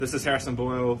This is Harrison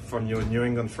Boyle from your New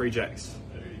England Free Jacks,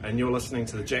 and you're listening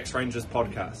to the Jacks Rangers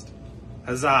podcast.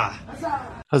 Huzzah!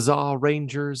 Huzzah,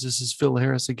 Rangers. This is Phil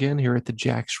Harris again here at the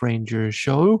Jacks Rangers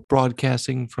show,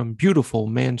 broadcasting from beautiful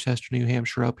Manchester, New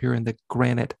Hampshire, up here in the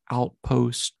Granite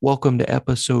Outpost. Welcome to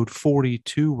episode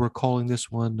 42. We're calling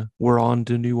this one, We're On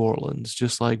to New Orleans.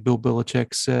 Just like Bill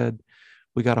Belichick said,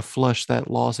 we got to flush that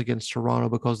loss against Toronto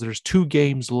because there's 2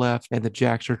 games left and the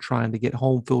Jacks are trying to get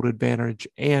home field advantage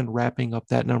and wrapping up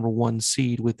that number 1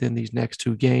 seed within these next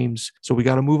 2 games. So we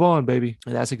got to move on, baby.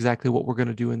 And that's exactly what we're going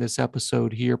to do in this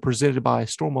episode here, presented by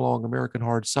Stormalong American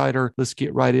Hard Cider. Let's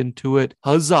get right into it.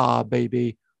 Huzzah,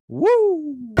 baby. Woo!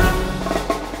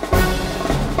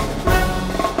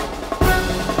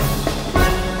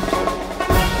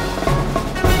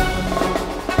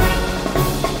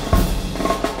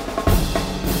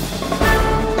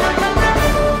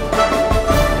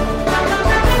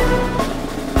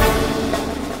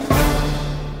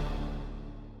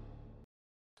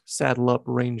 Saddle up,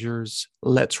 Rangers.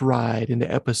 Let's ride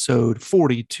into episode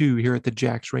 42 here at the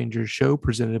Jacks Rangers show,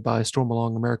 presented by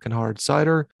Stormalong American Hard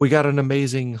Cider. We got an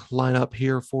amazing lineup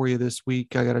here for you this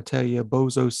week. I got to tell you,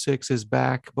 Bozo 6 is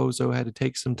back. Bozo had to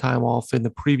take some time off in the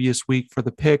previous week for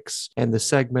the picks and the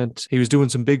segment. He was doing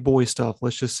some big boy stuff,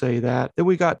 let's just say that. Then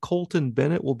we got Colton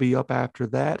Bennett will be up after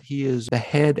that. He is the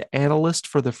head analyst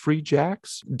for the Free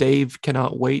Jacks. Dave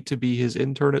cannot wait to be his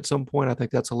intern at some point. I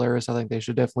think that's hilarious. I think they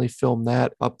should definitely film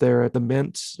that up there at the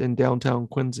Mint in downtown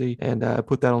Quincy and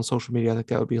put that on social media. I think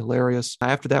that would be hilarious.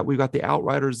 After that, we've got the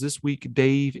Outriders. This week,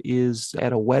 Dave is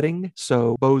at a wedding,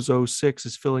 so Bozo 6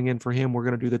 is filling in for him. We're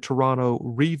going to do the Toronto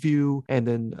review and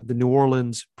then the New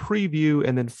Orleans preview.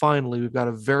 And then finally, we've got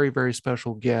a very, very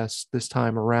special guest this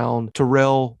time around.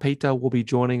 Terrell Peta will be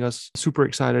joining us. Super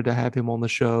excited to have him on the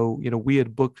show. You know, we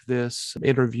had booked this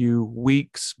interview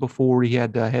weeks before he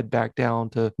had to head back down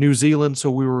to New Zealand.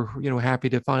 So we were, happy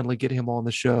to finally get him on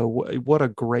the show. What a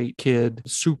great kid.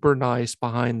 Super nice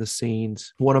behind the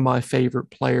scenes. One of my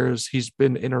favorite players. He's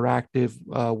been interactive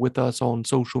with us on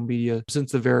social media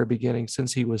since the very beginning,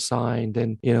 since he was signed.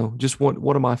 And, just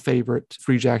one of my favorite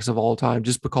Free Jacks of all time,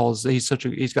 just because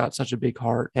he's got such a big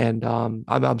heart. And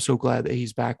I'm so glad that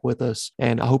he's back with us.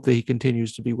 And I hope that he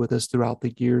continues to be with us throughout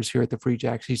the years here at the Free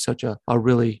Jacks. He's such a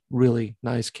really, really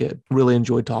nice kid. Really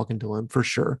enjoyed talking to him for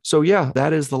sure. So yeah,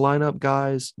 that is the lineup,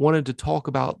 guys. Wanted to talk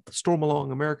about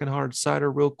Stormalong American Hard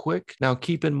Cider real quick. Now,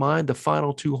 keep in mind the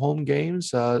final 2 home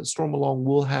games, Stormalong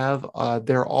will have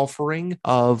their offering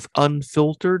of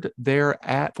unfiltered there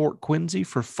at Fort Quincy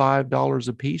for $5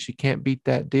 a piece. You can't beat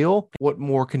that deal. What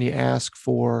more can you ask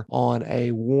for on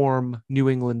a warm New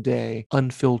England day?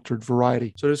 Unfiltered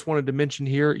variety. So I just wanted to mention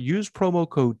here, use promo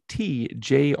code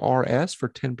TJRS for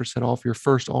 10% off your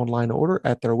first online order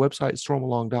at their website,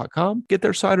 stormalong.com. Get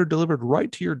their cider delivered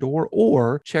right to your door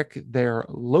or check their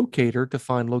locator to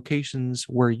find locations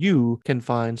where you can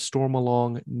find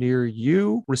Stormalong near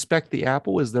you. Respect the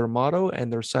apple is their motto,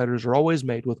 and their ciders are always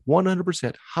made with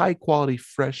 100% high quality,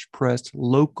 fresh pressed,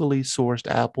 locally sourced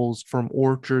apples from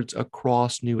orchards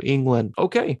across New England.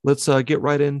 Okay, let's get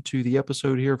right into the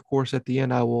episode here. Of course, at the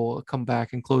end, I will come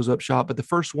back and close up shop, but the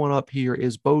first one up here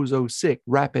is Bozo 6,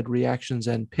 rapid reactions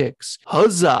and picks.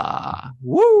 Huzzah!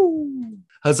 Woo!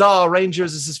 Huzzah,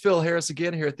 Rangers. This is Phil Harris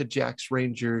again here at the Jacks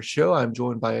Rangers show. I'm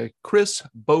joined by Chris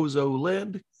Bozo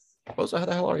Lind. Bozo, how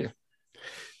the hell are you?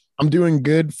 I'm doing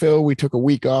good, Phil. We took a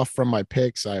week off from my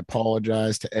picks. I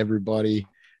apologize to everybody.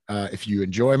 If you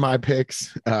enjoy my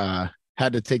picks,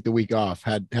 had to take the week off.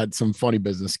 Had some funny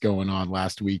business going on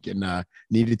last week and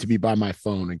needed to be by my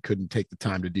phone and couldn't take the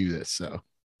time to do this. So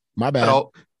my bad.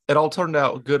 It all turned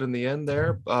out good in the end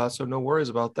there, so no worries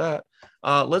about that.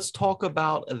 Let's talk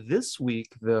about this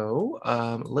week, though.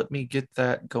 Let me get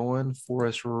that going for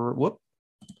us. Whoop.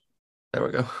 There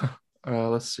we go.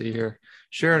 Let's see here.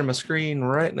 Sharing my screen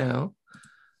right now.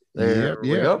 There we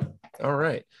go. All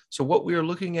right. So what we are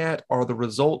looking at are the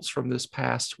results from this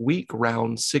past week,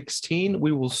 round 16.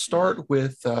 We will start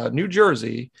with New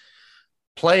Jersey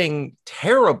playing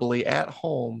terribly at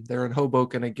home there in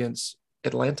Hoboken against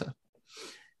Atlanta.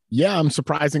 Yeah, I'm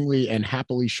surprisingly and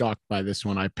happily shocked by this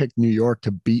one. I picked New York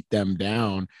to beat them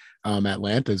down.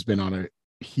 Atlanta's been on a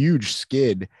huge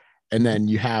skid. And then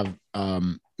you have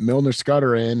Milner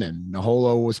Scudder in and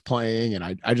Naholo was playing.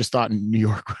 And I just thought New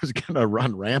York was going to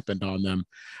run rampant on them.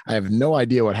 I have no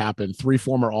idea what happened. 3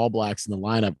 former All Blacks in the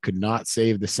lineup could not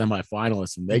save the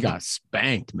semifinalists, and they got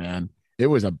spanked, man. It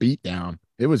was a beatdown.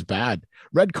 It was bad.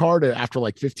 Red card after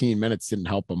like 15 minutes didn't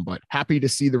help them, but happy to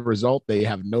see the result. They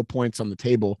have no points on the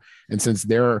table. And since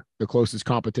they're the closest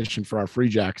competition for our Free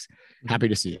Jacks, happy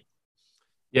to see it.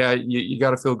 Yeah, you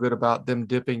got to feel good about them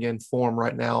dipping in form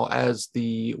right now as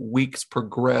the weeks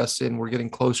progress and we're getting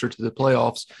closer to the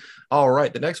playoffs. All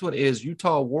right, the next one is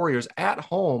Utah Warriors at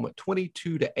home,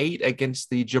 22-8 against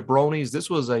the Jabronis. This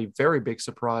was a very big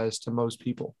surprise to most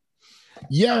people.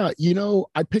 Yeah,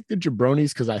 I picked the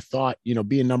Jabronis because I thought,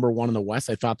 being number one in the West,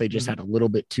 I thought they just had a little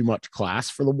bit too much class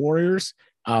for the Warriors.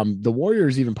 The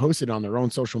Warriors even posted on their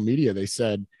own social media. They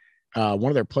said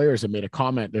one of their players had made a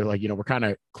comment. They're like, we're kind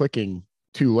of clicking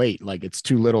too late. Like it's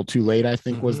too little, too late, I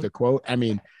think was the quote. I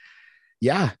mean,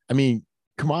 yeah. I mean,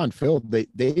 come on, Phil.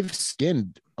 They've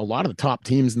skinned a lot of the top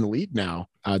teams in the league now.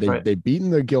 They've beaten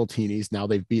the Giltinis. Now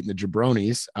they've beaten the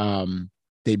Jabronis.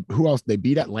 Who else? They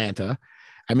beat Atlanta.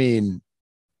 I mean,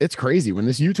 it's crazy when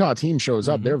this Utah team shows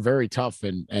up. They're very tough,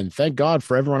 and thank God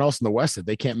for everyone else in the West that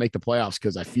they can't make the playoffs,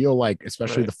 because I feel like,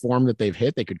 especially the form that they've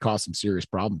hit, they could cause some serious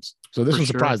problems. So this was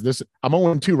a surprise. I'm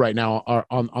 0-2 right now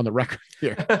on the record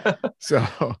here. So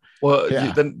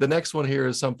the next one here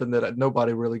is something that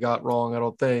nobody really got wrong, I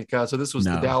don't think. So this was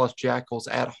the Dallas Jackals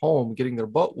at home getting their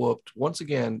butt whooped once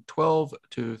again,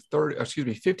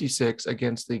 56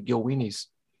 against the Gilweenies.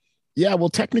 Yeah, well,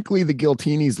 technically the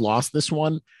Giltinis lost this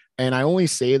one. And I only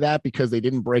say that because they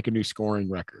didn't break a new scoring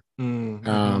record.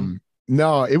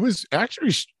 No, it was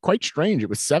actually quite strange. It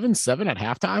was 7-7 at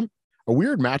halftime. A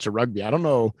weird match of rugby. I don't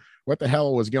know what the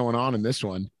hell was going on in this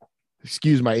one.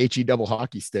 Excuse my HE double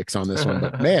hockey sticks on this one,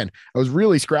 but man, I was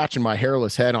really scratching my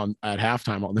hairless head at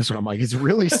halftime on this one. I'm like, it's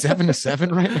really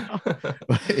 7-7 right now.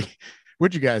 Like,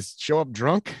 would you guys show up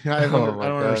drunk? I don't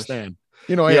understand.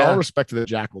 All respect to the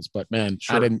Jackals, but man,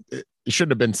 it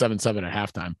shouldn't have been 7-7 at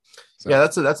halftime. So. Yeah,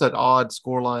 that's an odd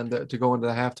scoreline to go into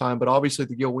the halftime, but obviously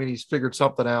the Gilweenies figured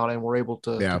something out and were able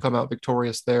to come out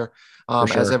victorious there,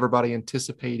 as everybody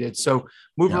anticipated. So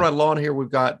moving right along here,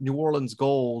 we've got New Orleans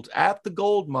Gold at the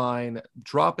Gold Mine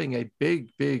dropping a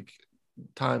big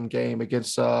time game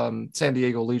against San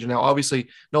Diego Legion. Now, obviously,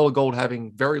 NOLA Gold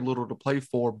having very little to play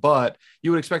for, but you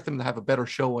would expect them to have a better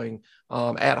showing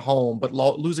at home, but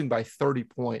losing by 30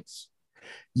 points.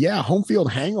 Yeah, home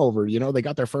field hangover. They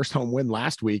got their first home win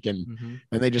last week, and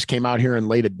they just came out here and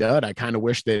laid a dud. I kind of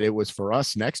wish that it was for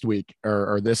us next week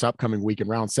or this upcoming week in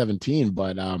round 17.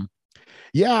 But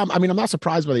yeah, I mean, I'm not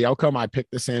surprised by the outcome. I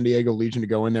picked the San Diego Legion to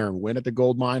go in there and win at the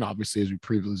Gold Mine. Obviously, as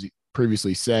we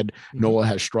previously said, NOLA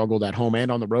has struggled at home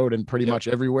and on the road and pretty much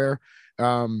everywhere.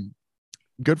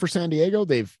 Good for San Diego.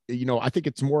 They've, I think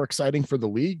it's more exciting for the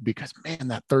league because, man,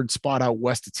 that third spot out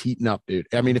west, it's heating up, dude.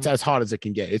 I mean, it's as hot as it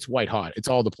can get. It's white hot. It's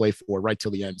all to play for right till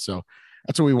the end. So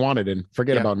that's what we wanted. And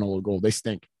forget about NOLA Gold. They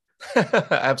stink.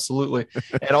 Absolutely.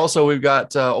 And also we've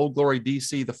got Old Glory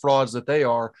DC, the frauds that they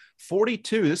are,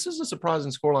 42. This is a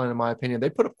surprising scoreline in my opinion.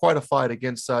 They put up quite a fight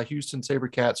against Houston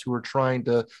SaberCats, who were trying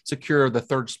to secure the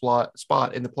third spot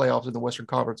in the playoffs in the Western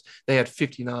Conference. They had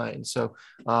 59. So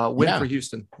win for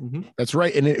Houston. That's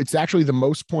right. And it's actually the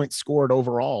most points scored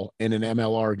overall in an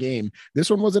MLR game.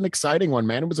 This one was an exciting one,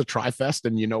 man. It was a tri-fest.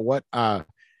 And you know what? I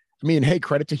mean, hey,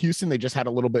 credit to Houston. They just had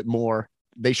a little bit more.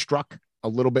 They struck a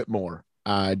little bit more.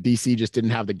 DC just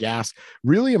didn't have the gas.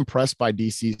 Really impressed by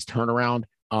DC's turnaround.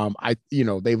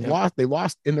 They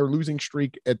lost in their losing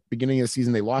streak at the beginning of the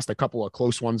season. They lost a couple of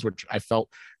close ones, which I felt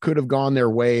could have gone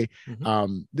their way.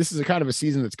 This is a kind of a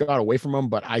season that's got away from them,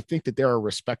 but I think that they're a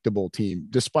respectable team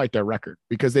despite their record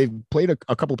because they've played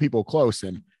a couple people close.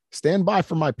 And stand by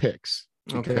for my picks.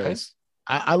 Okay.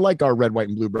 I like our red, white,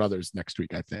 and blue brothers next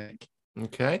week, I think.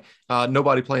 Okay.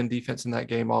 Nobody playing defense in that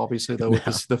game, obviously, though,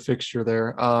 with the fixture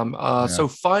there. So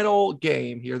final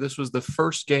game here. This was the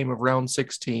first game of round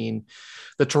 16.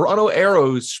 The Toronto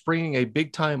Arrows springing a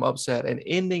big-time upset and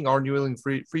ending our New England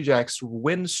Free Jacks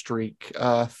win streak,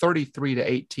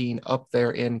 33-18 up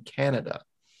there in Canada.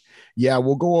 Yeah,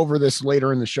 we'll go over this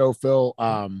later in the show, Phil.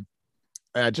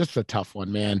 Just a tough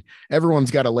one, man.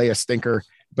 Everyone's got to lay a stinker.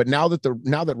 But now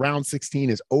that round 16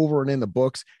 is over and in the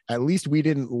books, at least we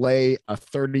didn't lay a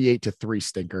 38-3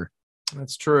 stinker.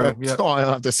 That's true. That's all I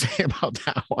have to say about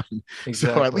that one. Exactly.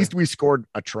 So at least we scored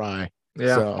a try.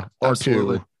 Yeah, so, or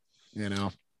two. Yeah,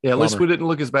 at least we didn't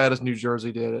look as bad as New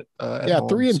Jersey did it. At home,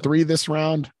 3-3 this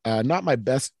round. Not my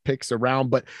best picks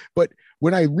around, but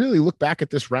when I really look back at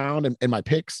this round and my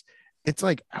picks, it's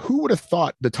like, who would have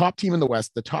thought the top team in the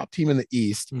West, the top team in the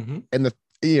East, and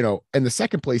the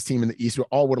second place team in the East would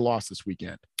have lost this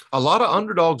weekend. A lot of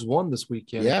underdogs won this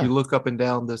weekend. Yeah. If you look up and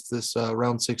down this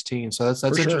round 16. So that's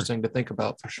interesting to think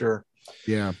about for sure.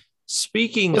 Yeah.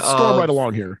 Speaking Let's storm right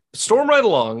along here. Storm right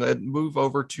along and move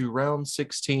over to round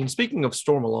 16. Speaking of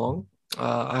storm along,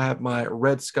 I have my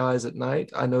Red Skies at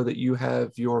Night. I know that you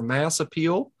have your Mass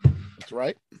Appeal. That's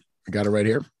right. I got it right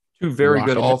here. Two very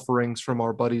good Rocking it. offerings from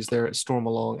our buddies there at Storm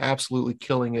Along. Absolutely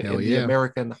killing it Hell in the yeah.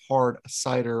 American hard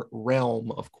cider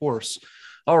realm, of course.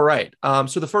 All right.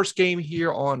 So the first game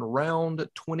here on round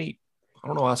 20, I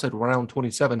don't know why I said round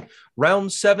 27.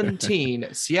 Round 17,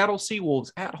 Seattle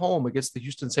Seawolves at home against the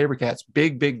Houston SaberCats.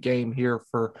 Big game here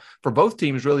for both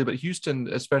teams, really, but Houston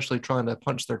especially trying to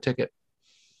punch their ticket.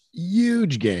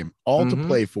 Huge game, all to Mhm.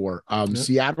 play for. Yep.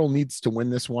 Seattle needs to win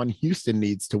this one. Houston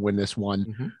needs to win this one.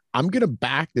 Mhm. I'm going to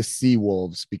back the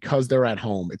Seawolves because they're at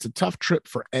home. It's a tough trip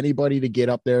for anybody to get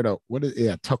up there to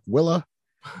Tukwila,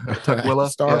 Tukwila,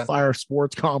 yeah. Starfire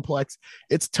Sports Complex.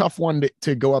 It's a tough one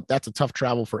to go up. That's a tough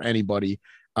travel for anybody.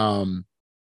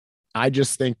 I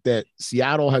just think that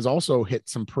Seattle has also hit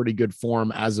some pretty good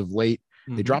form as of late.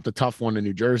 They Mhm. dropped a tough one in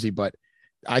New Jersey, but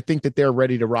I think that they're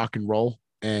ready to rock and roll.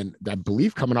 And I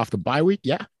believe coming off the bye week.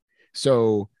 Yeah.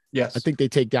 So Yes. I think they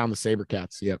take down the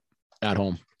SaberCats. Yep. At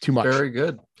home. Too much. Very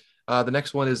good. The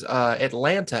next one is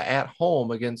Atlanta at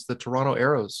home against the Toronto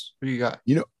Arrows. Who you got?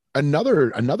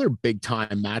 Another big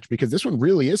time match, because this one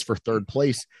really is for third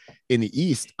place in the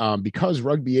East. Because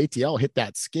Rugby ATL hit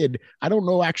that skid. I don't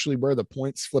know actually where the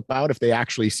points flip out if they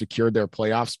actually secured their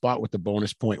playoff spot with the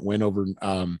bonus point win over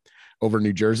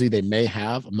New Jersey. They may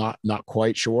have. I'm not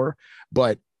quite sure,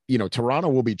 but Toronto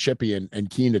will be chippy and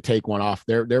keen to take one off.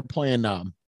 They're playing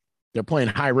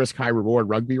high risk, high reward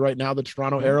rugby right now. The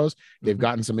Toronto Arrows, they've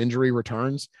gotten some injury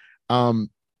returns,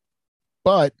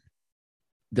 but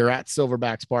they're at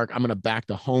Silverbacks Park. I'm going to back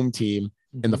the home team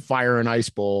in the Fire and Ice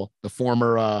Bowl, the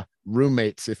former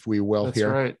roommates, if we will. That's here.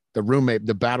 right.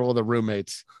 The battle of the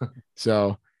roommates.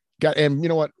 So and you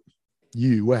know what?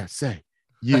 USA.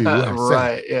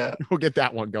 Right. Yeah. We'll get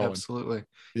that one going. Absolutely.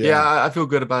 Yeah. I feel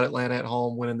good about Atlanta at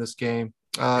home winning this game.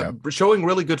 Showing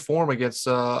really good form against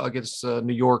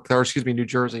New York, or excuse me, New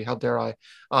Jersey. How dare I?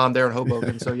 They're in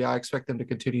Hoboken. So yeah, I expect them to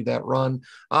continue that run.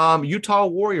 Utah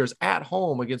Warriors at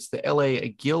home against the LA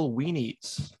Gill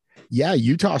Weenies. Yeah,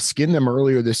 Utah skinned them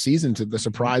earlier this season to the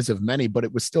surprise of many, but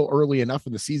it was still early enough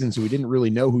in the season, so we didn't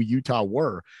really know who Utah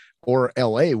were or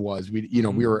LA was.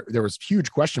 There was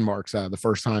huge question marks the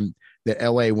first time that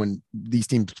LA, when these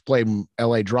teams played, when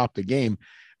LA dropped the game.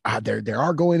 They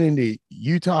are going into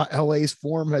Utah. LA's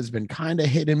form has been kind of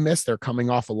hit and miss. They're coming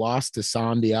off a loss to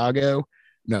San Diego.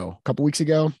 No, a couple weeks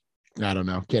ago. I don't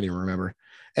know. Can't even remember.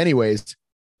 Anyways,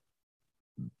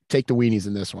 take the Weenies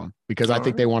in this one because I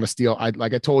think they want to steal.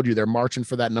 Like I told you, they're marching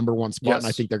for that number one spot, and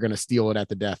I think they're going to steal it at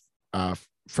the death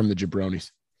from the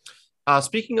Jabronis.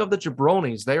 Speaking of the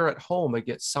Jabronis, they are at home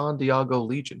against San Diego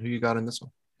Legion. Who you got in this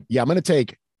one? Yeah, I'm going to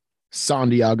take San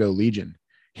Diego Legion.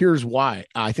 Here's why.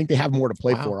 I think they have more to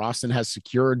play for. Austin has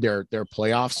secured their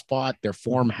playoff spot. Their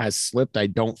form has slipped. I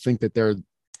don't think that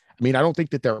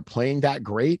they're playing that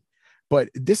great, but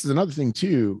this is another thing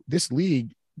too. This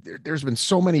league, there's been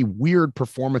so many weird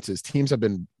performances. Teams have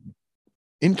been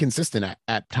inconsistent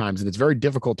at times, and it's very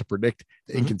difficult to predict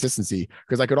the inconsistency,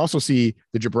 because I could also see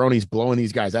the Jabronis blowing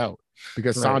these guys out,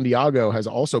 because San Diego has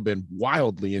also been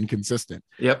wildly inconsistent.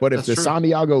 But if the San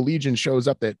Diego Legion shows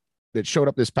up that showed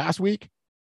up this past week,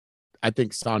 I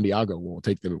think San Diego will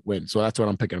take the win. So that's what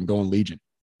I'm picking. I'm going Legion.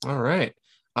 All right.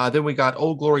 Then we got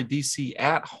Old Glory DC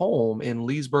at home in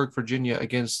Leesburg, Virginia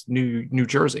against New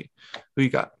Jersey. Who you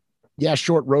got? Yeah,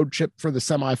 short road trip for the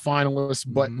semifinalists.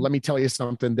 But let me tell you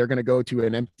something. They're going to go to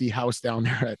an empty house down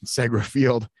there at Segra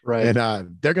Field. Right.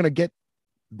 And they're going to get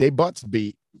their butts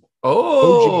beat.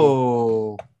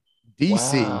 Oh,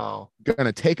 DC. Wow. Going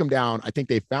to take them down. I think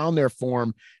they found their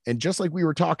form. And just like we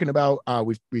were talking about,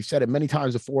 we've said it many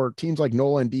times before, teams like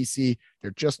NOLA and DC, they're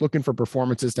just looking for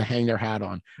performances to hang their hat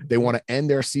on. They want to end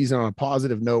their season on a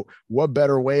positive note. What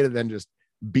better way than just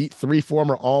beat 3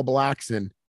 former All Blacks and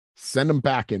send them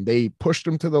back? And they pushed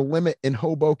them to the limit in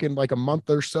Hoboken like a month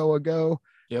or so ago.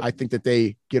 Yep. I think that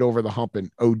they get over the hump,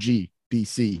 and OG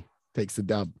DC takes the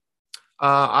dub.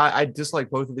 I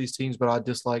dislike both of these teams, but I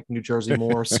dislike New Jersey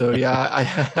more. So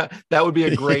yeah, that would be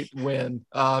a great win.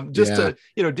 To,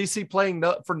 DC playing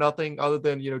for nothing other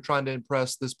than, trying to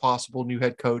impress this possible new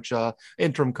head coach,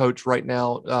 interim coach right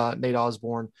now, Nate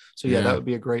Osborne. So yeah, that would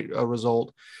be a great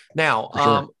result.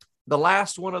 Now, the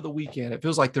last one of the weekend, it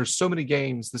feels like there's so many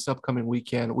games this upcoming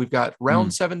weekend. We've got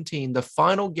round 17, the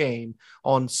final game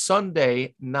on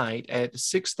Sunday night at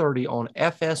 6:30 on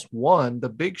FS1, the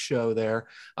big show there.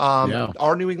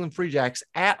 Our New England Free Jacks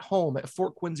at home at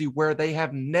Fort Quincy, where they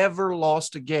have never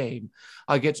lost a game,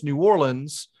 against New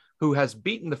Orleans, who has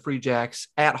beaten the Free Jacks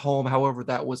at home. However,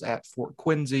 that was at Fort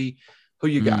Quincy. Who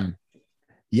you got?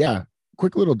 Yeah.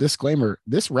 Quick little disclaimer.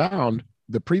 This round,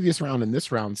 the previous round and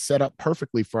this round set up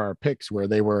perfectly for our picks, where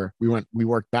we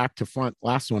worked back to front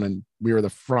last one and we were the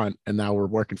front, and now we're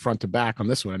working front to back on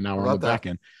this one, and now we're on the back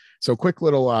end. So quick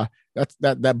little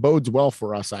that bodes well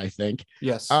for us, I think.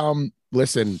 Yes.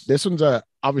 Listen, this one's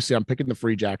obviously I'm picking the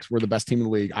Free Jacks. We're the best team in the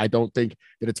league. I don't think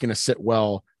that it's going to sit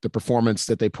well, the performance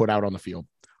that they put out on the field.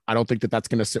 I don't think that that's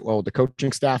going to sit well with the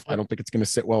coaching staff. I don't think it's going to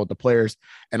sit well with the players.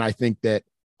 And I think that,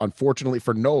 unfortunately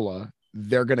for NOLA,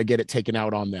 they're going to get it taken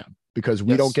out on them, because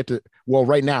we don't get to,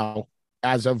 right now,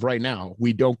 as of right now,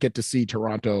 we don't get to see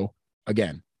Toronto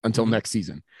again until next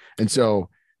season. And so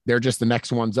they're just the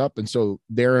next ones up. And so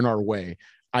they're in our way.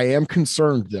 I am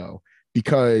concerned, though,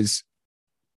 because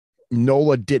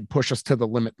NOLA did push us to the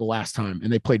limit the last time,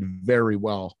 and they played very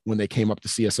well when they came up to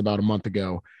see us about a month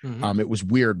ago. It was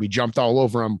weird. We jumped all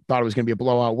over them, thought it was going to be a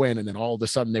blowout win, and then all of a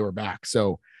sudden they were back.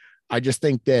 So I just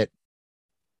think that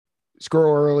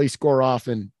score early, score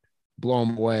often, blow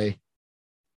them away.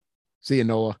 See you,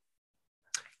 NOLA.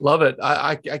 Love it.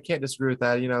 I can't disagree with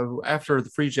that. You know, after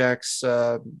the Free Jacks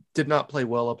did not play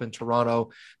well up in Toronto,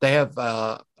 they have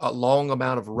a long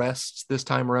amount of rests this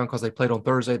time around because they played on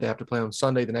Thursday. They have to play on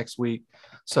Sunday the next week.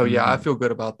 So, yeah, I feel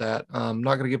good about that. I'm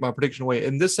not going to give my prediction away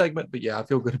in this segment, but, yeah, I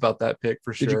feel good about that pick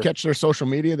for sure. Did you catch their social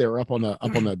media? They were up on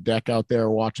the deck out there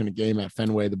watching a game at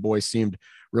Fenway. The boys seemed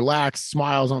relaxed,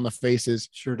 smiles on the faces.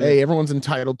 Sure did. Hey, everyone's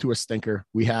entitled to a stinker.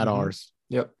 We had ours.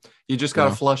 Yep. You just got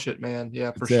to flush it, man.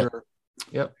 Yeah, for sure.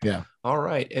 Yep. Yeah. All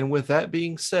right. And with that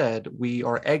being said, we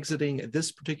are exiting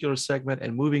this particular segment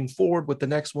and moving forward with the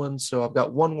next one. So I've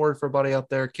got one word for everybody out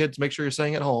there. Kids, make sure you're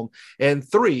saying at home. And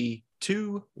 3,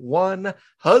 2, 1,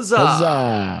 huzzah.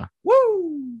 Huzzah. Woo.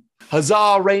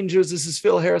 Huzzah, Rangers. This is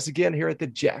Phil Harris again here at the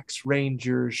Jacks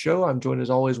Rangers Show. I'm joined as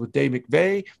always with Dave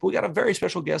McVeigh, but we got a very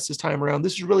special guest this time around.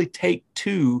 This is really take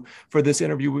 2 for this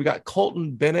interview. We've got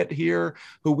Colton Bennett here,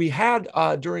 who we had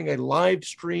during a live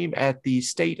stream at the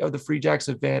State of the Free Jacks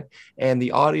event, and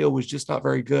the audio was just not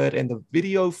very good, and the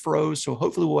video froze, so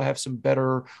hopefully we'll have some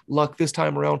better luck this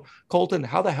time around. Colton,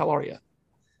 how the hell are you?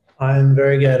 I'm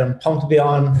very good. I'm pumped to be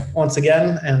on once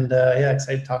again, and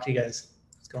excited to talk to you guys.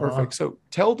 Perfect. So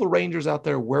tell the Rangers out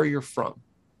there where you're from.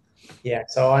 Yeah,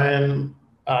 so I'm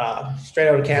straight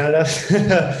out of Canada,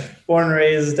 born and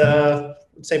raised,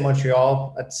 say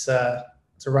Montreal. It's a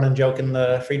running joke in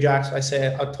the Free Jacks.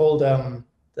 I told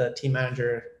the team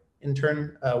manager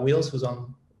intern Wheels, who's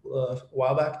on a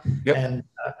while back, and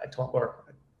I told, or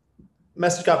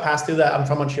message got passed through that I'm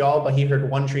from Montreal, but he heard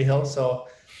One Tree Hill, so.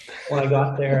 When I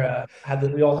got there,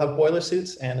 we all have boiler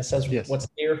suits, and it says what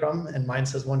state you're from, and mine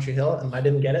says One Tree Hill, and I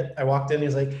didn't get it. I walked in,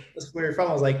 he's like, "This is where you're from."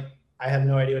 I was like, "I have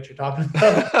no idea what you're talking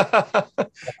about."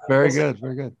 Very good.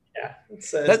 Yeah,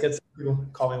 it's good. People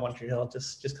call me One Tree Hill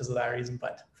just because of that reason,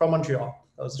 but from Montreal.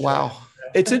 Wow,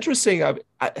 it's interesting.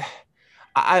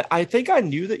 I think I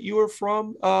knew that you were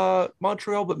from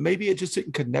Montreal, but maybe it just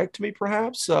didn't connect to me,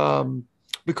 perhaps.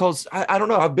 Because I don't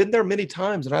know, I've been there many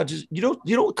times, and I just you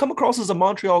don't come across as a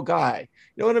Montreal guy.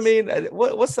 You know what I mean?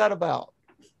 What's that about?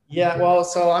 Yeah, well,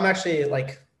 so I'm actually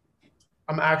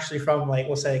from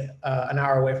we'll say an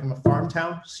hour away from a farm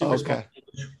town, super small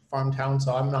farm town.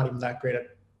 So I'm not even that great at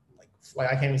like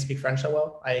I can't even speak French that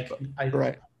well. I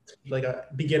like a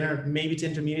beginner, maybe to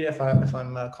intermediate if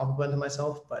I'm complimenting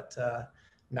myself, but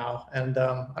no. And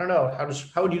I don't know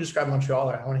how would you describe Montreal?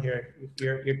 I want to hear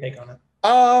your take on it.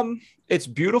 It's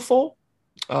beautiful.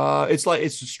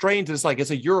 It's strange. It's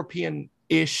a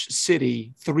European-ish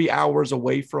city 3 hours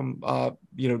away from,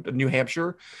 New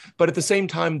Hampshire. But at the same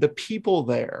time, the people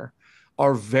there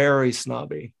are very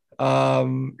snobby.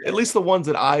 At least the ones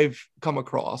that I've come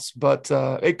across, but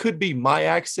it could be my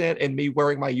accent and me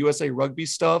wearing my USA Rugby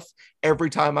stuff every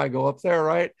time I go up there.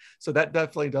 Right. So that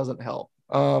definitely doesn't help.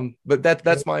 But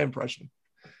that's my impression.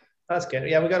 That's good.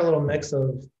 Yeah. We got a little mix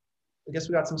of, I guess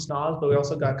we got some snobs, but we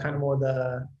also got kind of more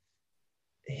the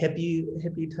hippie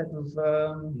type of,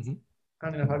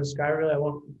 I don't know how to describe it really. I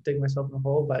won't dig myself in a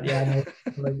hole, but yeah,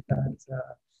 like that.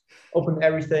 Open to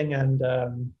everything. And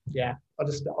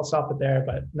I'll stop it there.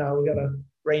 But no, we got a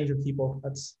range of people.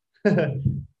 That's,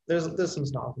 there's some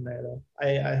snobs in there though.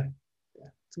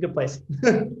 It's a good place.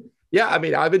 Yeah, I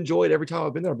mean, I've enjoyed every time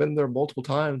I've been there. I've been there multiple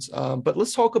times. But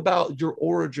let's talk about your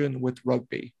origin with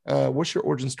rugby. What's your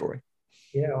origin story?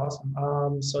 Yeah,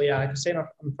 awesome. So yeah, like I say,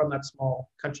 I'm from that small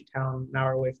country town, an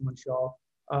hour away from Montreal.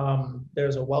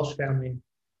 There's a Welsh family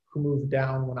who moved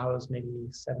down when I was maybe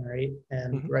 7 or 8,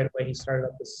 and right away he started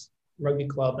up this rugby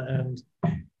club, and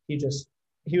he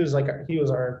was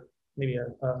our maybe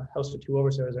a house or two over,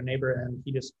 so he was our neighbor, and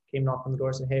he just came knocked on the door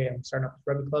and said, "Hey, I'm starting up this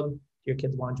rugby club. Do your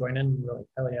kids want to join in?" And we're like,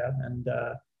 "Hell yeah!" And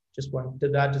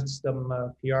did that, just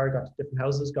some PR, got to different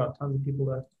houses, got tons of people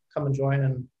to come and join.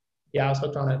 And yeah, I was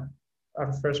hooked on it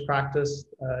our first practice.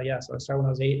 So I started when I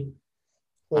was 8.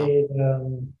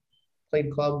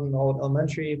 Played club in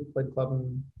elementary, played club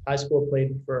in high school,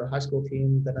 played for a high school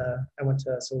team. Then I went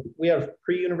to, so we have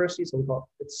pre-university, so we call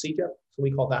it's CJEP, so we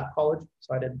call that college.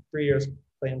 So I did 3 years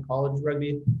playing college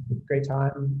rugby, great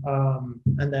time.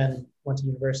 And then went to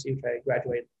university, which I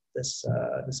graduated this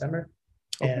December.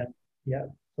 Okay. And yeah,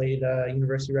 played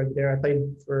university rugby there. I played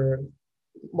for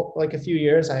like a few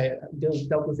years. I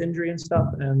dealt with injury and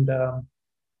stuff, and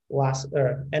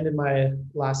ended my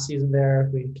last season there.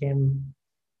 We came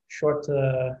short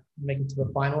to make it to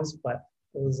the finals, but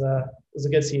it was a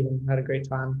good season. I had a great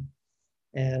time,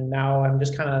 and now I'm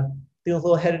just kind of dealing with a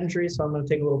little head injury, so I'm going to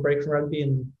take a little break from rugby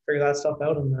and figure that stuff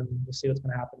out, and then we'll see what's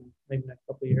going to happen maybe next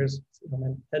couple of years. See what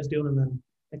my head's doing, and then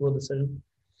make a little decision.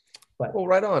 But well,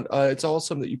 right on. It's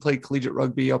awesome that you played collegiate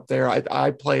rugby up there. I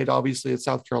played obviously at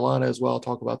South Carolina as well. I'll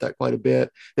talk about that quite a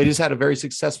bit. They just had a very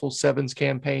successful sevens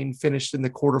campaign, finished in the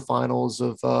quarterfinals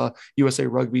of USA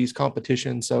Rugby's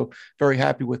competition. So very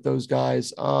happy with those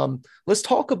guys. Let's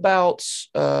talk about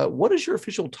what is your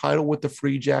official title with the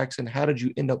Free Jacks, and how did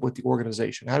you end up with the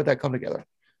organization? How did that come together?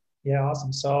 yeah,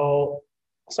 awesome. So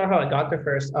I'll start how I got there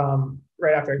first.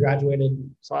 Right after I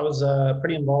graduated, so I was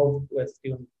pretty involved with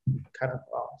doing kind of,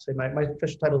 say my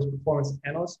official title is performance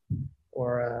analyst,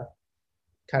 or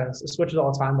kind of switches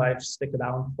all the time, but I just stick to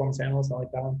that one, performance analyst. I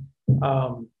like that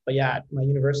one. But yeah, at my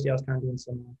university, I was kind of doing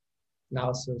some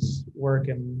analysis work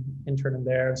and interning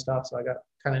there and stuff. So I got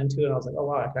kind of into it. I was like, oh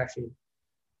wow, I could actually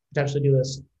potentially do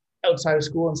this outside of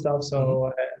school and stuff.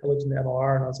 So I looked into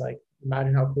MLR, and I was like,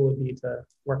 imagine how cool it would be to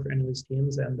work for any of these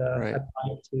teams. And Right. I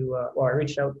applied to, I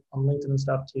reached out on LinkedIn and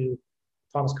stuff to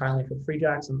Thomas Kindly for the Free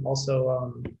Jacks, and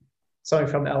also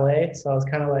somebody from LA. So I was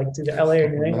kind of like, to the LA or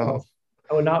New England. Wow.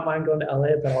 I would not mind going to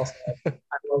LA, but also I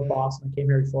love Boston. I came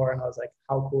here before, and I was like,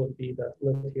 how cool it'd be to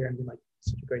live here and be like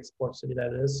such a great sports city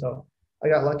that it is. So I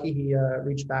got lucky. He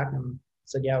reached back and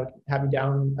said, yeah, we can have you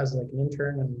down as like an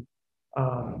intern,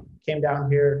 and came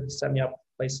down here, set me up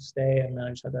a place to stay, and then I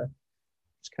just had to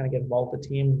kind of get involved with the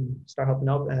team and start helping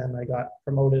out. And I got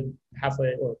promoted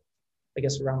halfway, or I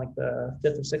guess around like the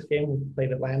 5th or 6th game. We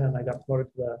played Atlanta, and I got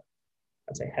promoted to the,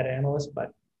 I'd say, head analyst,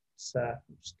 but it's,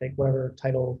 just take whatever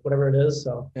title, whatever it is.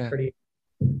 So Yeah.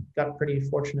 got pretty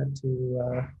fortunate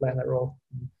to land that role.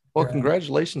 Well,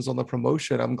 congratulations on the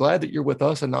promotion. I'm glad that you're with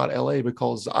us and not LA,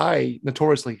 because I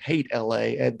notoriously hate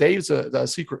LA. Dave's a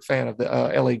secret fan of the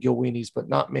LA Gilweenies, but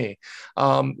not me.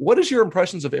 What is your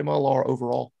impressions of MLR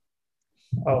overall?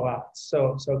 Oh wow,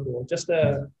 so cool. Just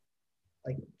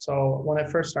so when I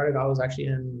first started, I was actually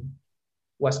in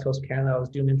West Coast Canada. I was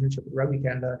doing an internship with Rugby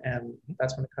Canada, and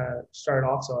that's when it kind of started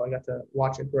off. So I got to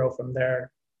watch it grow from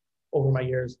there over my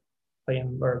years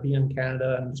playing or being in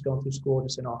Canada and just going through school,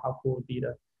 just how cool it would be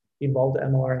to be involved in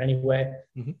MLR in any way,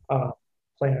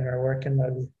 playing in our work, and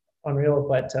that was unreal.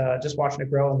 But just watching it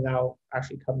grow, and now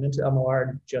actually coming into MLR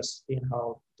and just seeing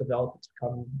how developed it's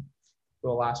become for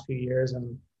the last few years,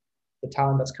 and the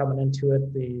talent that's coming into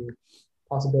it, the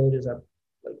possibilities that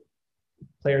like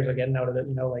players are getting out of it.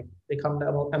 Like they come to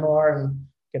MLR and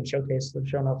can showcase them,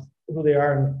 showing off who they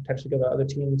are, and potentially go to other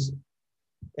teams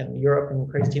in Europe and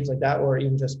crazy teams like that, or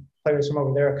even just players from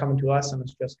over there are coming to us, and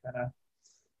it's just kind of,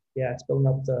 it's building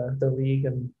up the league,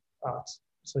 and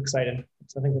it's exciting.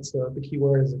 So I think that's the key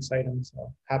word is exciting.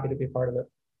 So happy to be a part of it.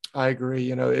 I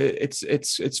agree.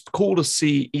 It's cool to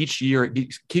see each year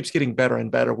it keeps getting better and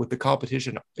better with the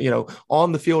competition,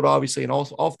 on the field, obviously, and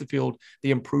also off the field,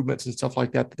 the improvements and stuff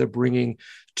like that they're bringing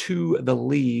to the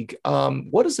league.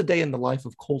 What is the day in the life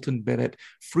of Colton Bennett,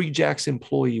 Free Jacks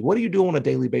employee? What do you do on a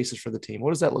daily basis for the team?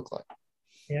 What does that look like?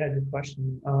 Yeah, good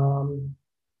question.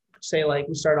 Say like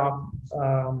we start off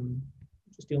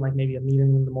just doing like maybe a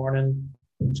meeting in the morning,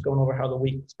 just going over how the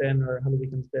week's been or how the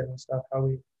weekend's been and stuff, how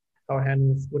we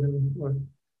handle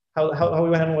how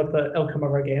we handle with the outcome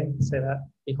of our game. Say that,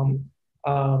 be humble.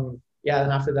 And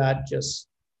after that, just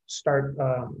start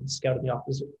scouting the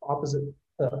opposite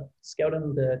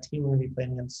scouting the team we're going to be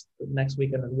playing against the next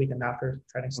weekend and the weekend after,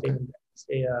 trying to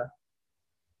stay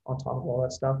on top of all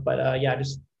that stuff. But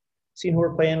just seeing who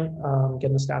we're playing,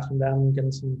 getting the stats from them,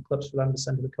 getting some clips for them to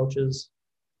send to the coaches,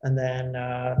 and then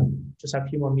just have a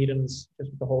few more meetings just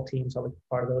with the whole team. So I'll be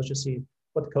part of those, just see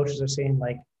what the coaches are saying,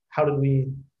 like how did we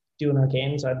do in our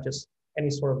games. I've just any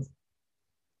sort of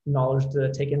knowledge to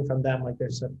take in from them, like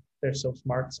they're so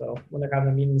smart. So when they're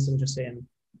having meetings and just saying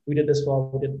we did this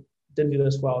well, we didn't do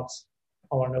this well,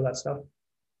 I want to know that stuff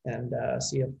and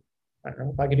see if I don't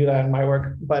know if I could do that in my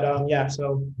work. But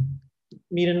so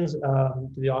meetings, do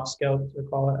the off scout, we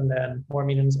call it, and then more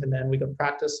meetings, and then we go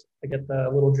practice. I get the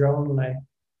little drone when I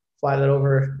fly that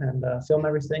over and film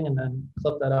everything, and then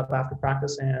clip that up after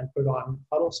practice and put it on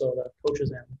Huddle so the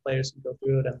coaches and players can go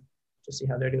through it and just see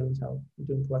how they're doing, how they're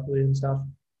doing collectively and stuff.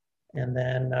 And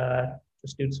then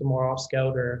just do some more off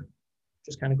scout or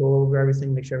just kind of go over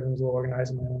everything, make sure everything's a little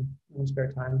organized in my own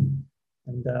spare time.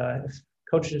 And if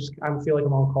coaches, I feel like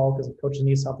I'm on call because if coaches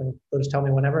need something, they'll just tell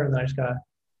me whenever, and then I just gotta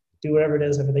do whatever it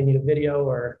is. If they need a video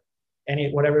or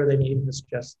whatever they need, it's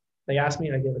just they ask me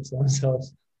and I give it to them. So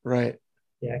it's Right.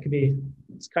 yeah,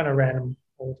 it's kind of random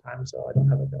all the time. So I don't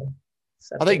have like a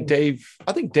set I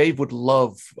think Dave would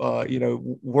love,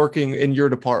 working in your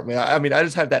department. I mean, I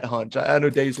just have that hunch. I know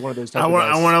Dave's one of those type I of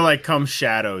guys. want to like come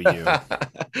shadow you,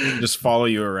 just follow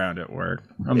you around at work.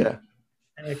 Yeah.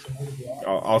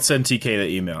 I'll send TK the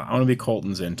email. I want to be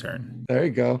Colton's intern. There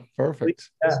you go. Perfect.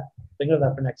 Yeah, think of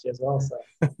that for next year as well. So.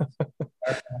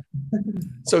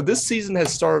 So this season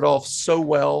has started off so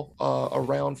well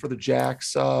around for the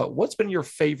Jacks. What's been your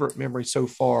favorite memory so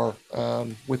far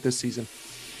with this season?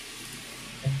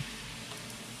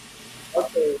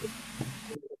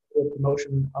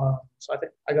 Promotion. So I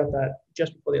think I got that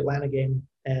just before the Atlanta game,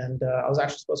 and I was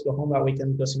actually supposed to go home that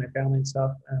weekend to go see my family and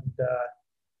stuff. And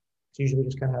it's usually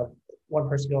just kind of have one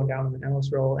person going down in the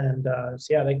analyst role. And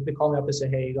so yeah, they called me up and say,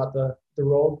 "Hey, you got the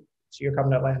role, so you're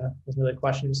coming to Atlanta." It wasn't really a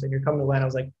question. Just saying, "You're coming to Atlanta." I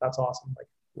was like, "That's awesome!" Like,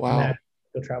 wow,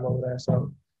 go travel over there.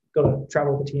 So go to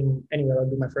travel with the team anywhere. That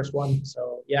would be my first one.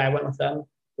 So yeah, I went with them.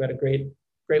 We had a great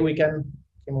weekend.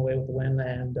 Came away with the win,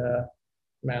 and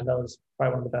man, that was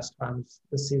probably one of the best times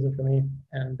this season for me.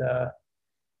 And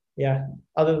yeah,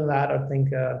 other than that, I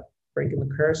think breaking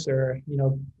the curse or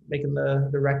making the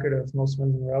record of most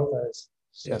wins in a row. That is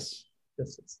yes,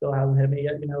 it still hasn't hit me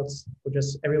yet. We're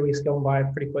just every week's going by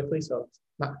pretty quickly, so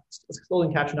it's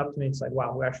slowly catching up to me. It's like,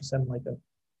 wow, we're actually setting like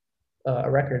a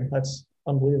record. That's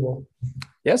unbelievable.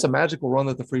 Yeah, it's a magical run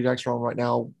that the Free Jacks are on right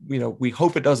now. We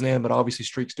hope it doesn't end, but obviously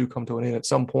streaks do come to an end at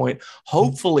some point.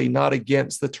 Hopefully not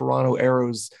against the Toronto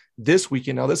Arrows this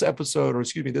weekend. Now, this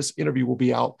interview will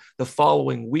be out the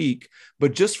following week.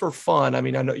 But just for fun, I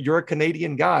mean, I know you're a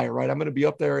Canadian guy, right? I'm going to be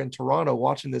up there in Toronto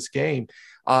watching this game.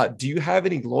 Do you have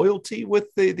any loyalty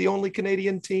with the only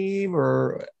Canadian team,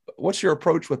 or what's your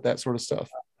approach with that sort of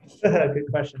stuff? Good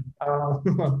question.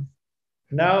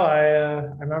 No, I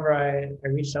remember I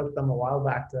reached out to them a while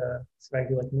back to see if I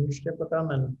could do like membership with them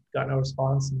and got no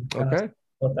response and okay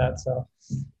with that. So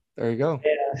there you go.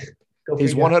 Yeah,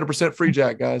 he's 100% Free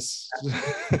Jack, guys.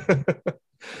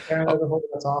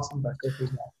 That's awesome. But go Free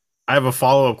Jack. I have a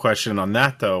follow-up question on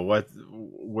that though.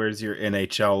 Where's your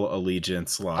NHL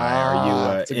allegiance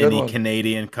lie? Are you any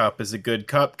Canadian Cup is a good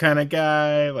cup kind of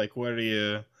guy? Like, what are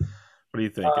you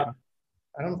thinking?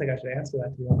 I don't think I should answer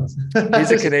that, to be honest.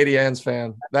 He's a Canadiens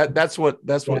fan. That's what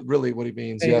really what he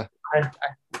means. Yeah. I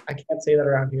can't say that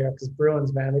around here because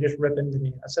Bruins, man, they just rip into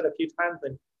me. I said a few times, they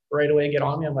right away get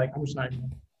on me. I'm like, I'm just not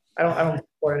even. I don't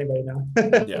support anybody now.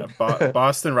 Yeah,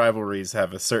 Boston rivalries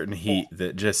have a certain heat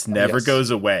that just never goes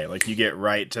away. Like you get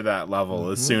right to that level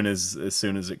as soon as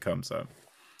it comes up.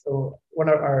 So one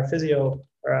of our physio,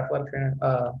 our athletic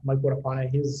trainer, Mike Guadapane,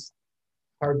 he's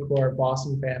hardcore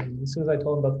Boston fan. As soon as I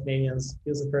told him about the Canadiens, he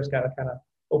was the first guy to kind of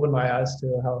open my eyes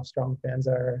to how strong fans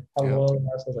are, how loyal they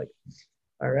are. So I was like,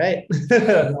 all right.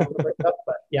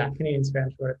 But yeah, Canadiens fan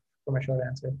for my short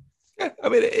answer. I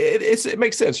mean, it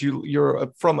makes sense.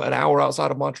 You're from an hour outside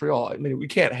of Montreal. I mean, we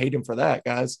can't hate him for that,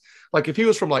 guys. Like if he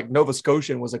was from like Nova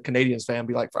Scotia and was a Canadiens fan,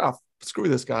 be like, screw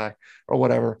this guy or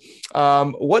whatever.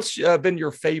 What's been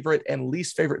your favorite and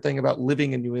least favorite thing about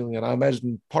living in New England? I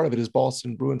imagine part of it is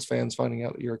Boston Bruins fans finding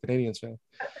out that you're a Canadiens fan.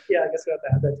 Yeah, I guess we have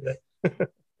to add that to it.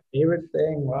 Favorite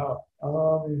thing? Wow.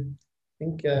 I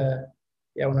think,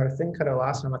 when our thing cut out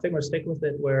last time, I think we're sticking with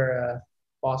it where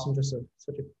Boston just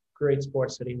such a great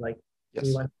sports city. Like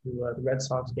we went to the Red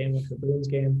Sox game, went to the Bruins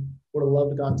game. Would have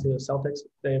loved to gone to the Celtics.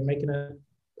 They're making it to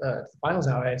the finals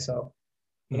now, so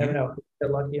you never know.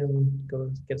 Get lucky and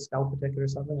go get a scalp ticket or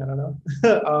something. I don't know.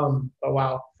 But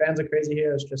wow, fans are crazy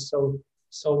here. It's just so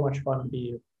much fun to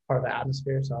be part of the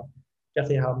atmosphere. So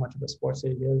definitely how much of a sports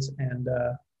city it is, and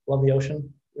love the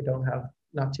ocean. We don't have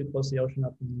not too close to the ocean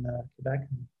up in Quebec.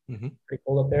 Pretty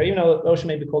cold up there. Even though the ocean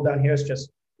may be cold down here, it's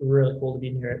just really cool to be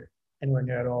near it. Anywhere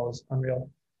near it all is unreal.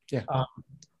 Yeah.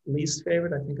 Least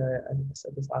favorite, I think I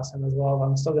said this last time as well.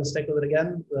 I'm still going to stick with it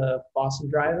again. The Boston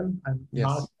driving. I'm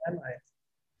not a fan.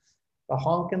 The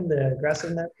honking, the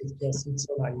aggressiveness is just I'm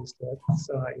so not used to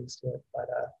it. But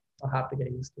I'll have to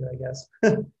get used to it, I guess.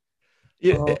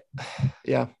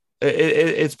 Yeah.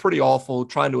 it's pretty awful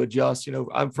trying to adjust.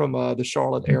 I'm from the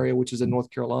Charlotte area, which is in North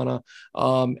Carolina.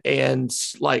 And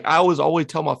like, I always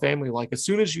tell my family, like, as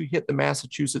soon as you hit the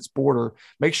Massachusetts border,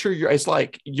 make sure it's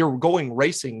like you're going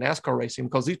racing, NASCAR racing,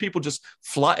 because these people just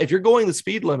fly. If you're going the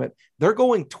speed limit, they're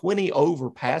going 20 over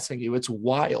passing you. It's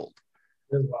wild.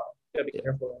 It is wild. You gotta be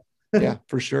careful. Yeah,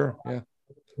 for sure. Yeah.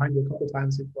 Mind you a couple of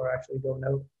times before actually going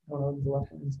out the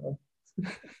left lane. So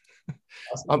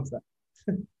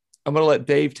I'm going to let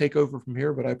Dave take over from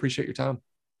here, but I appreciate your time.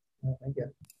 Thank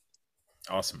you.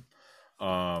 Awesome.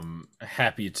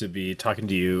 Happy to be talking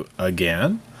to you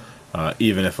again,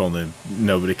 even if only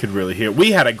nobody could really hear.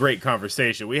 We had a great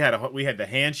conversation. We had the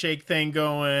handshake thing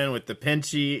going with the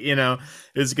pinchy. It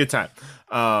was a good time.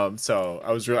 So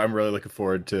I'm really looking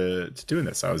forward to doing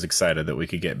this. I was excited that we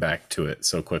could get back to it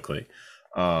so quickly.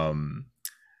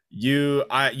 You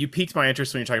piqued my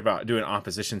interest when you talked about doing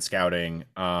opposition scouting.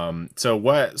 So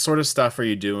what sort of stuff are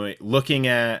you doing? Looking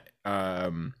at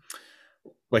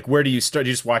like, where do you start? Do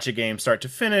you just watch a game start to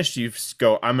finish? Do you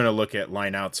go, I'm going to look at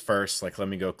lineouts first. Like, let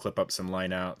me go clip up some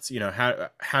lineouts.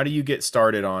 How do you get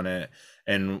started on it?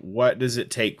 And what does it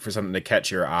take for something to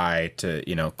catch your eye to,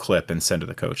 clip and send to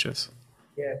the coaches?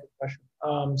 Yeah, good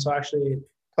question. So actually,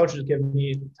 coaches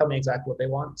tell me exactly what they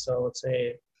want. So let's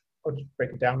say, I'll just break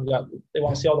it down. They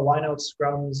want to see all the lineouts,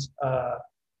 scrums, a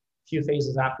few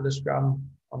phases after the scrum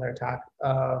on their attack.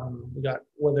 We got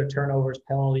what their turnovers,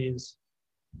 penalties,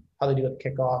 how they do with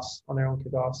kickoffs, on their own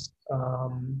kickoffs,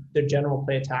 their general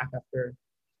play attack after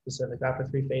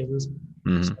 3 phases.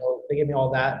 Mm-hmm. So they give me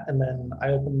all that, and then I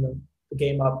open the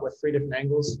game up with 3 different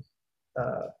angles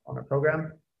on our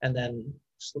program, and then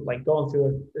just like going through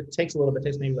it. It takes a little bit. It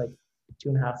takes maybe like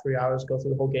 2.5, 3 hours to go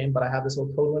through the whole game, but I have this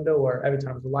little code window where every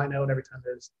time there's a line out, every time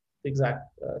there's the exact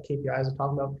KPIs I'm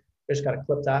talking about, I just got to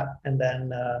clip that. And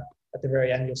then at the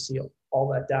very end, you'll see all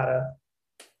that data,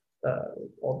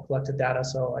 all the collected data.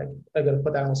 So I got to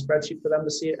put that on a spreadsheet for them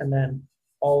to see it. And then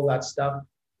all that stuff,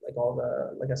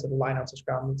 like I said, the lineouts, the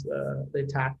scrums, the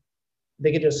attack,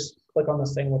 they could just click on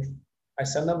this thing, which I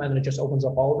send them, and it just opens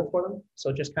up all of it for them. So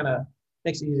it just kind of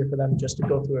makes it easier for them just to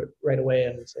go through it right away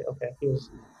and say, okay, here's,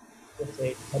 let's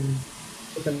say, 10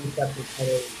 steps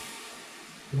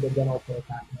of the general play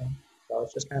attack. So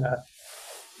it's just kind of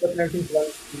flipping everything for them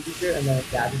to be easier, and then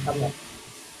just having that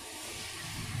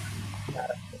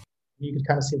data. You can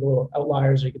kind of see the little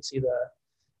outliers, or you can see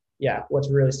what's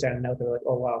really standing out there. Like,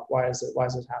 oh wow, why is this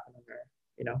happening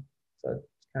there? So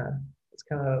it's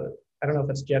kind of I don't know if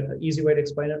it's an easy way to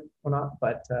explain it or not,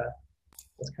 but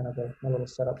that's kind of my little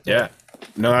setup. Yeah,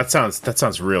 no, that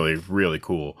sounds really, really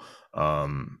cool.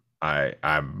 I'm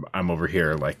over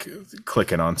here like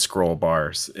clicking on scroll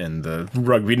bars in the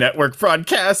Rugby Network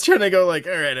broadcast, trying to go like,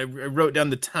 all right, I wrote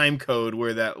down the time code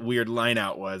where that weird line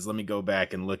out was. Let me go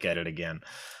back and look at it again.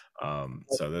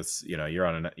 So that's, you're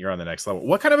on the next level.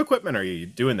 What kind of equipment are you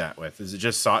doing that with? Is it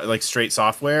just like straight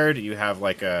software? Do you have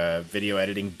like a video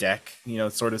editing deck,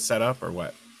 sort of set up, or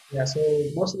what? Yeah. So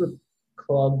most of the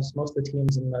clubs, most of the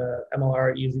teams in the MLR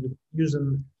are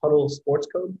using Huddle Sports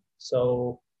Code.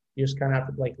 So you just kind of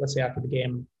have to, like, let's say after the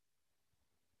game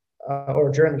or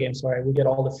during the game, we get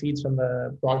all the feeds from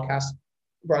the broadcast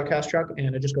truck,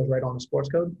 and it just goes right on the sports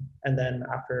code. And then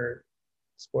after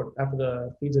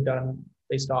the feeds are done,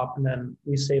 they stop, and then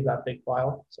we save that big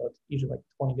file. So it's usually like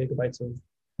 20 gigabytes of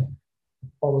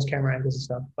all those camera angles and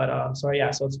stuff. But so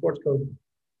it's sports code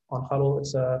on Huddle.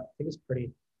 I think it's a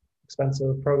pretty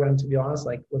expensive program, to be honest.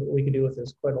 Like, what we can do with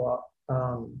this quite a lot.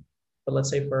 But let's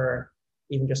say for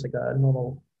even just like a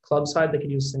normal club side, they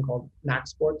could use this thing called Mac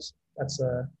Sports. That's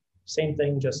the same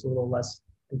thing, just a little less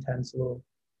intense, a little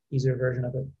easier version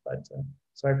of it. But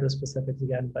sorry for the specifics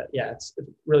again. But yeah, it's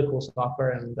really cool software,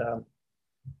 and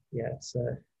it's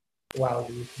wow.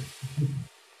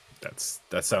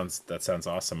 That sounds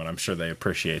awesome, and I'm sure they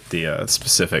appreciate the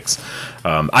specifics.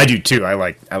 I do too. I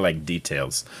like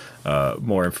details.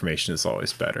 More information is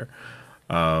always better.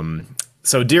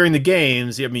 So during the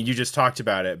games, I mean, you just talked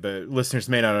about it, but listeners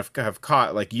may not have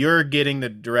caught, like, you're getting the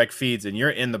direct feeds and you're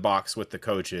in the box with the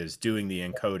coaches doing the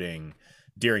encoding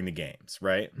during the games,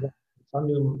 right? Yeah. So I'm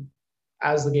doing,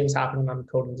 as the game's happening, I'm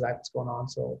coding exactly what's going on.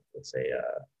 So let's say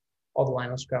all the line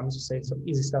of scrums, just say some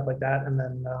easy stuff like that. And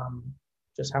then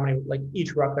just how many, like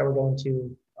each ruck that we're going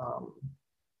to,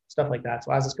 stuff like that.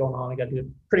 So as it's going on, I got to do it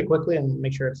pretty quickly and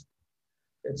make sure it's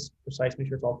precise, make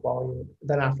sure it's all quality.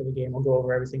 Then after the game, I'll go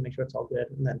over everything, make sure it's all good,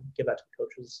 and then give that to the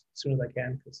coaches as soon as I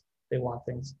can, because they want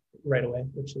things right away,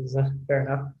 which is fair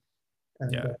enough.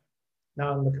 And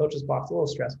now in the coaches box, a little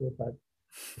stressful, but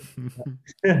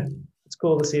it's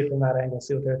cool to see it from that angle,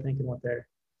 see what they're thinking, what their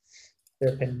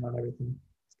opinion on everything.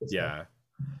 Yeah.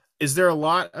 is there a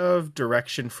lot of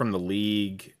direction from the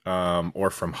league or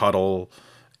from Huddle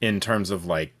in terms of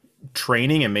like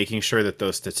training and making sure that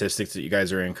those statistics that you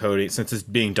guys are encoding, since it's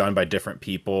being done by different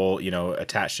people,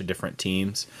 attached to different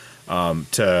teams,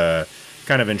 to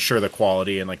kind of ensure the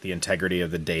quality and like the integrity of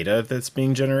the data that's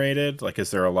being generated? Like, is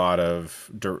there a lot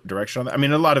of direction on that? I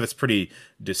mean, a lot of it's pretty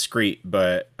discreet,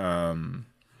 but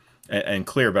and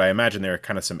clear, but I imagine there are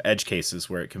kind of some edge cases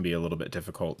where it can be a little bit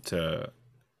difficult to,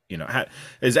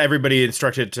 is everybody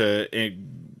instructed to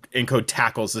encode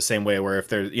tackles the same way, where if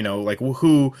there's, like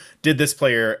who did this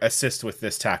player assist with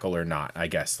this tackle or not, I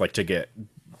guess, like to get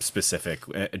specific,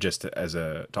 just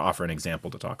to offer an example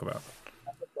to talk about.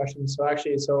 Question. So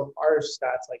our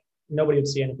stats, like nobody would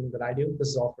see anything that I do. This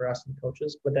is all for us and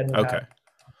coaches, but then we have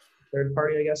third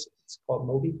party, I guess it's called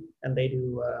Moby, and they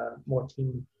do more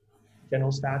team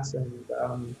general stats. And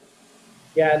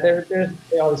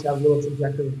they always have little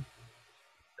subjective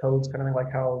codes, kind of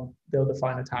like how they'll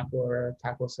define a tackle or a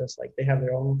tackle assist. Like they have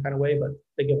their own kind of way, but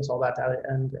they give us all that data.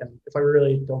 And if I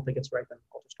really don't think it's right, then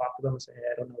I'll just talk to them and say, hey,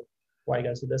 I don't know why you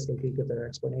guys did this. They'll give their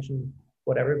explanation,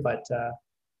 whatever. But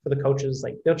for the coaches,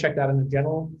 like they'll check that in a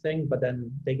general thing, but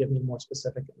then they give me more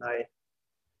specific, and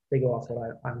they go off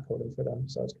what I'm coding for them.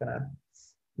 So it's kind of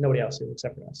nobody else is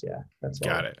except for us. Yeah, that's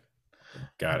got it.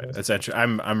 Got it. That's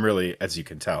interesting. I'm really, as you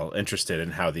can tell, interested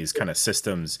in how these kind of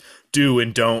systems do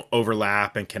and don't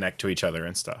overlap and connect to each other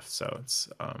and stuff. So it's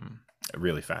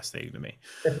really fascinating to me.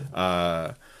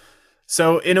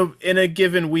 So in a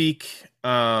given week,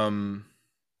 how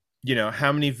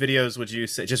many videos would you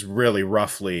say, just really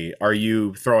roughly, are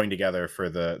you throwing together for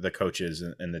the coaches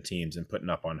and the teams and putting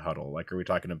up on Huddle? Like, are we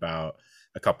talking about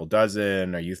a couple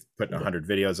dozen? Are you putting 100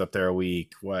 videos up there a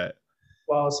week? What?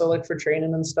 Well, so like for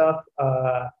training and stuff,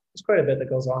 there's quite a bit that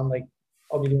goes on. Like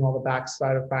I'll be doing all the back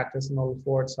side of practice and all the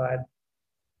forward side.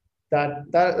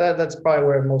 That's probably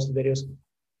where most of the videos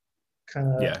kind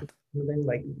of moving,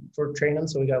 like for training.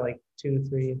 So we got like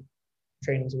 2-3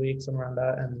 trainings a week, something around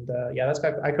that. And that's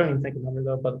got, I couldn't even think of the number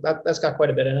though, but that's got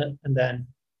quite a bit in it. And then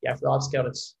for the odd scout,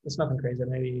 it's nothing crazy.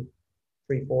 Maybe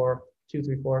 2,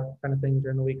 3, 4 kind of things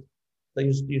during the week. They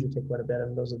usually take quite a bit,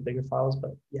 and those are bigger files.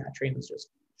 But training's just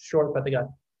short, but they got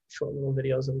short little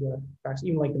videos that we got to practice,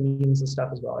 even like the memes and stuff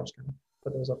as well. I just kind of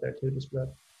put those up there too, just for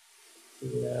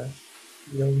the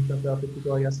stuff out there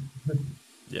people, I guess.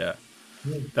 Yeah,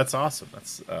 that's awesome.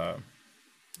 That's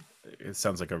it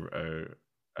sounds like a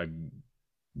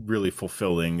really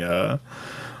fulfilling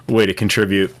way to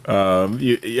contribute.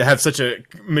 You have such a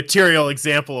material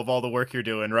example of all the work you're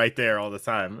doing right there all the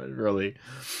time. Really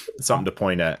something to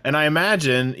point at. And I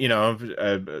imagine,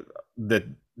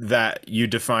 that you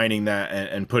defining that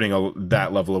and putting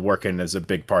that level of work in is a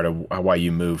big part of why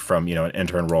you move from, an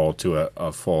intern role to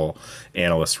a full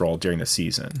analyst role during the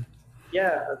season.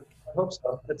 Yeah, I hope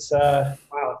so. It's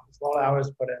wow, it's a lot of hours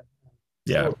to put in.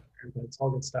 Yeah. It's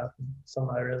all good stuff.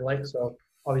 Something I really like. So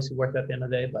obviously worked at the end of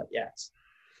the day, but it's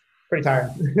pretty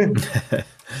tiring.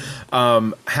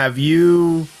 Have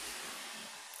you,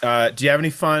 do you have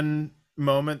any fun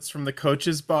moments from the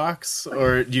coach's box,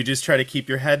 or do you just try to keep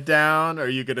your head down? Or are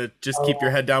you going to just keep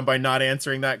your head down by not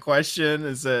answering that question?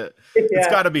 It's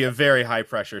got to be a very high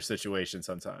pressure situation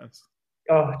sometimes.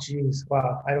 Oh, geez.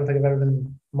 Wow. I don't think I've ever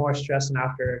been more stressed than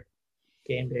after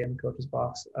game day in the coach's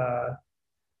box.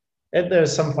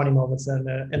 There's some funny moments in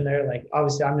there. Like,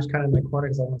 obviously, I'm just kind of in my corner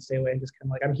because I want to stay away and just kind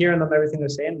of like, I'm hearing them, everything they're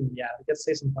saying. And I get to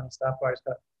say some funny stuff where I just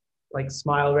got like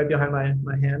smile right behind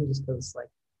my hand just because like,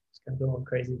 it's kind of going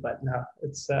crazy. But no,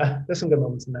 it's there's some good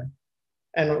moments in there.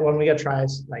 And when we get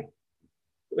tries, like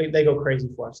they go crazy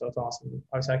for us. So it's awesome.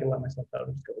 Obviously, I can let myself out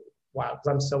and just go wow, because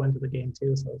I'm so into the game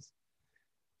too. So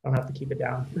I don't have to keep it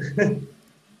down.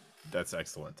 That's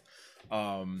excellent.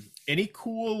 Any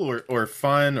cool or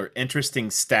fun or interesting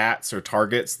stats or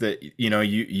targets that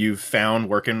you've found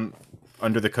working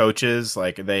under the coaches?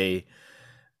 Like they,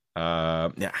 I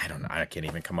don't know. I can't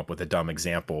even come up with a dumb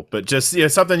example, but just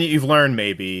something that you've learned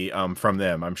maybe from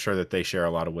them. I'm sure that they share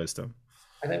a lot of wisdom.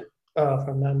 I think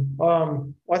from them.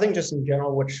 Well, I think just in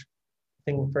general, which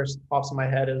I think first pops in my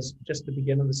head is just the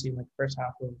beginning of the season, like the first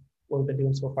half of what we've been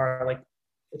doing so far. Like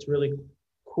it's really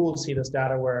cool to see this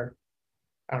data where.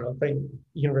 I don't know, playing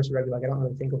University of Rugby, like I don't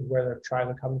really think of where their tries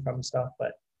are coming from and stuff,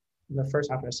 but in the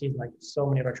first half of the season, like so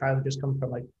many of our tries have just come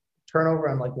from like turnover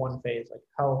and like one phase, like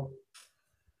how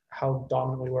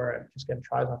dominant we were at just getting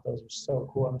tries off those was so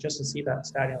cool. And just to see that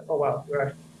stat, like, oh wow,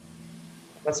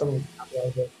 that's something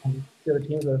and the other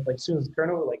teams that like as soon as the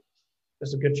turnover, like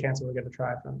there's a good chance that we're going to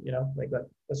try from, like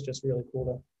that's just really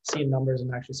cool to see numbers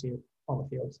and actually see it on the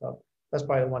field. So that's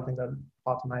probably the one thing that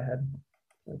popped in my head.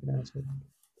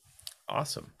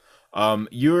 Awesome.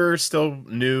 You're still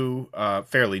new,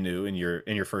 fairly new in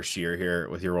your first year here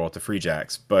with your role at the Free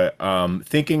Jacks. But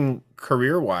thinking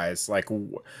career-wise, like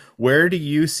where do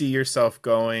you see yourself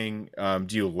going?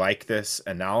 Do you like this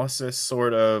analysis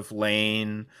sort of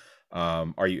lane?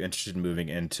 Are you interested in moving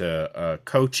into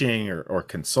coaching or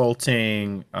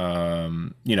consulting?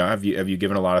 Have you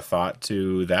given a lot of thought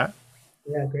to that?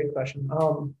 Yeah, great question.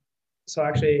 So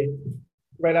actually,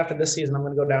 right after this season, I'm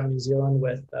going to go down to New Zealand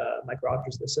with Mike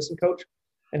Rogers, the assistant coach,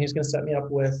 and he's going to set me up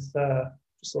with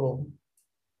just little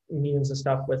meetings and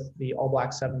stuff with the All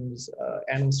Black Sevens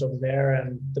analysts over there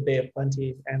and the Bay of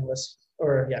Plenty analysts,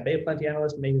 Bay of Plenty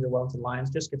analysts, maybe the Wellington Lions,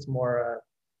 just get some more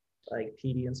like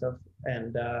PD and stuff.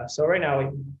 And so right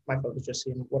now, my focus is just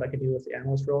seeing what I could do with the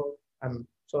analyst role. I'm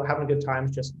so having a good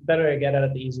time. Just the better I get at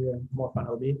it, the easier and more fun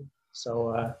it'll be.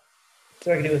 So I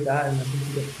can do with that, and I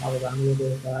think we get probably around a little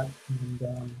bit with that.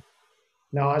 And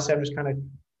no, honestly, I'm just kind of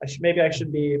I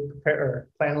should be prepared or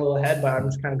plan a little ahead, but I'm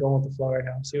just kind of going with the flow right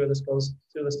now. See where this goes,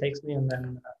 see where this takes me, and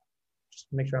then just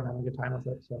make sure I'm having a good time with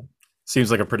it. So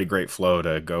seems like a pretty great flow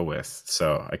to go with.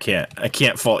 So I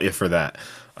can't fault you for that.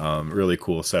 Really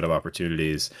cool set of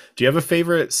opportunities. Do you have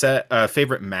a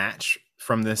favorite match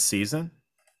from this season?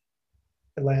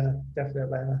 Atlanta, definitely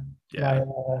Atlanta. Yeah.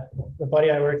 The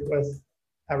buddy I worked with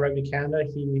at Rugby Canada,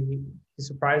 he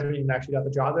surprised me and actually got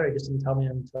the job there. He just didn't tell me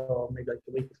until maybe like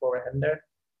the week before we're heading there.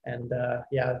 And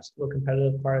it's a little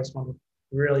competitive part. I just want to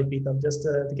really beat them just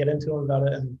to get into them about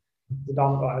it. And the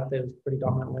dominant, it was a pretty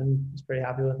dominant win. I was pretty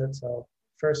happy with it. So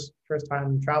first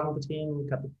time traveling with the team,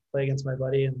 got to play against my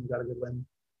buddy and got a good win.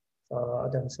 So I'll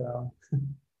definitely say that one.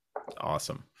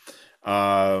 Awesome.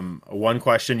 One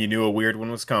question, you knew a weird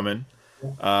one was coming.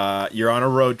 You're on a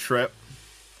road trip.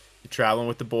 You're traveling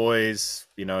with the boys.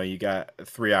 You got a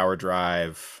 3-hour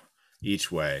drive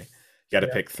each way. You got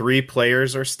to pick 3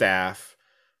 players or staff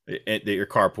that you're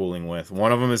carpooling with.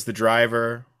 One of them is the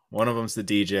driver. One of them's the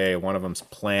DJ. One of them's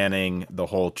planning the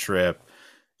whole trip.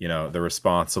 The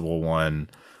responsible one.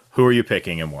 Who are you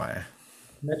picking and why?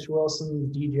 Mitch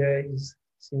Wilson, DJ. He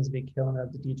seems to be killing it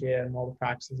at the DJ and all the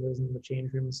practices and the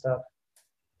change room and stuff.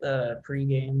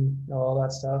 Pre-game, all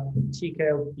that stuff.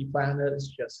 TK will be planning it. It's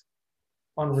just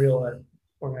unreal at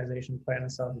organization planning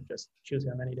stuff. Just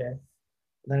choosing him any day.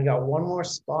 And then I got one more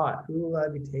spot. Who will I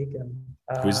be taking?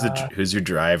 Who's your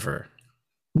driver?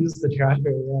 Who's the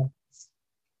driver? Yeah.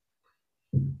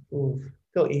 Ooh,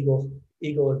 go Eagle.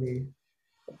 Eagle would be.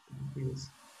 Go Eagle.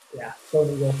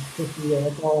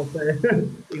 That's all I'm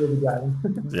saying. Eagle will be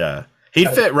driving. Yeah. He'd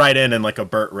fit right in like a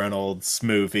Burt Reynolds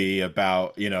movie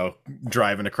about,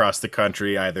 driving across the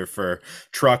country either for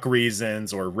truck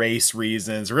reasons or race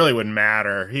reasons. It really wouldn't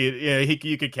matter.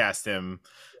 You could cast him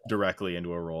directly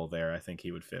into a role there. I think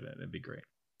he would fit in. It'd be great.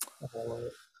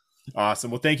 Awesome.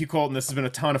 Well, thank you, Colton. This has been a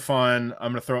ton of fun.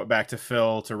 I'm going to throw it back to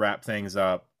Phil to wrap things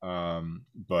up.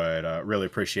 But really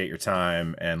appreciate your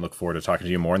time and look forward to talking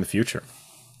to you more in the future.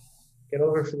 Get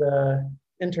over for the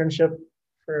internship.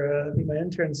 Be my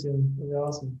intern soon. It'll be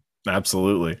awesome.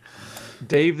 Absolutely.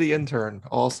 Dave the intern.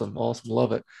 Awesome.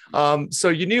 Love it. So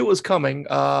you knew it was coming.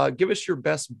 Give us your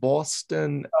best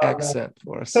Boston accent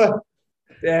for us.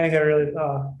 Dang, I really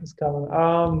it's coming.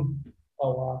 Oh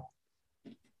wow.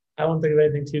 I won't think of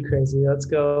anything too crazy. Let's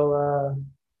go.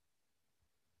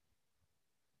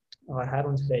 I had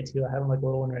one today too. I had like a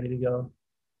little one ready to go.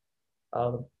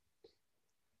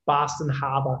 Boston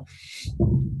Harbor.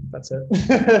 That's it.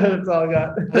 That's all I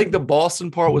got. I think the Boston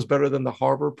part was better than the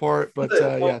Harbor part, but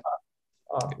yeah.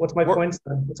 What's my points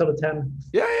then? What's out of 10?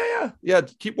 Yeah.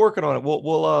 Keep working on it.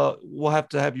 We'll have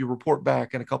to have you report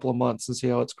back in a couple of months and see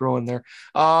how it's growing there.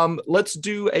 Let's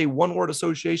do a one-word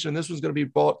association. This one's going to be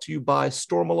brought to you by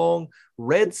Stormalong.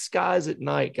 Red Skies at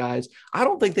Night, guys. I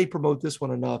don't think they promote this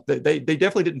one enough. They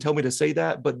definitely didn't tell me to say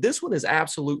that, but this one is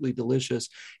absolutely delicious.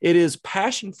 It is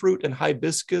passion fruit and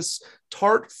hibiscus,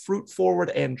 tart, fruit forward,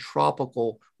 and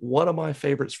tropical. One of my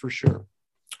favorites for sure.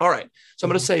 All right. So I'm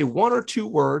going to say 1 or 2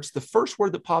 words. The first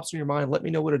word that pops in your mind, let me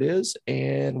know what it is,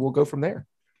 and we'll go from there.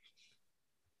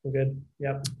 We're good.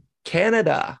 Yep.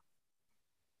 Canada.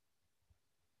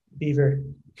 Beaver.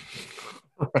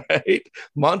 Right.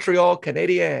 Montreal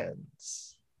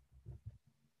Canadiens.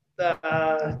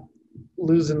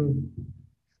 Losing.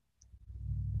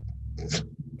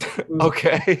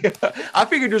 Okay. I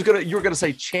figured you were gonna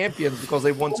say champions because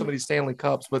they won so many Stanley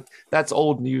Cups, but that's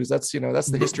old news. That's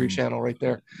the History Channel right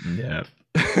there. Yeah.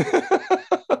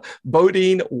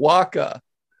 Bodine Waka.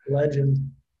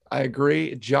 Legend. I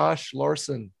agree. Josh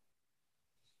Larson.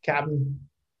 Captain.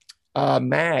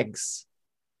 Mags.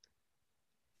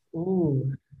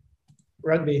 Ooh.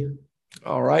 Rugby.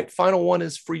 All right. Final one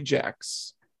is Free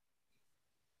Jacks.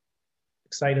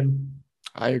 exciting.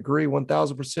 I agree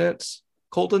 1000%.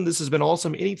 Colton, this has been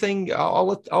awesome. Anything I'll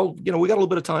we got a little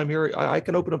bit of time here. I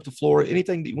can open up the floor.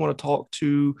 Anything that you want to talk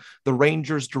to the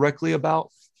Rangers directly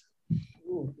about?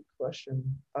 Ooh, good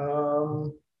question.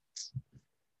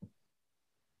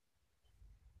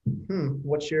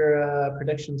 What's your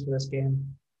predictions for this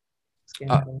game?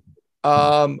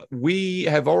 We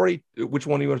have already. Which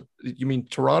one you mean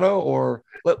Toronto or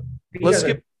let's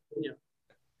skip?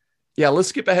 Yeah, let's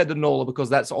skip ahead to NOLA because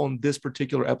that's on this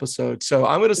particular episode. So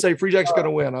I'm going to say Free Jack's going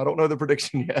to win. I don't know the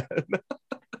prediction yet. No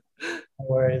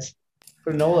worries.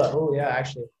 For NOLA,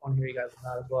 actually, I want to hear you guys on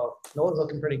that as well. NOLA's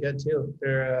looking pretty good too.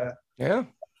 They're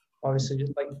obviously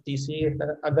just like DC.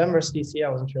 Denver versus DC, I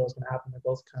wasn't sure what was going to happen. They're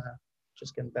both kind of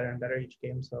just getting better and better each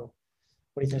game. So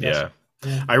what do you think? Yeah.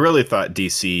 I really thought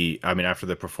DC, after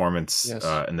the performance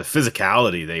and the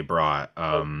physicality they brought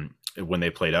when they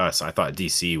played us, I thought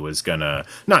DC was going to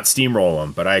not steamroll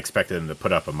them, but I expected them to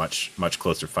put up a much, much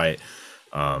closer fight.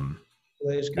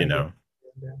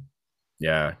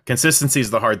 Yeah. Consistency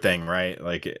is the hard thing, right?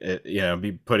 Like,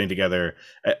 be putting together,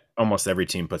 almost every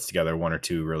team puts together one or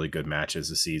two really good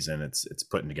matches a season. It's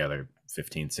putting together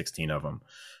 15, 16 of them.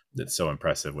 That's so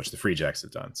impressive, which the Free Jacks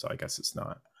have done. So I guess it's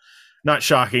not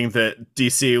shocking that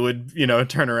DC would,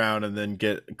 turn around and then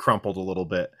get crumpled a little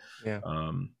bit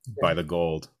by the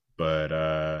gold.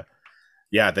 But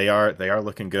they are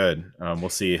looking good. We'll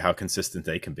see how consistent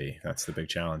they can be. That's the big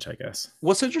challenge, I guess.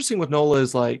 What's interesting with NOLA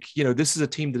is this is a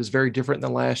team that is very different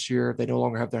than last year. They no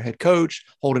longer have their head coach.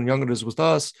 Holden Youngman is with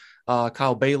us.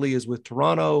 Kyle Bailey is with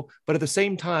Toronto. But at the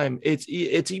same time, it's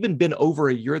even been over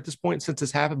a year at this point since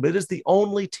this happened. But it is the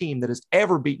only team that has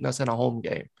ever beaten us in a home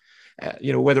game.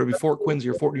 Whether it be Fort Quincy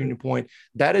or Fort Union Point,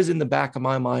 that is in the back of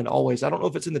my mind always. I don't know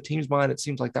if it's in the team's mind. It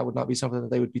seems like that would not be something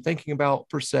that they would be thinking about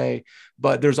per se,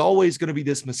 but there's always going to be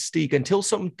this mystique until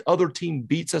some other team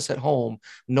beats us at home.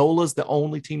 NOLA's the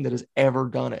only team that has ever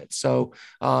done it. So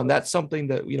that's something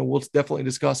that, we'll definitely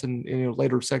discuss in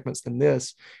later segments than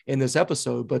this in this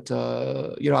episode. But,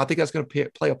 I think that's going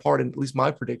to play a part in at least my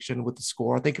prediction with the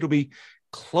score. I think it'll be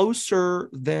closer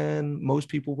than most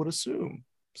people would assume.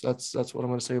 So that's what I'm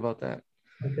going to say about that.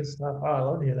 Good stuff. Oh, I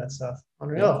love to hear that stuff.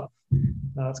 Unreal.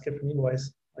 No, that's good for me,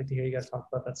 boys. I like to hear you guys talk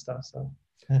about that stuff. So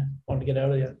wanted to get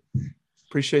out of you.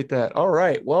 Appreciate that. All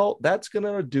right. Well, that's going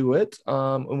to do it.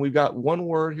 And we've got one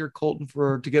word here, Colton,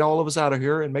 to get all of us out of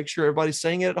here and make sure everybody's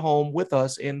saying it at home with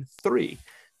us in 3,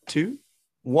 2,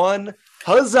 1.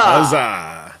 Huzzah!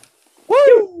 Huzzah!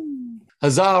 Woo!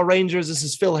 Huzzah, Rangers. This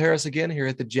is Phil Harris again here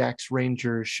at the Jacks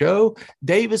Rangers show.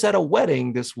 Dave is at a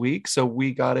wedding this week, so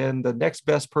we got in the next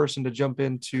best person to jump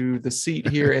into the seat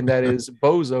here, and that is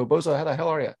Bozo. Bozo, how the hell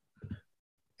are you?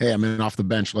 Hey, I'm in off the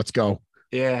bench. Let's go.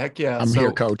 Yeah, heck yeah. I'm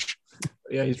here, coach.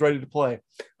 Yeah, he's ready to play.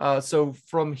 So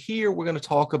from here, we're going to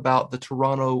talk about the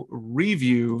Toronto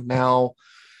review. Now,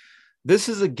 this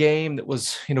is a game that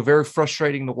was, very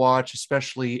frustrating to watch,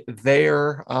 especially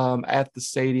there at the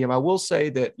stadium. I will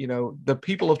say that, the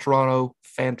people of Toronto,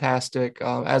 fantastic,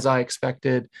 as I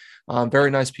expected. Very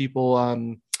nice people.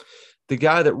 The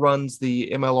guy that runs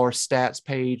the MLR stats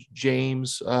page,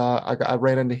 James, I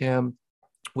ran into him.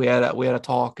 We had a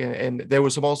talk, and there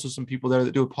was also some people there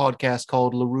that do a podcast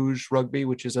called Le Rouge Rugby,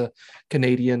 which is a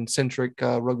Canadian-centric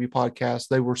rugby podcast.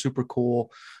 They were super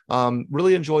cool.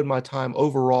 Really enjoyed my time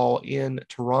overall in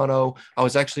Toronto. I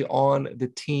was actually on the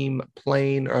team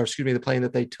plane, the plane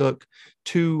that they took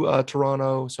to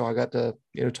Toronto. So I got to,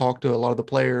 talk to a lot of the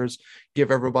players,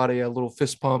 give everybody a little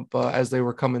fist pump as they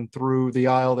were coming through the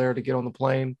aisle there to get on the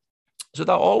plane. So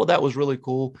all of that was really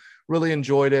cool. Really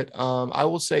enjoyed it. I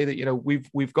will say that,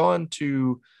 we've gone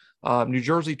to New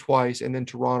Jersey twice and then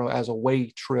Toronto as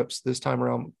away trips this time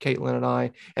around, Caitlin and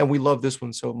I, and we love this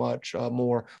one so much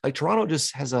more. Like Toronto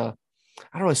just has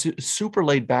super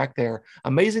laid back there.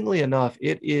 Amazingly enough,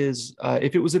 it is,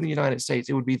 if it was in the United States,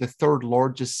 it would be the 3rd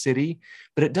largest city,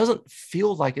 but it doesn't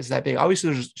feel like it's that big.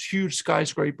 Obviously there's huge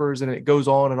skyscrapers and it goes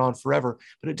on and on forever,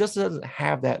 but it just doesn't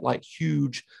have that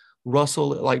huge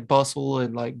bustle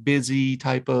and busy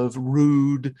type of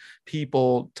rude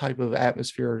people type of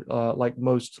atmosphere like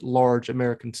most large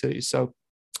American cities. So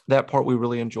that part we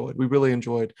really enjoyed. We really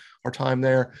enjoyed our time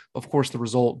there. Of course, the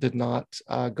result did not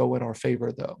go in our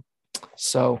favor though.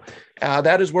 So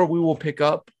that is where we will pick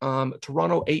up.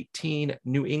 Toronto 18,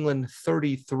 New England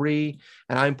 33,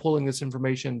 and I'm pulling this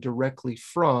information directly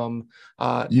from.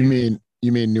 You mean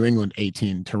New England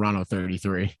 18, Toronto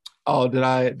 33? Oh, did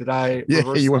I Yeah,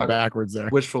 reverse? you went backwards there.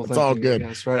 Wishful It's thinking, all good. I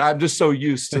guess, right? I'm just so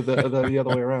used to the other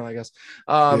way around, I guess.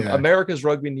 Yeah. America's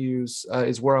Rugby News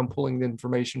is where I'm pulling the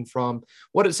information from.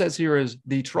 What it says here is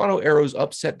the Toronto Arrows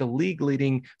upset the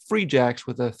league-leading Free Jacks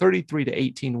with a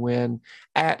 33-18 win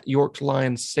at York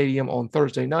Lions Stadium on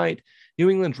Thursday night.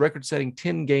 New England's record-setting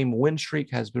 10-game win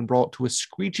streak has been brought to a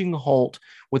screeching halt,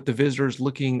 with the visitors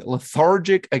looking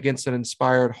lethargic against an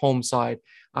inspired home side.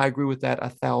 I agree with that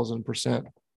 1,000%.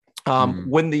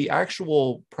 When the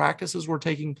actual practices were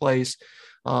taking place,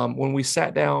 when we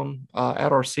sat down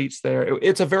at our seats there,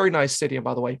 it's a very nice stadium,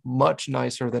 by the way, much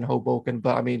nicer than Hoboken.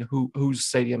 But I mean, whose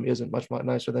stadium isn't much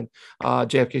nicer than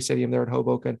JFK Stadium there in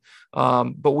Hoboken?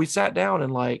 But we sat down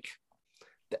and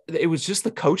it was just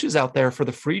the coaches out there for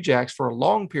the Free Jacks for a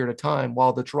long period of time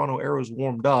while the Toronto Arrows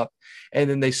warmed up, and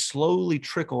then they slowly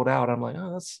trickled out. I'm like,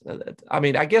 oh,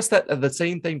 I guess that the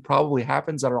same thing probably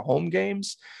happens at our home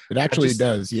games. It actually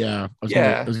does. Yeah.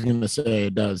 I was going to say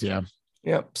it does. Yeah.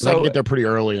 Yeah. So I get there pretty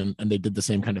early, and they did the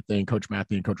same kind of thing. Coach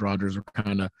Matthew and Coach Rogers were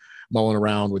kind of mulling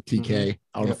around with TK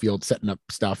out on the field, setting up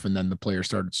stuff, and then the players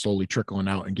started slowly trickling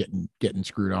out and getting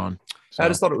screwed on. So. I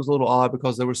just thought it was a little odd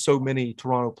because there were so many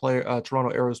Toronto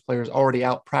Arrows players already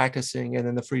out practicing, and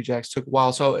then the Free Jacks took a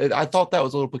while. So I thought that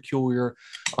was a little peculiar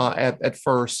at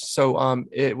first. So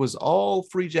it was all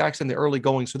Free Jacks in the early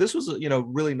going. So this was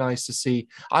really nice to see.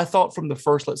 I thought from the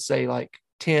first, let's say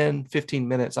 10, 15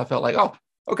 minutes, I felt like, oh,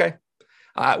 okay.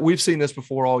 We've seen this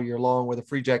before all year long, where the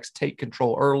Free Jacks take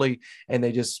control early and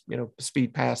they just,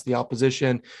 speed past the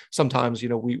opposition. Sometimes,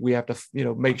 we have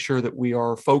to, make sure that we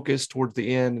are focused towards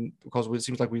the end, because it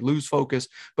seems like we lose focus.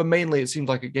 But mainly, it seems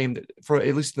like a game that, for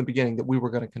at least in the beginning, that we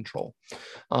were going to control.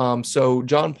 So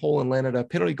John Poland landed a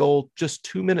penalty goal just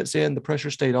 2 minutes in. The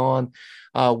pressure stayed on.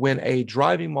 When a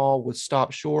driving maul was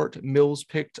stopped short, Mills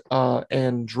picked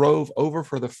and drove over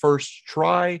for the first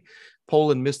try.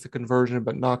 Poland missed the conversion,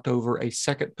 but knocked over a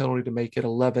second penalty to make it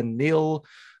 11-0.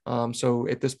 So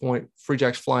at this point, Free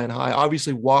Jacks flying high.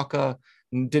 Obviously, Waka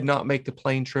did not make the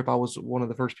plane trip. I was one of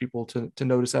the first people to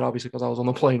notice that, obviously, because I was on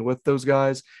the plane with those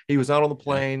guys. He was not on the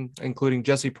plane, including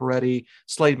Jesse Peretti.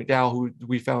 Slade McDowell, who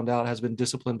we found out has been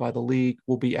disciplined by the league,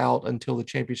 will be out until the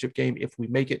championship game if we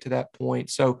make it to that point.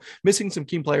 So missing some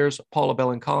key players. Paula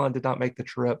Bellincon did not make the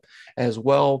trip as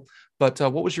well. But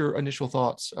what was your initial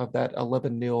thoughts of that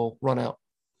 11-0 run out?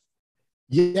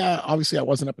 Yeah, obviously I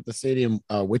wasn't up at the stadium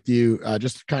with you.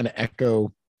 Just to kind of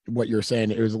echo what you're saying,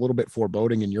 it was a little bit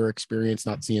foreboding in your experience,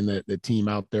 not seeing the team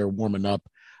out there warming up.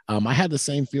 I had the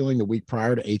same feeling the week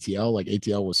prior to ATL, like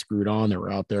ATL was screwed on. They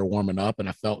were out there warming up, and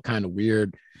I felt kind of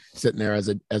weird sitting there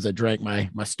as I drank my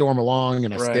Storm Along,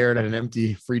 and I stared at an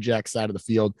empty Free Jack side of the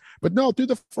field. But no, through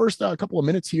the first couple of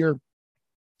minutes here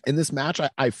in this match,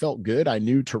 I felt good. I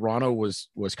knew Toronto was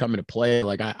coming to play.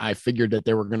 Like I figured that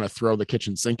they were going to throw the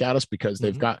kitchen sink at us, because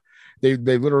they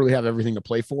literally have everything to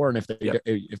play for. And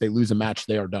if they lose a match,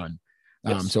 they are done.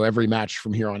 Yes. So every match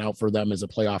from here on out for them is a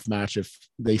playoff match. If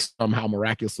they somehow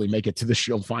miraculously make it to the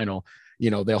Shield final,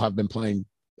 they'll have been playing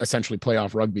essentially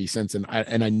playoff rugby since. And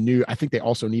I think they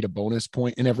also need a bonus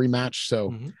point in every match.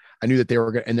 So I knew that they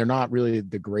were good, and they're not really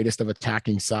the greatest of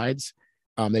attacking sides.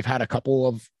 They've had a couple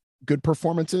of good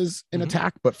performances in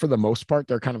attack, but for the most part,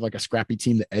 they're kind of like a scrappy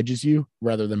team that edges you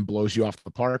rather than blows you off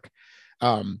the park.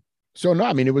 So no,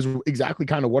 I mean, it was exactly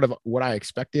kind of what I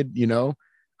expected,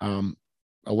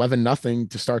 11-0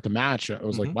 to start the match. I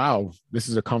was like, wow, this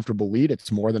is a comfortable lead.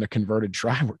 It's more than a converted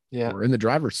try. We're in the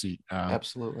driver's seat.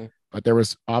 Absolutely. But there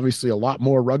was obviously a lot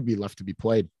more rugby left to be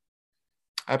played.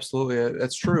 Absolutely.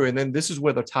 That's true. And then this is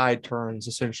where the tide turns,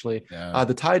 essentially. Yeah.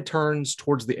 The tide turns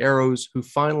towards the Arrows, who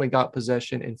finally got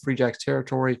possession in Free Jacks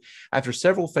territory. After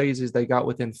several phases, they got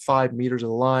within 5 meters of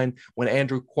the line when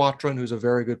Andrew Quatron, who's a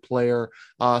very good player,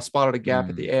 spotted a gap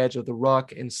at the edge of the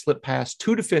ruck and slipped past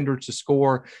 2 defenders to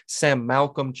score. Sam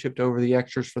Malcolm chipped over the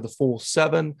extras for the full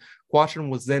 7. Quatron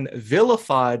was then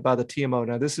vilified by the TMO.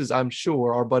 Now, this is, I'm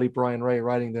sure, our buddy Brian Ray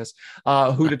writing this,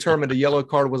 who determined a yellow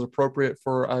card was appropriate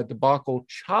for a debatable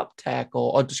chop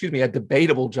tackle.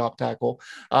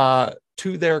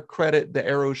 To their credit, the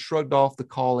Arrows shrugged off the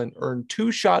call and earned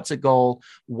 2 shots at goal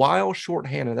while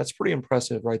shorthanded. That's pretty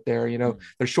impressive right there.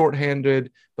 They're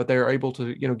shorthanded, but they're able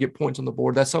to, get points on the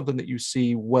board. That's something that you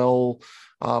see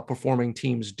performing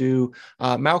teams do.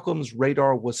 Malcolm's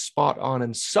radar was spot on,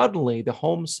 and suddenly the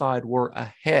home side were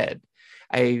ahead.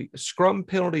 A scrum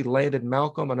penalty landed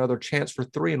Malcolm another chance for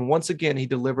 3, and once again he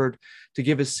delivered to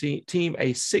give his team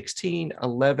a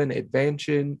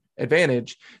 16-11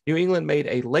 advantage. New England made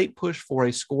a late push for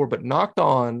a score, but knocked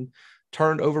on,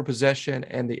 turned over possession,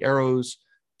 and the Arrows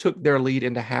took their lead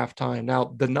into halftime.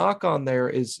 Now, the knock on there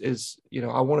is,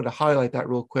 I wanted to highlight that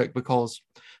real quick because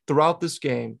throughout this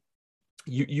game,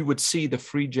 you would see the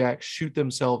Free Jacks shoot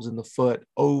themselves in the foot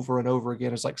over and over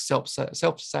again. It's like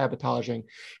self-sabotaging.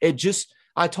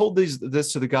 I told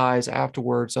this to the guys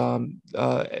afterwards, MLR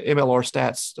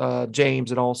Stats, James,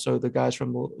 and also the guys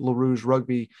from LaRouge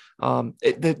Rugby.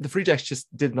 The Free Jacks just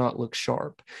did not look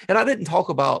sharp. And I didn't talk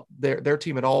about their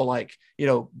team at all, like,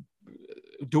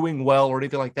 doing well or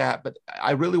anything like that. But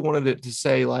I really wanted it to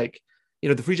say, like,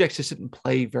 the Free Jacks just didn't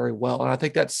play very well. And I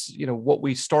think that's, what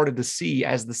we started to see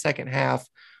as the second half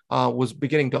was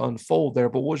beginning to unfold there.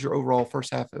 But what was your overall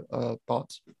first half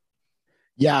thoughts?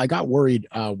 Yeah, I got worried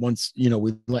once,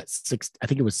 we let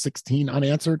 16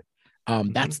 unanswered.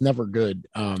 That's never good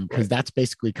because that's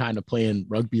basically kind of playing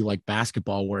rugby like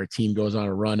basketball, where a team goes on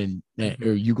a run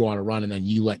or you go on a run and then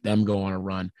you let them go on a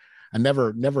run. I'm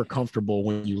never comfortable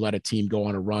when you let a team go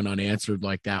on a run unanswered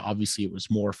like that. Obviously, it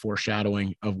was more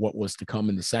foreshadowing of what was to come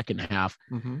in the second half.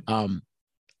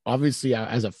 Obviously,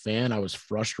 as a fan, I was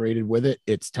frustrated with it.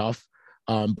 It's tough.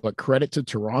 But credit to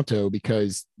Toronto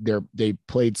because they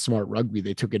played smart rugby.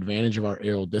 They took advantage of our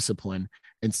aerial discipline.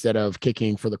 Instead of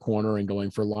kicking for the corner and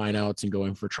going for lineouts and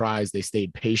going for tries, they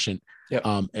stayed patient. Yep.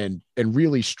 And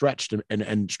really stretched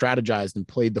and strategized and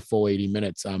played the full 80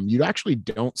 minutes. You actually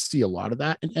don't see a lot of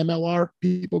that in MLR,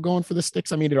 people going for the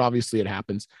sticks. I mean, it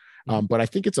happens. But I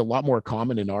think it's a lot more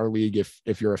common in our league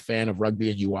if you're a fan of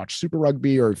rugby and you watch Super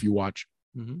Rugby, or if you watch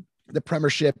the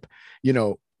Premiership,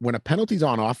 when a penalty's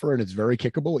on offer and it's very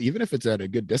kickable, even if it's at a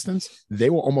good distance, they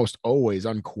will almost always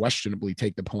unquestionably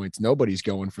take the points. Nobody's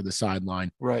going for the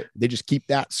sideline. Right. They just keep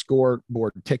that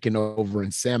scoreboard ticking over.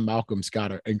 And Sam Malcolm's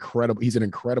got he's an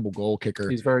incredible goal kicker.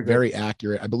 He's very good. Very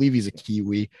accurate. I believe he's a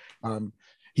Kiwi.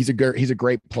 He's a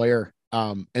great player.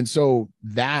 And so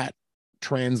that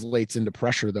translates into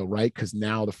pressure though, right? Because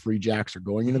now the Free Jacks are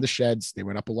going into the sheds. They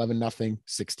went up 11-0,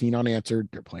 16 unanswered.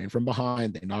 They're playing from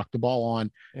behind. They knocked the ball on.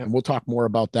 Yep. And we'll talk more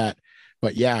about that.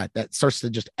 But yeah, that starts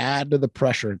to just add to the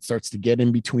pressure. It starts to get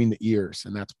in between the ears.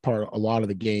 And that's a lot of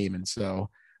the game. And so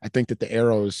I think that the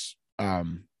Arrows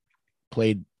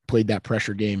played that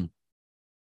pressure game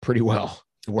pretty well.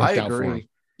 It worked out for them.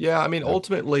 Yeah, I mean,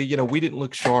 ultimately, we didn't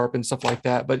look sharp and stuff like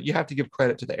that, but you have to give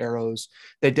credit to the Arrows.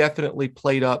 They definitely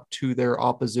played up to their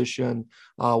opposition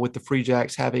with the Free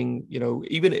Jacks having,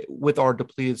 even with our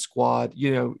depleted squad,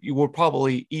 you were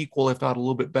probably equal, if not a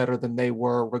little bit better than they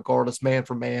were, regardless, man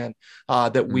for man,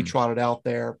 that we trotted out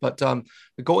there. But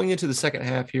going into the second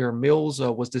half here, Mills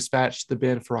was dispatched to the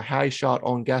bin for a high shot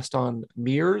on Gaston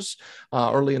Mears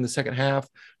early in the second half.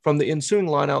 From the ensuing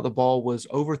lineout, the ball was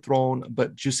overthrown,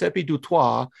 but Giuseppe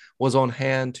Dutoit was on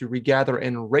hand to regather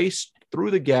and race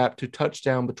through the gap to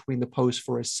touchdown between the posts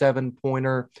for a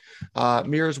 7-pointer.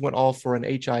 Mears went off for an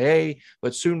HIA,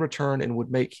 but soon returned and would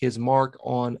make his mark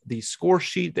on the score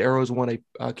sheet. The Arrows won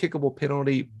a kickable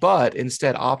penalty, but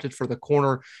instead opted for the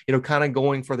corner, kind of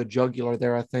going for the jugular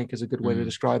there, I think is a good way to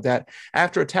describe that.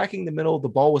 After attacking the middle, the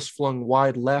ball was flung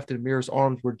wide left and Mears'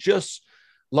 arms were just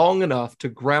long enough to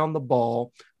ground the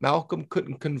ball. Malcolm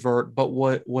couldn't convert, but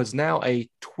what was now a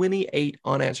 28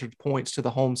 unanswered points to the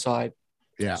home side.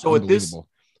 Yeah. So at this,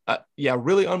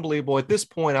 really unbelievable. At this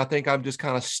point, I think I'm just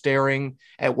kind of staring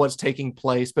at what's taking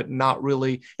place, but not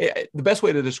really. The best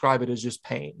way to describe it is just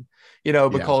pain,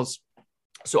 because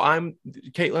so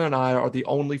Caitlin and I are the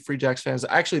only Free Jacks fans.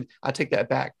 Actually, I take that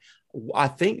back. I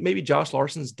think maybe Josh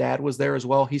Larson's dad was there as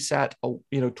well. He sat,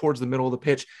 towards the middle of the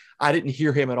pitch. I didn't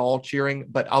hear him at all cheering,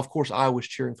 but of course I was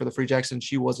cheering for the Free Jacks, and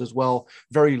she was as well,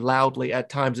 very loudly at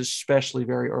times, especially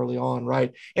very early on,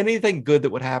 right? And anything good that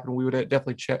would happen, we would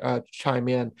definitely chime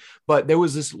in. But there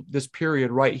was this period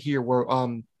right here where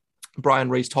Brian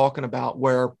Ray's talking about,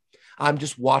 where I'm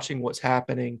just watching what's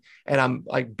happening and I'm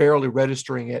like barely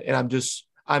registering it, and I'm just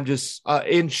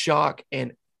in shock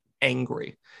and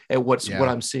angry at what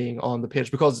I'm seeing on the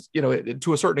pitch, because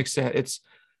to a certain extent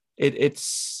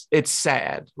it's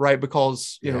sad, right?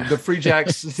 Because the Free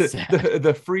Jacks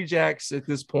the Free Jacks at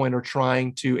this point are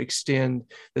trying to extend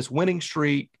this winning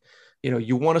streak.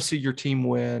 You want to see your team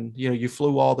win. You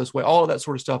flew all this way. All of that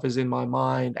sort of stuff is in my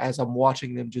mind as I'm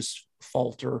watching them just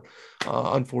falter,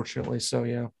 unfortunately. So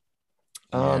yeah.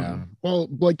 Well,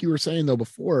 like you were saying though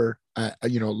before,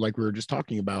 like we were just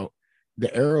talking about,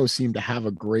 the Arrows seem to have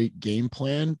a great game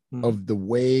plan of the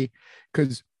way,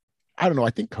 because I don't know.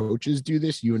 I think coaches do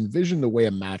this. You envision the way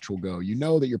a match will go. You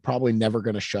know that you're probably never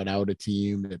going to shut out a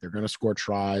team, that they're going to score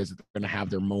tries, that they're going to have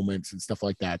their moments and stuff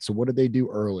like that. So what did they do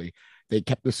early? They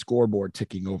kept the scoreboard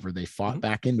ticking over. They fought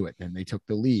back into it, and they took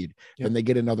the lead. Then they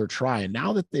get another try. And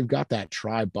now that they've got that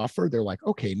try buffer, they're like,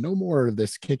 okay, no more of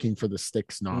this kicking for the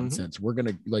sticks nonsense. We're going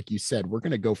to, like you said, we're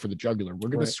going to go for the jugular. We're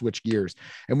going to switch gears.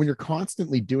 And when you're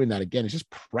constantly doing that, again, it's just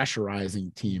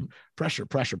pressurizing team, pressure.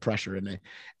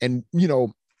 And, you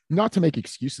know, not to make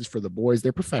excuses for the boys,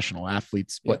 they're professional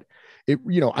athletes, but it,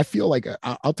 you know, I feel like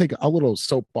I'll take a little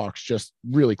soapbox just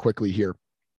really quickly here.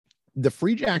 The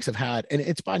Free Jacks have had, and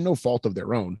it's by no fault of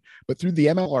their own, but through the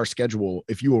MLR schedule,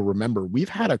 if you will remember, we've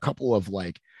had a couple of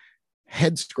like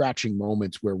head scratching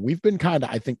moments where we've been kind of,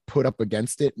 I think, put up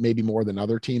against it, maybe more than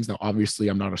other teams. Now, obviously,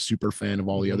 I'm not a super fan of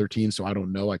all the other teams, so I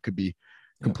don't know. I could be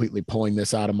completely pulling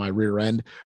this out of my rear end.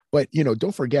 But, you know,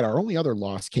 don't forget, our only other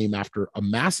loss came after a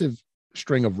massive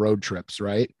string of road trips,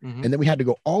 right? And then we had to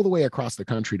go all the way across the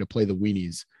country to play the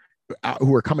Weenies,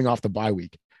 who are coming off the bye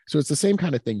week. So it's the same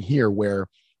kind of thing here where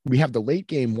we have the late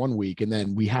game one week and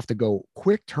then we have to go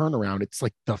quick turnaround. It's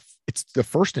like it's the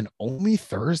first and only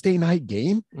Thursday night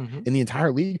game in the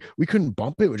entire league. We couldn't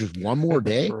bump it with just one more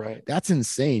day. That's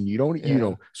insane. You don't, you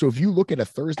know, so if you look at a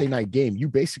Thursday night game, you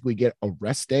basically get a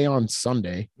rest day on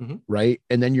Sunday, right?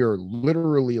 And then you're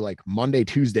literally like Monday,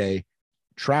 Tuesday,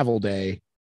 travel day.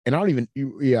 And I don't even,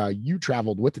 you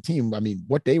traveled with the team. I mean,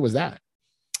 what day was that?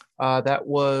 That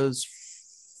was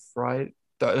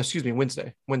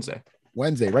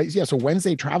Wednesday, right? Yeah. So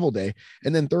Wednesday travel day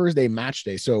and then Thursday match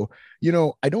day. So, you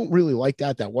know, I don't really like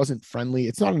that. That wasn't friendly.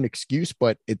 It's not an excuse,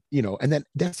 but it, you know, and then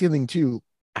that's the other thing too,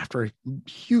 after a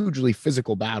hugely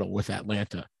physical battle with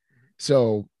Atlanta.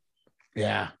 So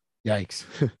yeah, yikes.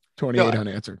 28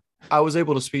 unanswered. I was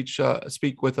able to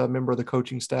speak with a member of the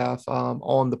coaching staff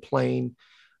on the plane,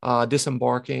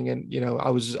 disembarking, and you know,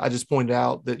 I just pointed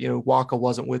out that, you know, Waka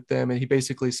wasn't with them, and he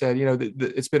basically said, you know,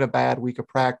 it's been a bad week of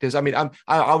practice. I mean, I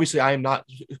am not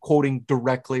quoting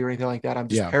directly or anything like that. I'm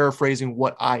just paraphrasing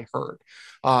what I heard.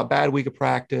 Bad week of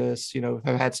practice. You know,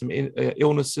 have had some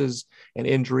illnesses and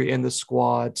injury in the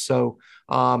squad. So,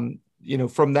 you know,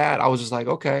 from that, I was just like,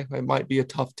 okay, it might be a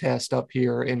tough test up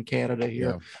here in Canada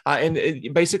here.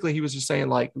 Basically, he was just saying,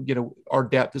 like, you know, our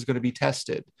depth is going to be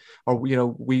tested, or, you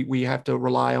know, we have to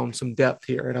rely on some depth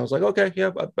here. And I was like, okay,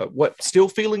 yeah, but what, still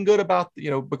feeling good about,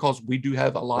 you know, because we do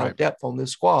have a lot of depth on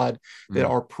this squad that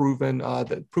are proven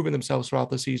themselves throughout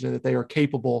the season, that they are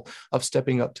capable of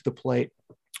stepping up to the plate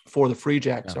for the Free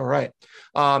Jacks. All right.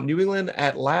 New England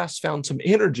at last found some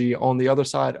energy on the other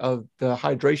side of the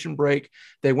hydration break.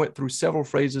 They went through several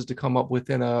phases to come up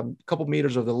within a couple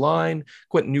meters of the line.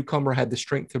 Quentin Newcomer had the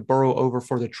strength to burrow over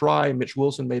for the try. Mitch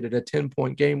Wilson made it a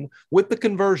 10-point game with the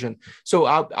conversion. So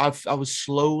I was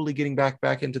slowly getting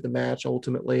back into the match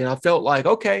ultimately. And I felt like,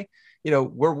 okay, you know,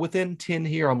 we're within 10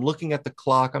 here. I'm looking at the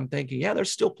clock. I'm thinking, yeah, there's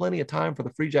still plenty of time for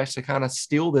the Free Jacks to kind of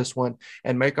steal this one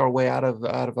and make our way out of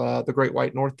the Great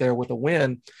White North there with a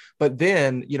win. But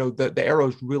then, you know, the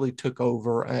Arrows really took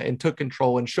over and took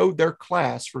control and showed their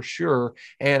class for sure,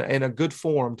 and a good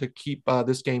form to keep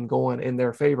this game going in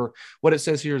their favor. What it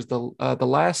says here is the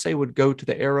last say would go to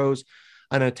the Arrows.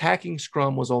 An attacking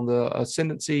scrum was on the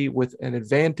ascendancy with an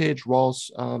advantage.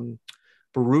 Ross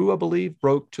Baru, I believe,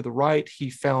 broke to the right. He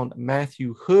found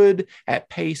Matthew Hood at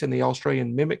pace, and the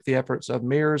Australian mimicked the efforts of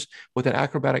Mears with an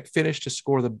acrobatic finish to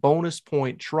score the bonus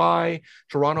point try.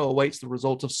 Toronto awaits the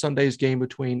results of Sunday's game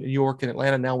between New York and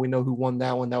Atlanta. Now we know who won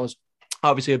that one. That was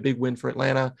obviously a big win for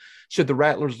Atlanta. Should the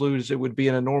Rattlers lose, it would be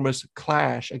an enormous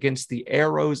clash against the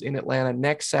Arrows in Atlanta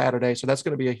next Saturday. So that's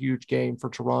going to be a huge game for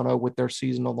Toronto with their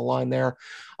season on the line there.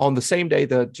 On the same day,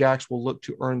 the Jacks will look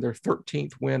to earn their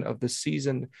 13th win of the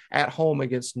season at home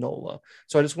against NOLA.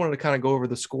 So I just wanted to kind of go over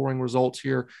the scoring results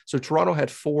here. So Toronto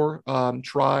had 4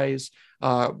 tries,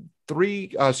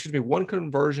 one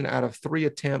conversion out of 3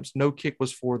 attempts. No kick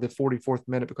was for the 44th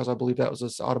minute because I believe that was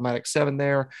this automatic 7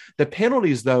 there. The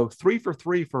penalties, though, 3 for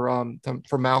 3 for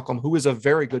Malcolm, who is a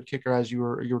very good kicker, as you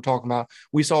were talking about.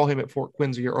 We saw him at Fort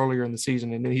Quincy earlier in the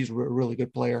season, and he's a really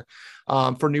good player.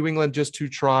 For New England, just 2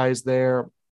 tries there.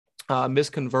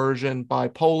 Misconversion by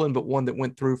Poland, but one that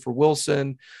went through for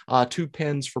Wilson. 2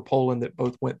 pins for Poland that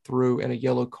both went through, and a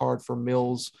yellow card for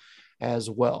Mills as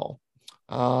well.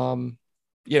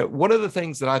 Yeah, one of the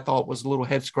things that I thought was a little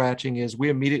head scratching is we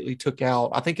immediately took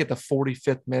out, I think at the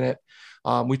 45th minute,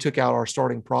 we took out our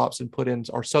starting props and put in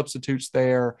our substitutes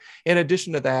there. In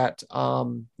addition to that,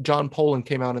 John Poland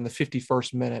came out in the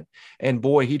 51st minute, and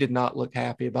boy, he did not look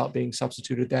happy about being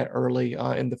substituted that early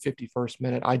in the 51st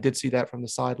minute. I did see that from the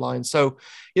sideline. So,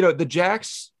 you know, the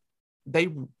Jacks,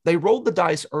 they rolled the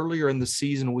dice earlier in the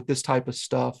season with this type of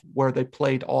stuff where they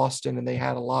played Austin and they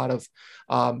had a lot of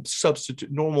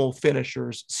substitute normal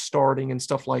finishers starting and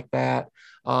stuff like that.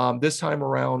 This time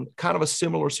around, kind of a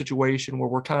similar situation where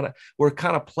we're kind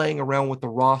of playing around with the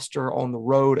roster on the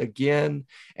road again,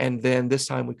 and then this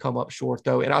time we come up short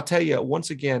though. And I'll tell you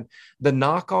once again, the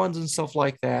knock-ons and stuff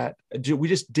like that, we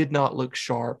just did not look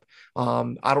sharp.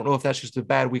 I don't know if that's just a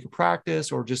bad week of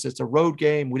practice or just it's a road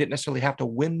game. We didn't necessarily have to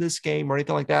win this game or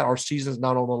anything like that. Our season's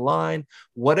not on the line.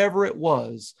 Whatever it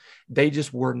was, they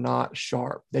just were not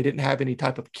sharp. They didn't have any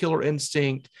type of killer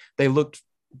instinct. They looked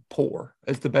poor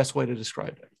is the best way to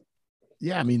describe it.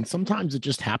 Yeah, I mean, sometimes it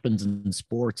just happens in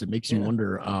sports. It makes you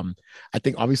wonder. I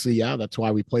think obviously, that's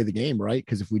why we play the game, right?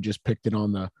 Because if we just picked it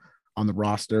on the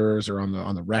rosters or on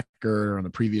the record or on the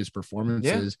previous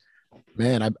performances,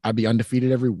 man, I'd be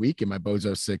undefeated every week in my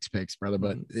Bozo 6 picks, brother.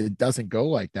 But it doesn't go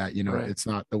like that. You know, it's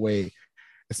not the way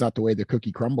the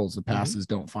cookie crumbles. The passes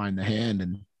don't find the hand,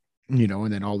 and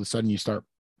and then all of a sudden you start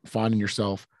finding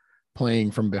yourself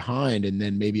playing from behind, and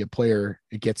then maybe a player,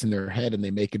 it gets in their head and they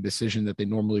make a decision that they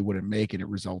normally wouldn't make, and it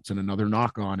results in another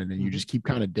knock on, and then you just keep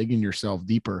kind of digging yourself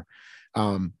deeper.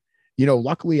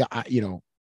 Luckily,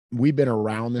 we've been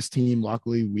around this team.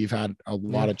 Luckily, we've had a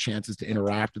lot of chances to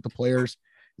interact with the players.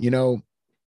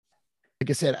 Like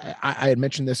I said, I had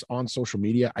mentioned this on social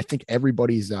media. I think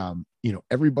everybody's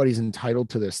entitled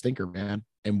to the stinker, man.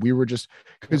 And we were just,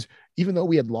 because even though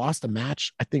we had lost a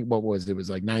match, I think it was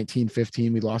like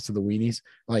 19-15, we lost to the Weenies.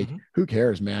 Like, who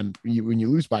cares, man? When you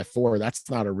lose by 4, that's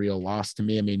not a real loss to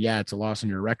me. I mean, yeah, it's a loss on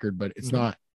your record, but it's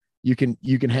not. You can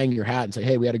hang your hat and say,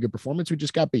 hey, we had a good performance. We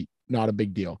just got beat. Not a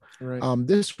big deal. Right.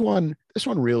 This one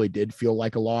really did feel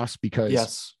like a loss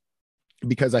because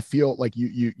I feel like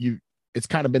you it's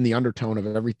kind of been the undertone of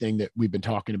everything that we've been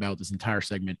talking about this entire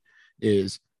segment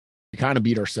is we kind of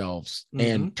beat ourselves.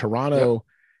 And Toronto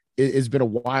has been a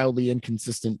wildly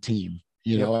inconsistent team,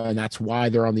 and that's why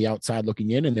they're on the outside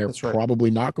looking in, and they're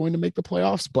probably not going to make the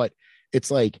playoffs. But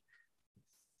it's like,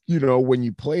 when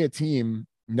you play a team,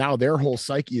 now their whole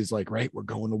psyche is like, right, we're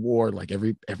going to war. Like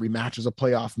every match is a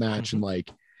playoff match. And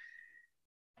like,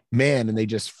 man, and they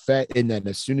just fed. And then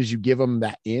as soon as you give them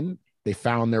that in, they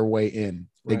found their way in.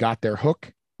 They got their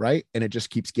hook, right? And it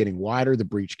just keeps getting wider. The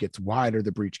breach gets wider.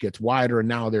 And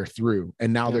now they're through.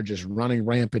 And now they're just running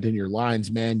rampant in your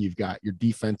lines, man. You've got your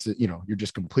defense, you're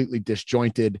just completely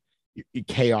disjointed.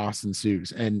 Chaos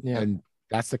ensues. And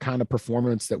that's the kind of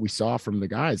performance that we saw from the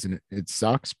guys. And it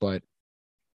sucks, but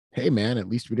hey, man, at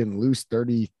least we didn't lose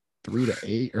 33-8 or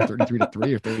 33-3 or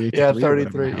 38-3. Yeah,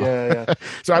 33. Yeah.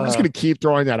 So I'm just going to keep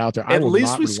throwing that out there. At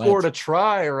least we scored a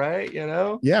try, right?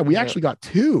 Yeah, we actually got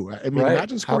 2. I mean,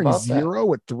 imagine scoring 0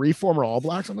 with 3 former All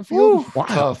Blacks on the field. Wow.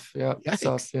 Tough. Yeah.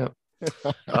 Tough. Yeah.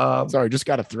 Sorry, just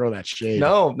got to throw that shade.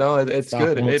 No, it's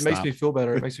good. It makes me feel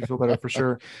better. It makes me feel better for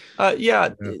sure.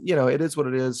 It is what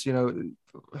it is.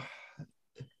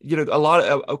 A lot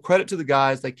of credit to the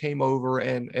guys that came over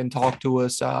and talked to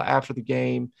us after the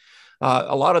game.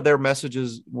 A lot of their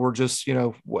messages were just,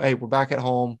 hey, we're back at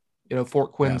home.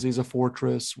 Fort Quincy's a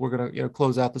fortress. We're going to,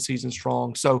 close out the season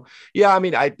strong. So, I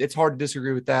mean, it's hard to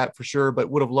disagree with that for sure, but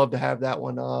would have loved to have that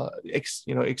one,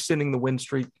 extending the win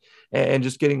streak and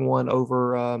just getting one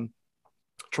over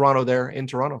Toronto there in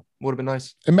Toronto. Would have been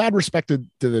nice. And mad respect to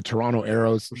the Toronto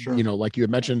Arrows. For sure. Like you had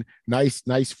mentioned, nice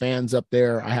fans up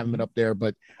there. I haven't been up there,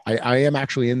 but I am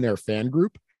actually in their fan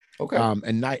group. Okay.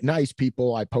 And nice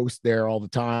people. I post there all the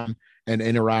time and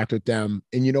interact with them.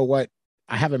 And you know what?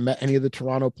 I haven't met any of the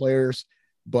Toronto players,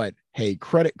 but hey,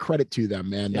 credit to them,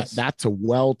 man. Yes. That's a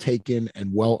well taken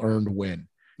and well earned win.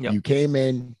 Yep. You came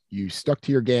in, you stuck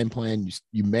to your game plan,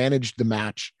 you managed the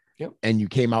match, and you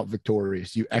came out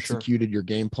victorious. You executed your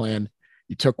game plan.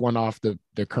 You took one off the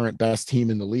current best team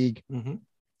in the league.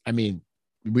 I mean,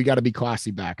 we got to be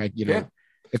classy back.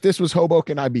 If this was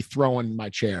Hoboken, I'd be throwing my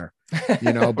chair,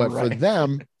 but for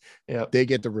them, they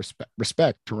get the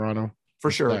respect, Toronto. For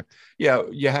sure. Yeah.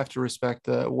 You have to respect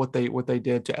what they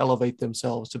did to elevate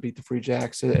themselves to beat the Free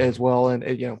Jacks as well. And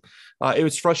it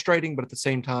was frustrating, but at the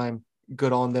same time,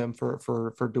 good on them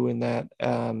for doing that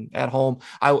at home.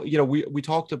 We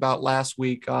talked about last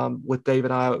week with Dave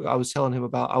and I was telling him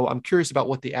about, I'm curious about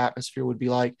what the atmosphere would be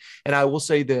like. And I will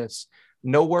say this,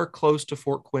 nowhere close to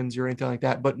Fort Quincy or anything like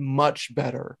that, but much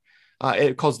better.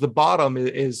 Because the bottom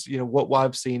is, what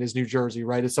I've seen is New Jersey,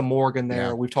 right? It's a Morgan there.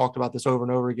 Yeah. We've talked about this over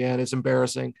and over again. It's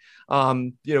embarrassing.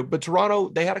 But Toronto,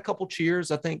 they had a couple cheers.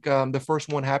 I think the first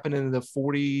one happened in the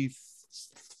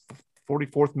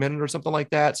 44th minute or something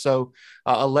like that. So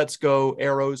let's go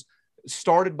Arrows,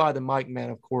 started by the mic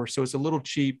man, of course. So it's a little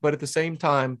cheap, but at the same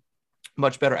time,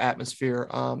 much better atmosphere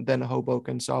than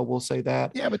Hoboken. So I will say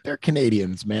that. Yeah, but they're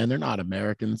Canadians, man. They're not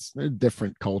Americans. They're a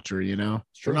different culture, you know.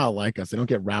 They're not like us. They don't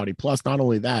get rowdy. Plus, not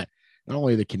only that, not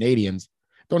only the Canadians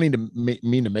don't need to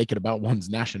mean to make it about one's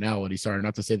nationality. Sorry,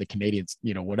 not to say the Canadians,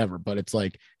 you know, whatever, but it's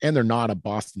like, and they're not a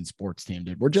Boston sports team,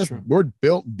 dude. We're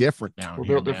built different down we're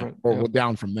here. Built different. Or we're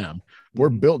down from them. We're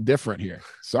built different here.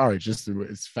 Sorry,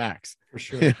 it's facts. For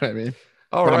sure. You know what I mean?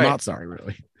 All right. I'm not sorry,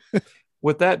 really.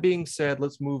 With that being said,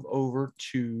 let's move over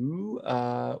to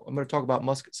I'm going to talk about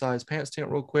musket size pants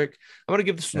tent real quick. I'm going to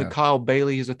give this one to Kyle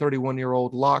Bailey. He's a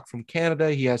 31-year-old lock from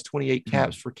Canada. He has 28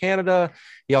 caps for Canada.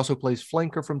 He also plays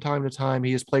flanker from time to time.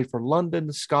 He has played for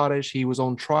London Scottish. He was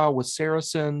on trial with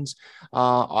Saracens.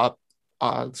 Utah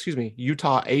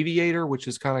Aviator, which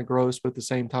is kind of gross, but at the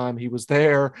same time, he was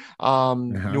there.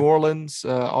 New Orleans,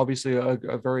 obviously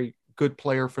a very good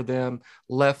player for them,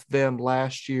 left them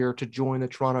last year to join the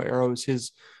Toronto Arrows,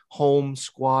 his home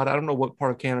squad. I don't know what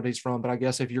part of Canada he's from, but I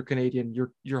guess if you're Canadian,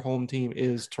 your home team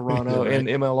is Toronto and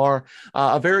MLR.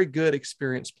 A very good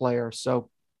experienced player. So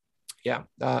yeah,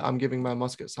 I'm giving my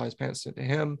musket size pants to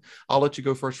him. I'll let you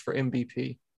go first for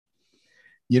MVP.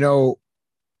 You know,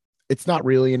 it's not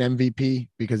really an MVP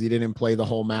because he didn't play the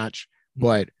whole match,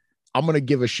 but I'm going to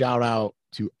give a shout out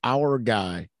to our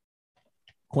guy,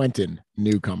 Quentin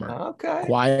Newcomer. Okay.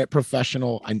 Quiet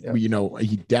professional. You know,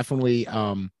 he definitely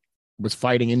was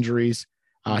fighting injuries.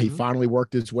 He finally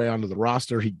worked his way onto the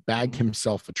roster. He bagged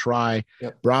himself a try.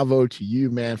 Bravo to you,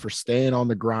 man, for staying on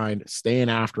the grind, staying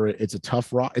after it. It's a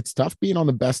tough it's tough being on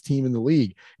the best team in the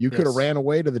league. You could have ran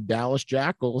away to the Dallas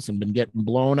Jackals and been getting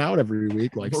blown out every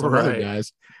week like some other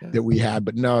guys that we had.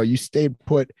 But no, you stayed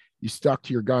put. You stuck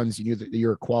to your guns. You knew that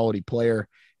you're a quality player,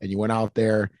 and you went out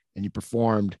there and you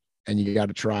performed. And you got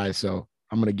to try. So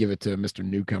I'm going to give it to Mr.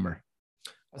 Newcomer.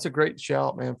 That's a great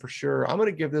shout, man, for sure. I'm going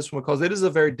to give this one because it is a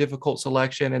very difficult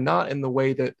selection, and not in the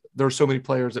way that there's so many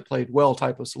players that played well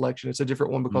type of selection. It's a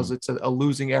different one because it's a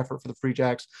losing effort for the Free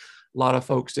Jacks. A lot of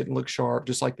folks didn't look sharp,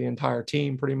 just like the entire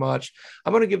team pretty much.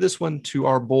 I'm going to give this one to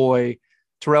our boy,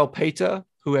 Terrell Peta,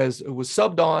 who was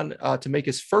subbed on to make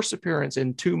his first appearance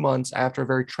in 2 months after a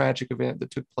very tragic event that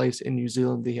took place in New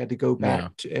Zealand. He had to go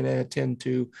back and attend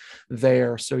to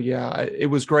there. So yeah, it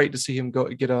was great to see him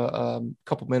get a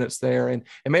couple minutes there and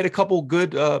made a couple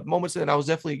good moments. And I was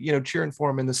definitely, cheering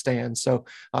for him in the stands. So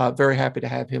very happy to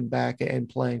have him back and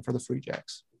playing for the Free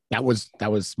Jacks. That was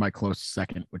my close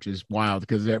second, which is wild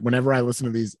because whenever I listen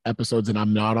to these episodes and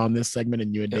I'm not on this segment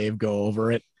and you and Dave go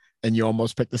over it, and you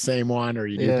almost pick the same one, or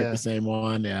you do pick the same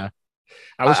one. Yeah.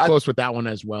 I was close with that one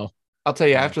as well. I'll tell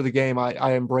you, after the game,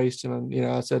 I embraced him, and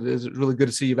I said, "It's really good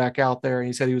to see you back out there." And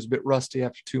he said he was a bit rusty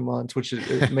after 2 months, which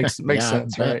it makes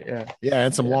sense, right? Yeah,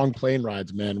 and some long plane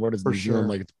rides, man. What is New Zealand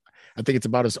like? I think it's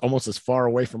about almost as far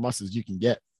away from us as you can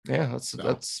get. Yeah,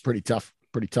 that's pretty tough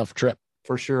trip.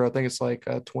 For sure. I think it's like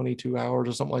 22 hours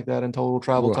or something like that in total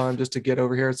travel time just to get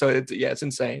over here. So it's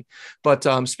insane. But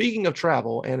speaking of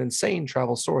travel and insane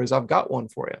travel stories, I've got one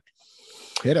for you.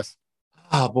 Hit us.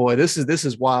 Oh boy, this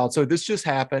is wild. So this just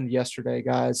happened yesterday,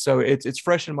 guys. So it's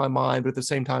fresh in my mind, but at the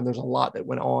same time, there's a lot that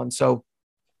went on. So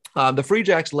the Free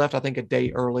Jacks left, I think, a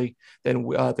day early than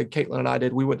Caitlin and I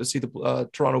did. We went to see the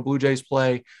Toronto Blue Jays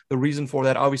play. The reason for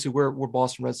that, obviously, we're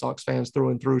Boston Red Sox fans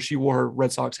through and through. She wore her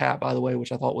Red Sox hat, by the way,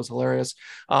 which I thought was hilarious.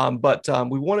 But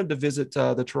we wanted to visit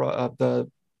the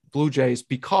Blue Jays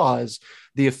because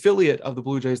the affiliate of the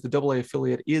Blue Jays, the AA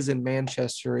affiliate, is in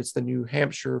Manchester. It's the New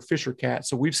Hampshire Fisher Cats.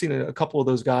 So we've seen a couple of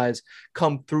those guys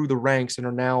come through the ranks and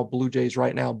are now Blue Jays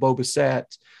right now. Bo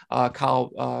Bissett,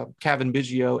 Kevin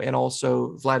Biggio, and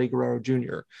also Vladdy Guerrero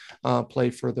Jr.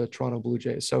 Play for the Toronto Blue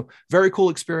Jays. So very cool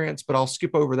experience, but I'll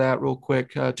skip over that real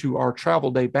quick to our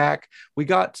travel day back. We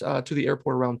got to the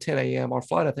airport around 10 a.m. Our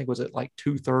flight, I think, was at like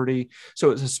 2:30.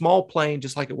 So it's a small plane,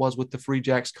 just like it was with the Free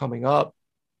Jacks coming up.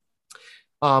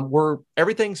 Where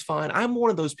everything's fine. I'm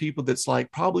one of those people that's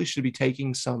like probably should be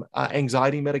taking some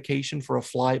anxiety medication for a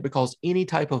flight because any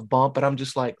type of bump, and I'm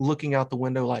just like looking out the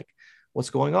window like,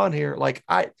 what's going on here? Like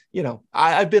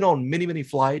I've been on many, many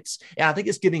flights and I think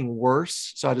it's getting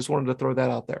worse. So I just wanted to throw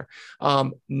that out there.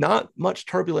 Not much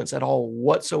turbulence at all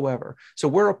whatsoever. So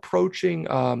we're approaching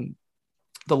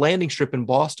the landing strip in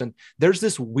Boston. There's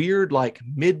this weird like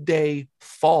midday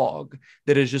fog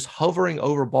that is just hovering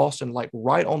over Boston, like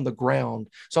right on the ground.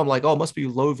 So I'm like, oh, it must be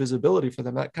low visibility for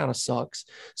them. That kind of sucks.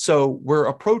 So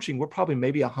we're probably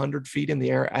maybe 100 feet in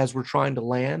the air as we're trying to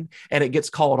land, and it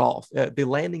gets called off. The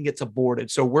landing gets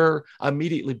aborted. So we're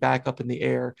immediately back up in the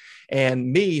air.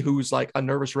 And me, who's like a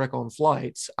nervous wreck on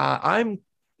flights, I'm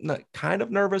kind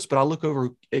of nervous, but I look over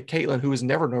at Caitlin, who was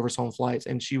never nervous on flights,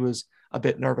 and she was a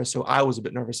bit nervous. So I was a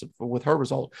bit nervous with her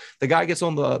result. The guy gets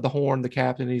on the horn, the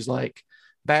captain, he's like,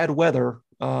 bad weather.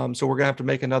 So we're going to have to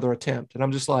make another attempt. And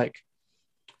I'm just like,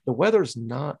 the weather's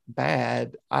not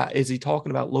bad. Is he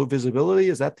talking about low visibility?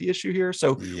 Is that the issue here?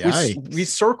 So we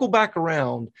circle back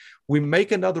around, we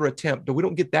make another attempt, but we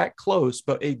don't get that close,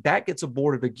 but that gets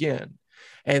aborted again.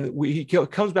 And he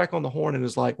comes back on the horn and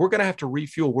is like, we're going to have to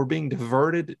refuel. We're being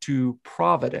diverted to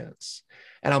Providence.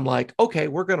 And I'm like, okay,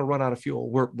 we're going to run out of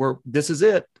fuel. This is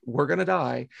it. We're going to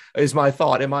die, is my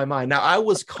thought in my mind. Now, I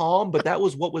was calm, but that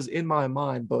was what was in my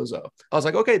mind, Bozo. I was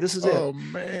like, okay, this is it. Oh,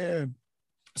 man.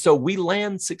 So we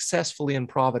land successfully in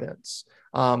Providence.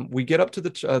 We get up to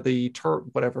the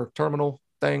terminal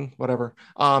thing, whatever,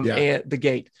 and the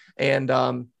gate.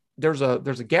 And there's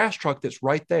a gas truck that's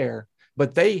right there,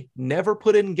 but they never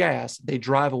put in gas. They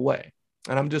drive away.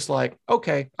 And I'm just like,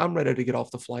 okay, I'm ready to get off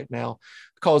the flight now,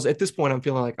 because at this point I'm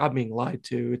feeling like I'm being lied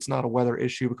to. It's not a weather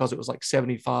issue because it was like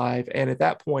 75. And at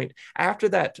that point, after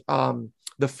that,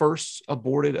 the first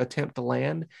aborted attempt to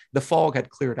land, the fog had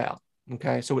cleared out.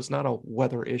 Okay. So it's not a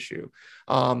weather issue.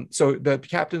 So the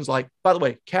captain's like, by the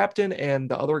way, captain and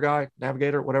the other guy,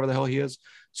 navigator, whatever the hell he is,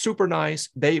 super nice.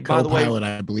 By the way, co-pilot,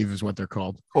 I believe is what they're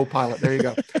called. Co-pilot. There you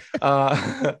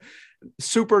go.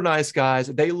 Super nice guys.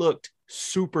 They looked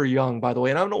super young, by the way.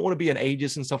 And I don't want to be an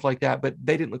ageist and stuff like that, but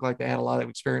they didn't look like they had a lot of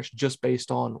experience just based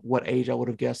on what age I would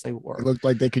have guessed they were. It looked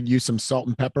like they could use some salt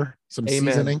and pepper, some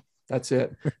seasoning. That's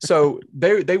it. So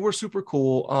they were super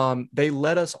cool. They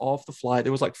let us off the flight.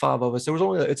 There was like 5 of us.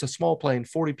 It's a small plane,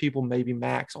 40 people, maybe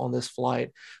max on this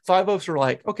flight. 5 of us are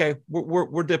like, okay,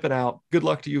 we're dipping out. Good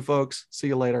luck to you folks. See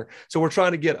you later. So we're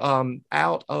trying to get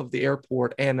out of the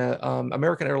airport, and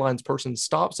American Airlines person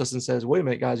stops us and says, wait a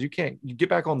minute, guys, you get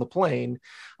back on the plane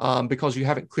because you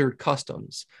haven't cleared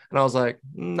customs. And I was like,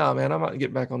 nah, man, I'm not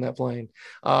getting back on that plane.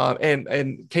 And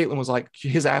Caitlin was like,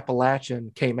 his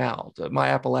Appalachian came out. My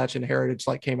Appalachian heritage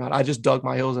came out. I just dug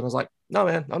my heels and I was like, no,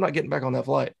 man, I'm not getting back on that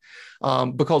flight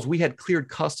because we had cleared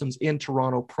customs in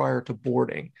Toronto prior to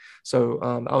boarding. So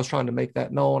I was trying to make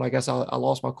that known. I guess I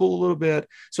lost my cool a little bit.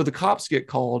 So the cops get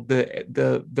called.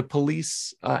 The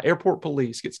police, airport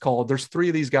police gets called. There's 3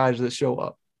 of these guys that show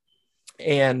up,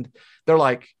 and they're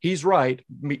like, he's right.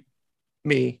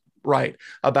 Me. Right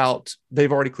about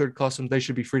they've already cleared customs, they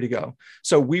should be free to go.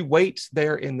 So we wait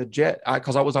there in the jet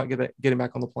because I was not getting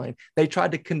back on the plane. They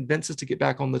tried to convince us to get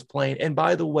back on this plane, and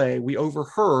by the way, we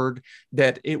overheard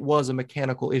that it was a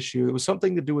mechanical issue. It was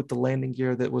something to do with the landing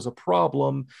gear that was a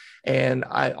problem. And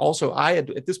I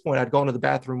had at this point I'd gone to the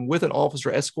bathroom with an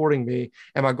officer escorting me,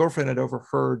 and my girlfriend had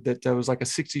overheard that there was like a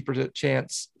 60%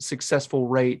 chance successful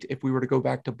rate if we were to go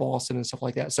back to Boston and stuff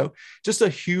like that. So just a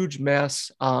huge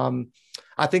mess.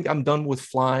 I think I'm done with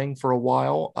flying for a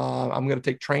while. I'm going to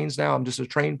take trains now. I'm just a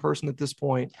train person at this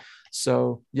point.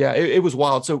 So yeah, it was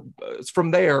wild. So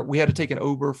from there, we had to take an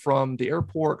Uber from the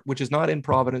airport, which is not in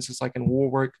Providence. It's like in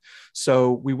Warwick.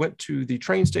 So we went to the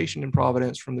train station in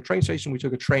Providence. From the train station, we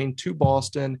took a train to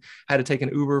Boston, had to take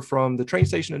an Uber from the train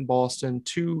station in Boston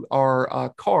to our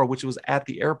car, which was at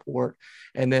the airport.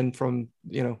 And then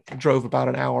drove about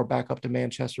an hour back up to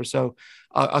Manchester. So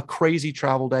a crazy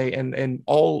travel day, and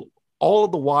all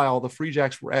of the while the Free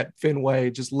Jacks were at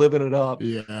Fenway, just living it up.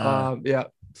 Yeah.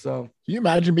 So can you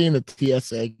imagine being the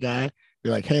TSA guy?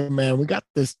 You're like, hey man, we got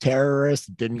this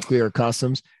terrorist, didn't clear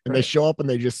customs, and they show up and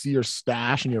they just see your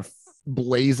stash and your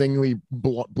blazingly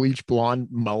bleach blonde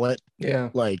mullet. Yeah.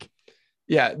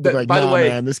 Yeah. By the way,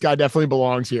 man, this guy definitely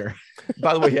belongs here.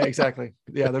 By the way, yeah, exactly.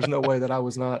 Yeah. There's no way that I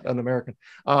was not an American.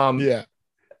 Yeah.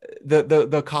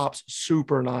 The cops,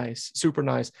 super nice.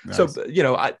 So,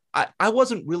 I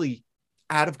wasn't really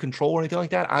out of control or anything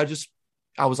like that.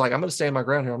 I was like, I'm going to stand my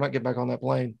ground here. I'm not getting back on that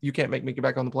plane. You can't make me get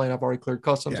back on the plane. I've already cleared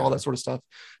customs, all that sort of stuff.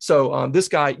 So this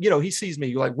guy, he sees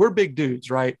me, like, we're big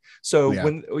dudes, right? So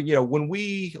when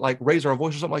we like raise our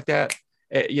voice or something like that,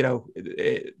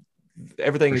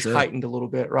 everything is heightened a little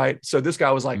bit, right? So this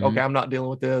guy was like, okay, I'm not dealing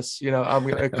with this. I'm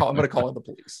going to call in the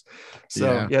police.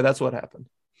 So yeah, that's what happened.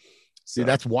 See,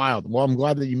 that's wild. Well, I'm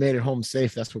glad that you made it home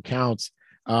safe. That's what counts.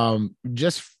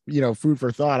 Just, food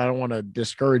for thought. I don't want to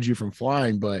discourage you from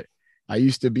flying, but I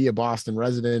used to be a Boston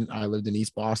resident. I lived in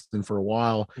East Boston for a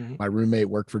while. Mm-hmm. My roommate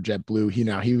worked for JetBlue.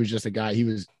 He was just a guy. He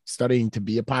was studying to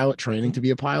be a pilot, training to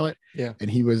be a pilot. Yeah. And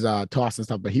he was tossing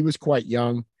stuff, but he was quite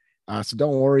young. So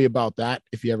don't worry about that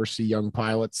if you ever see young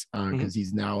pilots, because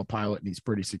he's now a pilot and he's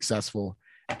pretty successful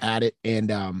at it.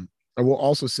 And I will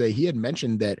also say he had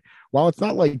mentioned that while it's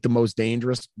not like the most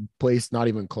dangerous place, not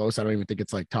even close, I don't even think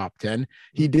it's like top 10.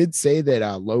 He did say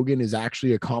that Logan is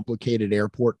actually a complicated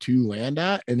airport to land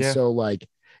at. And so like,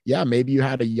 yeah, maybe you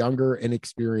had a younger,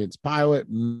 inexperienced pilot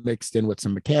mixed in with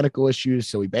some mechanical issues,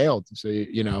 so he bailed. So,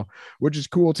 you know, which is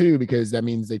cool too, because that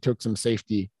means they took some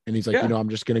safety. And he's like, Yeah. you know, I'm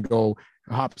just going to go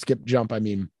hop, skip, jump. I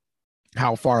mean,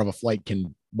 how far of a flight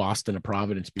can Boston to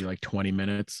Providence be? Like 20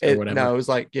 minutes or whatever? No, it was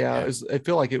like, I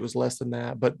feel like it was less than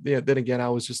that. But yeah, then again, I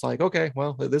was just like, okay,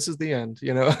 well, this is the end,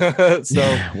 you know? So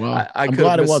well, I'm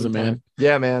glad it wasn't, man.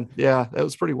 Yeah, man. Yeah, that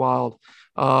was pretty wild.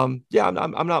 Yeah,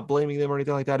 I'm not blaming them or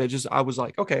anything like that. It just, I was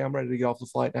like, okay, I'm ready to get off the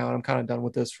flight now. And I'm kind of done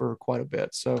with this for quite a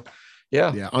bit. So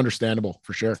yeah, understandable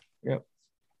for sure. Yeah.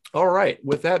 All right.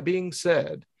 With that being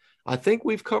said, I think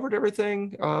we've covered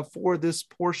everything for this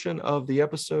portion of the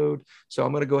episode. So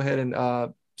I'm going to go ahead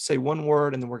and say one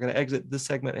word, and then we're going to exit this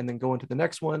segment and then go into the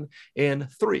next one in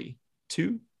 3,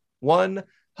 2, 1.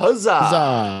 Huzzah!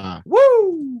 Huzzah!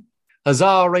 Woo!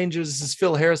 Huzzah, Rangers. This is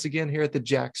Phil Harris again here at the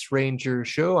Jax Ranger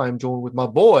Show. I'm joined with my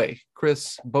boy,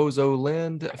 Chris Bozo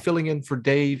Lind, filling in for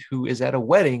Dave, who is at a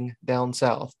wedding down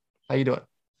south. How you doing?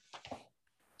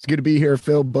 It's good to be here.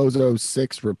 Phil Bozo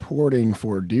 6 reporting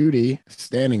for duty,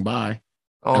 standing by.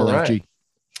 All right.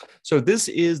 So this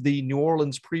is the New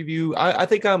Orleans preview. I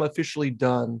think I'm officially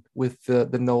done with the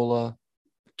NOLA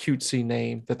cutesy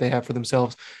name that they have for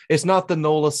themselves. It's not the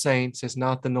NOLA Saints. It's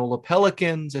not the NOLA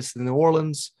Pelicans. It's the New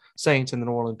Orleans Saints and the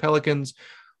New Orleans Pelicans.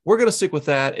 We're going to stick with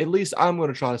that. At least I'm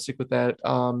going to try to stick with that.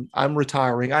 I'm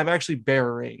retiring. I'm actually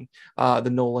burying the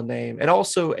NOLA name and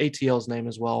also ATL's name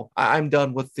as well. I'm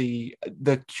done with the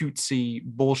cutesy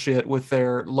bullshit with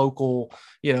their local,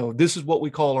 you know, this is what we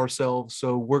call ourselves.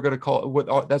 So we're going to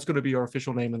call that's going to be our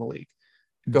official name in the league.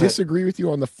 Disagree with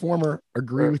you on the former,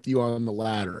 agree with you on the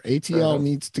latter. ATL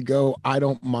needs to go. I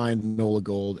don't mind NOLA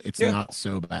Gold. It's not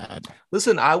so bad.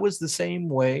 Listen, I was the same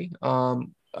way.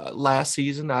 Last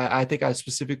season, I think I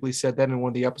specifically said that in one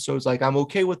of the episodes, like I'm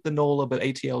okay with the NOLA, but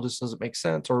ATL just doesn't make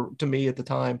sense, or to me at the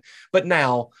time. But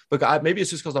now, maybe it's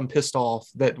just because I'm pissed off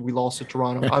that we lost to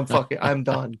Toronto. I'm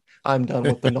done. I'm done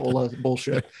with the NOLA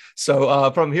bullshit.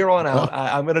 So from here on out,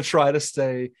 I'm going to try to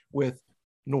stay with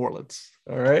New Orleans.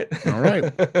 All right.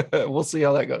 We'll see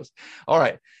how that goes. All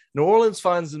right. New Orleans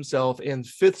finds himself in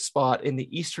 5th spot in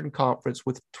the Eastern Conference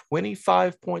with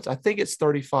 25 points. I think it's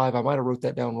 35. I might have wrote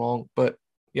that down wrong, but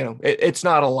you know, it's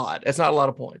not a lot. It's not a lot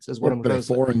of points is what I'm going to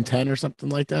say. 4-10 or something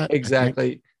like that.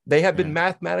 Exactly. They have been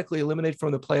mathematically eliminated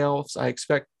from the playoffs. I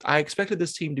expected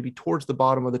this team to be towards the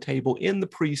bottom of the table in the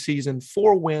preseason,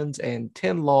 4 wins and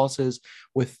 10 losses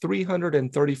with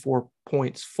 334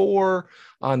 points for.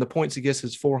 On the points against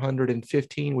is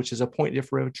 415, which is a point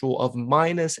differential of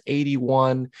minus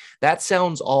 81. That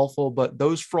sounds awful, but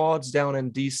those frauds down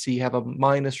in DC have a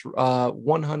minus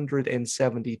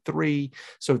 173.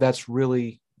 So that's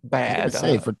really bad.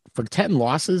 Say for 10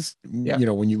 losses, you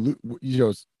know, when you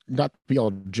know, not to be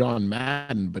all John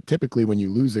Madden, but typically when you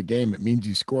lose a game, it means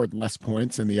you scored less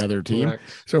points than the other team. Correct.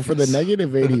 So for the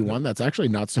negative 81, that's actually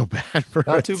not so bad for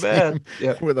not too bad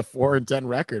with a 4-10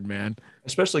 record, man.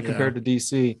 Especially compared to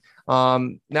DC.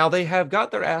 Now they have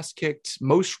got their ass kicked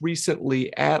most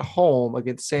recently at home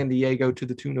against San Diego to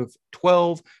the tune of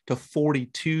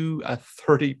 12-42, a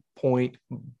 30-point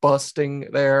busting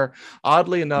there.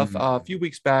 Oddly enough, a few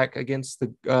weeks back against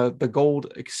the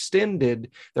Gold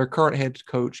extended their current head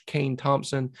coach, Kane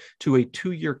Thompson, to a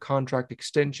 2-year contract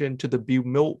extension to the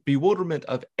bewilderment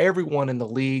of everyone in the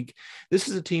league. This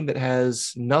is a team that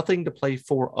has nothing to play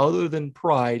for other than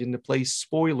pride and to play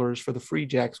spoilers for the Free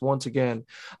Jacks once again.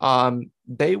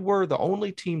 They were the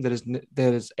only team that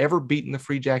has ever beaten the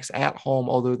Free Jacks at home,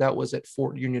 although that was at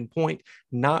Fort Union Point,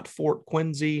 not Fort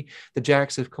Quincy. The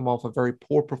Jacks have come off a very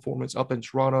poor performance up in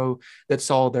Toronto that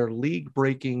saw their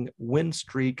league-breaking win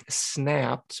streak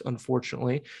snapped,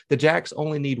 unfortunately. The Jacks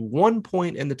only need 1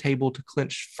 point in the table to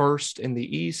clinch first in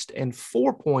the East and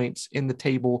 4 points in the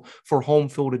table for home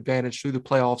field advantage through the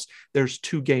playoffs. There's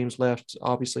 2 games left,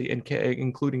 obviously,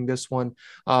 including this one.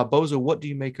 Bozo, what do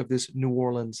you make of this New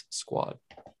Orleans squad?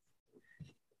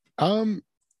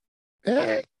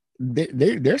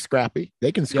 They're scrappy.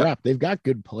 They can scrap. They've got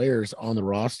good players on the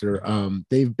roster.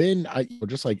 They've been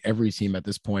just like every team at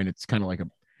this point. It's kind of like a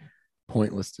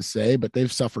pointless to say, but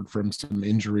they've suffered from some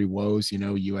injury woes. You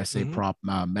know, USA prop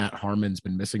Matt Harmon's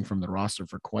been missing from the roster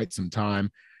for quite some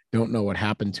time. Don't know what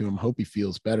happened to him. Hope he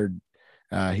feels better.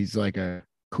 He's like a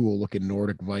cool looking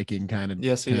Nordic Viking kind of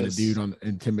dude, on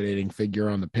intimidating figure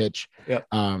on the pitch.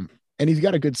 And he's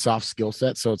got a good soft skill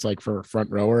set. So it's like for a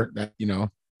front rower that, you know,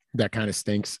 that kind of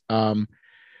stinks. You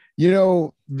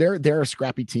know, they're a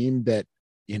scrappy team that,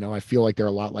 you know, I feel like they're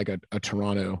a lot like a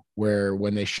Toronto, where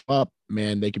when they show up,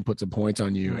 man, they can put some points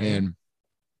on you. And,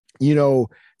 you know,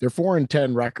 their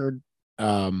 4-10 record,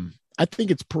 I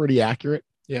think it's pretty accurate.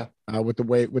 with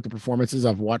the performances.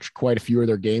 I've watched quite a few of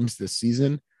their games this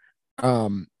season.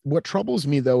 What troubles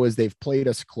me though is they've played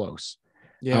us close.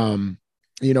 Yeah.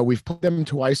 We've put them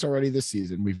twice already this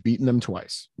season. We've beaten them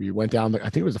twice. We went down I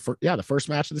think it was the first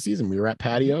match of the season. We were at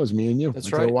Patios, me and you.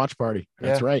 That's right. To a watch party.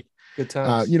 That's right. Good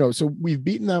times. So we've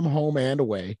beaten them home and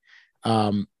away.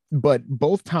 But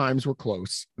both times were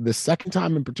close. The second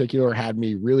time in particular had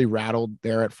me really rattled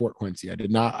there at Fort Quincy.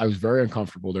 I was very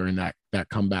uncomfortable during that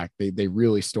comeback. They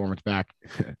really stormed back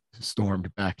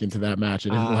into that match. I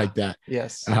didn't like that.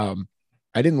 Yes. I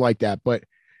didn't like that, but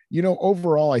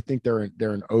overall, I think they're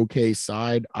an okay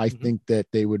side. I think that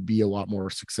they would be a lot more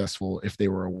successful if they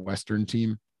were a Western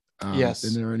team. Yes.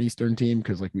 Than they're an Eastern team.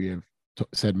 Because like we have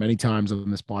said many times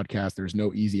on this podcast, there's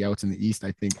no easy outs in the East.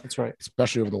 I think that's right.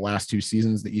 Especially over the last 2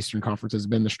 seasons, the Eastern Conference has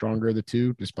been the stronger of the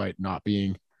two, despite not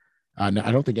being. I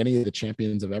don't think any of the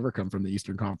champions have ever come from the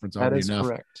Eastern Conference. That is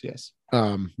correct. Yes.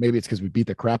 Maybe it's because we beat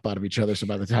the crap out of each other, so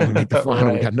by the time we make the final,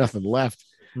 right. We got nothing left.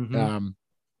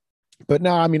 But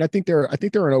no, I mean, I think they're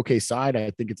an okay side.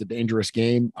 I think it's a dangerous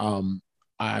game.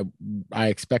 I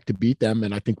expect to beat them,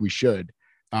 and I think we should.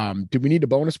 Do we need to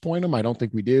bonus point them? I don't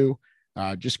think we do.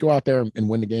 Just go out there and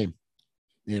win the game.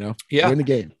 Win the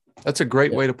game. That's a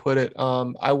great way to put it.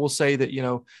 I will say that,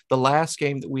 the last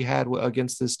game that we had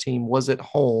against this team was at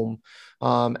home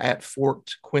at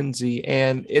Fort Quincy.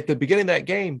 And at the beginning of that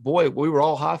game, boy, we were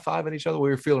all high-fiving each other. We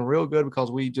were feeling real good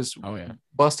because we just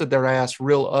busted their ass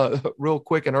real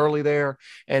quick and early there.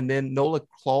 And then NOLA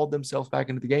clawed themselves back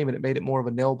into the game, and it made it more of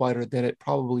a nail-biter than it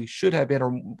probably should have been.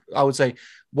 Or I would say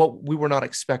what we were not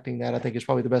expecting that, I think is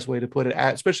probably the best way to put it,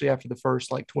 especially after the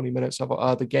first 20 minutes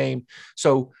of the game.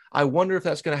 So I wonder if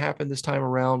that's going to happen this time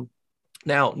around.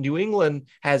 Now, New England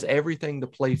has everything to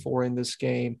play for in this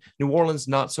game. New Orleans,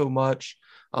 not so much.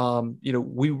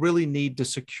 We really need to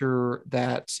secure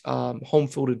that home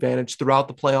field advantage throughout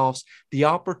the playoffs. The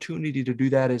opportunity to do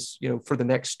that is, for the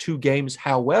next 2 games.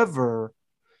 However,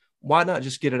 why not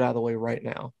just get it out of the way right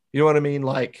now? You know what I mean?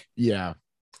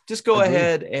 Just go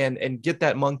ahead and get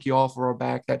that monkey off our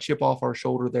back, that chip off our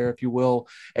shoulder there, if you will,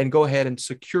 and go ahead and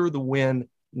secure the win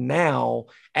now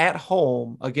at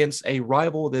home against a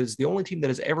rival that is the only team that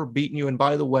has ever beaten you. And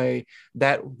by the way,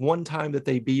 that one time that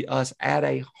they beat us at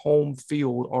a home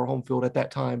field, our home field at that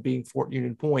time being Fort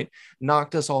Union Point,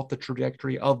 knocked us off the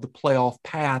trajectory of the playoff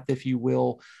path, if you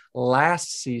will,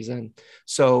 last season.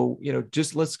 So,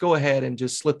 just let's go ahead and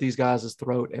just slit these guys'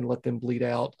 throat and let them bleed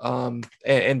out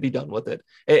and be done with it.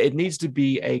 It needs to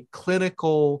be a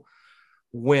clinical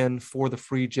win for the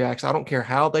Free Jacks. I don't care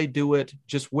how they do it,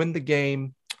 just win the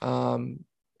game.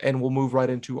 And we'll move right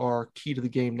into our key to the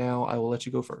game now. I will let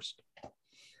you go first.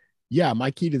 Yeah, my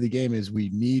key to the game is we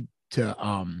need to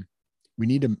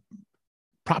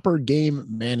proper game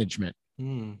management.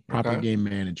 Game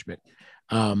management.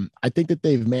 I think that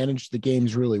they've managed the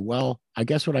games really well. I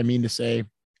guess what I mean to say,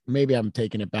 maybe I'm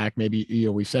taking it back. Maybe,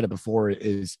 we've said it before,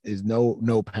 is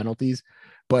no penalties,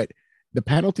 but the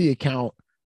penalty account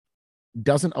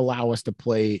doesn't allow us to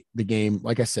play the game.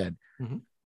 Like I said,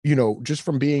 just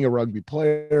from being a rugby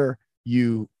player,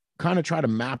 you kind of try to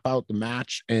map out the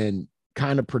match and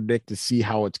kind of predict to see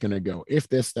how it's going to go. If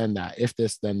this, then that, if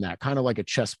this, then that, kind of like a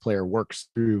chess player works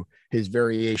through his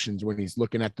variations when he's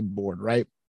looking at the board. Right.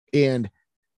 And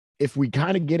if we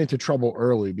kind of get into trouble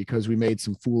early because we made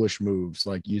some foolish moves,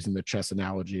 like using the chess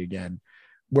analogy again,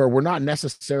 where we're not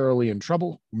necessarily in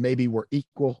trouble, maybe we're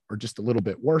equal or just a little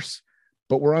bit worse,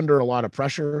 but we're under a lot of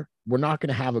pressure, we're not going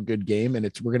to have a good game. And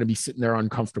we're going to be sitting there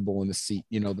uncomfortable in the seat.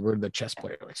 We're the chess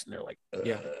player, and they're like,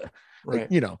 right.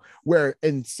 Where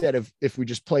instead of, if we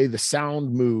just play the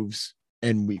sound moves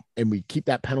and we keep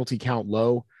that penalty count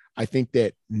low, I think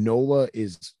that NOLA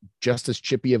is just as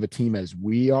chippy of a team as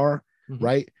we are.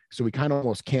 Right. So we kind of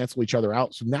almost cancel each other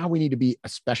out. So now we need to be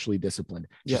especially disciplined.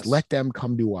 Just let them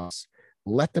come to us.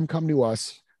 Let them come to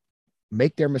us,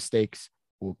 make their mistakes.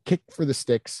 We'll kick for the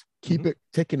sticks, keep it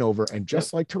ticking over. And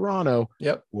just like Toronto,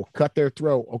 we'll cut their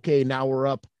throat. Okay, now we're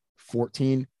up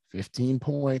 14, 15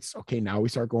 points. Okay, now we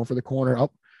start going for the corner.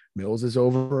 Oh, Mills is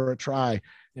over for a try.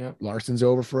 Larson's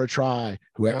over for a try.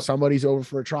 Somebody's over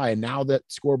for a try. And now that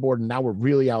scoreboard, and now we're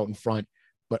really out in front.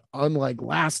 But unlike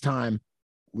last time,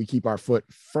 we keep our foot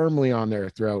firmly on their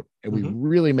throat, and we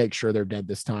really make sure they're dead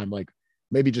this time. Like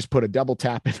maybe just put a double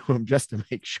tap into them just to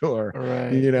make sure,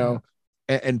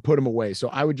 and put them away. So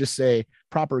I would just say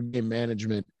proper game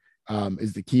management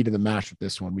is the key to the match with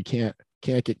this one. We can't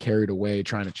get carried away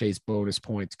trying to chase bonus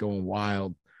points, going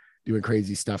wild, doing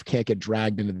crazy stuff. Can't get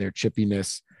dragged into their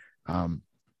chippiness. And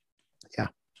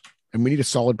we need a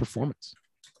solid performance.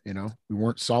 We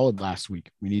weren't solid last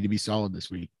week. We need to be solid this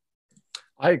week.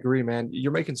 I agree, man.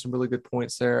 You're making some really good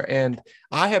points there. And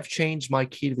I have changed my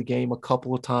key to the game a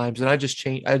couple of times, and I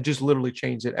just literally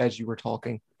changed it as you were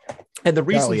talking. And the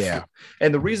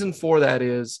reason for that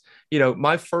is,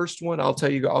 my first one, I'll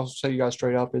tell you guys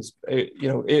straight up is,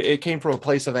 it came from a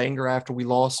place of anger after we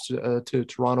lost to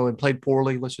Toronto and played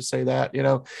poorly. Let's just say that,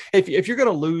 if you're going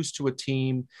to lose to a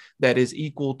team that is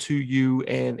equal to you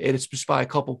and it's just by a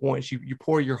couple points, you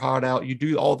pour your heart out, you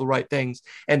do all the right things,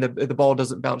 and the ball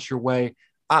doesn't bounce your way.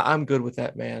 I'm good with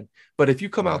that, man. But if you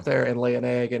come out there and lay an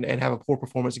egg and have a poor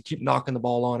performance and keep knocking the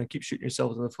ball on and keep shooting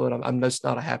yourself in the foot, I'm just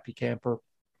not a happy camper.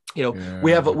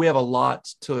 We have a lot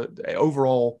to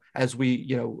overall as we,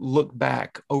 look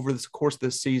back over the course of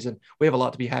this season. We have a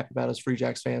lot to be happy about as Free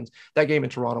Jacks fans. That game in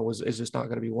Toronto is just not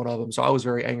going to be one of them. So I was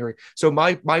very angry. So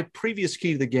my previous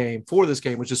key to the game for this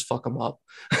game was just fuck them up.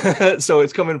 So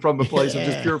it's coming from a place of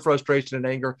just pure frustration and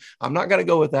anger. I'm not going to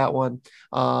go with that one.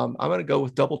 I'm going to go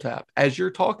with double tap. As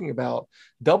you're talking about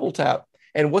double tap,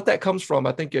 and what that comes from,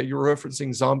 I think you're referencing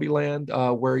Zombieland,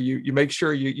 where you make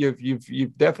sure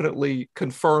you've definitely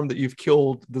confirmed that you've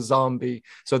killed the zombie,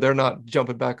 so they're not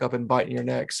jumping back up and biting your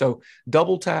neck. So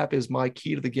double tap is my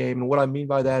key to the game, and what I mean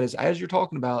by that is, as you're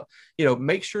talking about,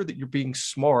 make sure that you're being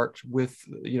smart with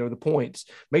the points.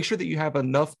 Make sure that you have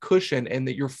enough cushion and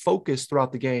that you're focused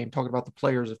throughout the game. Talking about the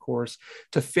players, of course,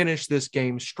 to finish this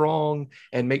game strong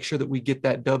and make sure that we get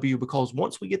that W. Because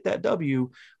once we get that W,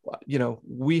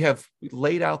 we have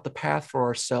laid out the path for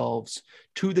ourselves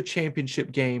to the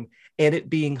championship game and it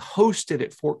being hosted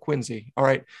at Fort Quincy. All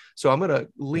right. So I'm going to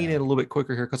lean in a little bit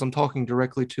quicker here because I'm talking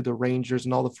directly to the Rangers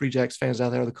and all the Free Jacks fans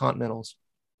out there, the Continentals.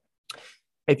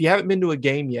 If you haven't been to a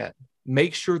game yet,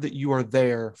 make sure that you are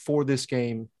there for this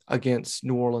game against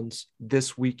New Orleans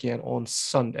this weekend on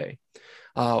Sunday.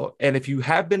 And if you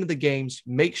have been to the games,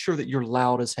 make sure that you're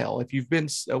loud as hell. If you've been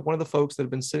one of the folks that have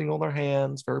been sitting on their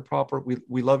hands, very proper.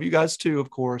 We love you guys too,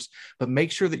 of course, but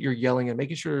make sure that you're yelling and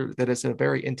making sure that it's a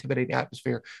very intimidating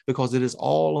atmosphere because it is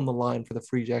all on the line for the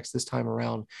Free Jacks this time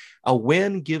around. A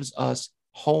win gives us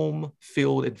home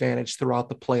field advantage throughout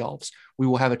the playoffs. We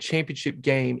will have a championship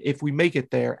game if we make it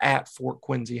there at Fort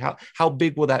Quincy. How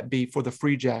big will that be for the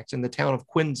Free Jacks in the town of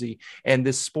Quincy and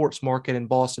this sports market in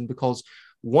Boston? Because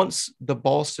once the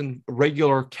Boston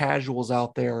regular casuals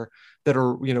out there that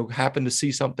are, happen to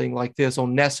see something like this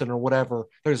on Nesson or whatever,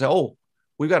 they're going to say, oh,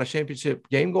 we've got a championship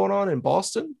game going on in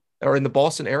Boston or in the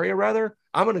Boston area, rather.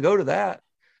 I'm going to go to that.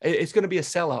 It's going to be a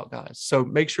sellout, guys. So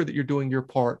make sure that you're doing your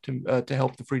part to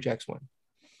help the Free Jacks win.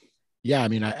 Yeah, I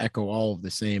mean, I echo all of the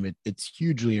same. It's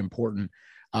hugely important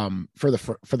for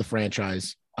the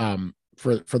franchise,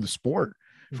 for the sport,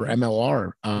 for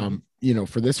MLR,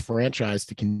 for this franchise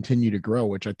to continue to grow,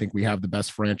 which I think we have the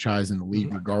best franchise in the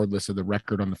league, regardless of the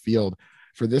record on the field.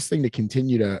 For this thing to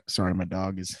continue to, sorry, my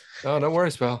dog is. Oh, no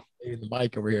worries, pal. The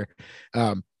mic over here.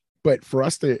 But for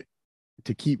us to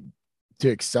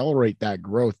accelerate that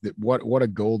growth, that what a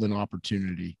golden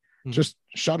opportunity. Just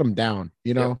shut them down,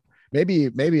 Yeah.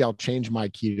 Maybe I'll change my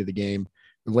key to the game.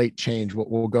 Late change.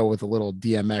 We'll go with a little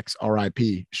DMX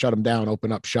RIP. Shut them down.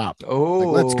 Open up shop. Oh,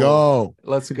 let's go.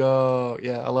 Let's go.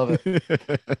 Yeah, I love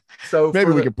it. So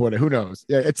maybe we can put it. Who knows?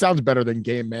 Yeah, it sounds better than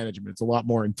game management. It's a lot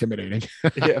more intimidating.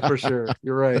 Yeah, for sure.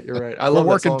 You're right. I love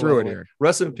working through it here.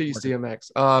 Rest in peace,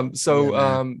 DMX.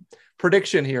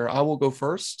 Prediction here. I will go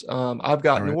first. I've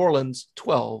got New Orleans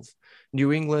 12,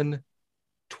 New England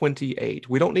 28.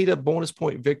 We don't need a bonus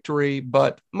point victory,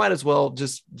 but might as well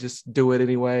just do it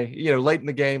anyway. Late in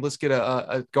the game, let's get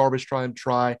a garbage time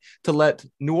try to let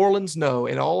New Orleans know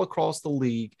and all across the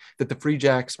league that the Free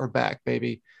Jacks are back,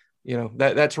 baby.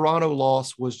 That Toronto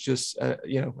loss was just a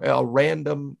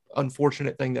random,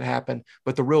 unfortunate thing that happened,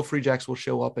 but the real Free Jacks will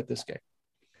show up at this game.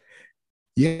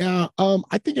 Yeah,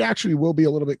 I think it actually will be a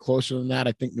little bit closer than that.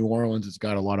 I think New Orleans has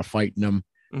got a lot of fight in them.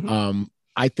 Mm-hmm.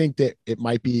 I think that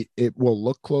it will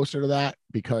look closer to that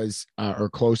because, or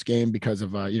close game because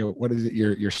of, what is it?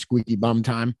 Your squeaky bum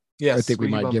time. Yes. I think we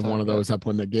might give one of those up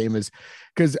when the game is,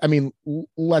 because I mean,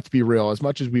 let's be real, as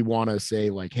much as we want to say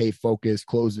like, hey, focus,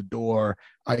 close the door,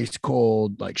 ice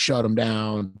cold, like shut them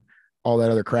down, all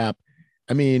that other crap.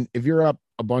 I mean, if you're up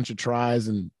a bunch of tries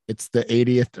and it's the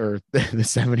 80th or the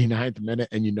 79th minute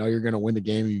and you're going to win the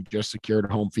game, you just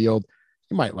secured home field,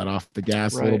 you might let off the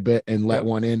gas a little bit and let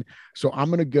one in. So I'm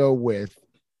going to go with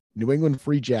New England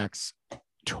Free Jacks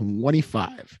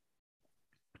 25,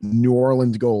 New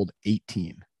Orleans Gold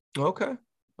 18. Okay.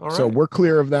 All right. So we're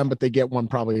clear of them, but they get one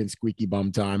probably in squeaky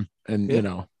bum time. And,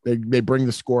 they bring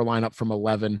the score line up from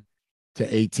 11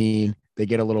 to 18. They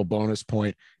get a little bonus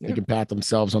point. They can pat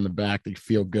themselves on the back. They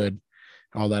feel good,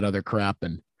 all that other crap.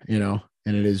 And, and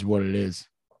it is what it is.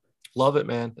 Love it,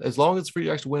 man. As long as Free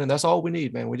Jacks winning, that's all we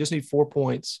need, man. We just need 4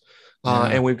 points.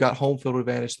 And we've got home field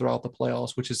advantage throughout the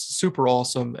playoffs, which is super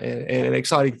awesome and an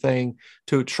exciting thing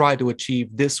to try to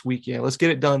achieve this weekend. Let's get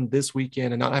it done this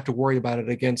weekend and not have to worry about it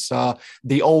against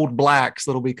the Old Blacks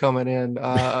that'll be coming in,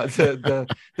 the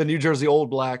New Jersey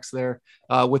Old Blacks there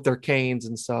with their canes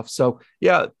and stuff. So,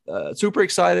 yeah, super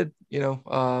excited.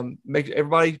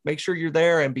 Make sure you're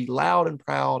there and be loud and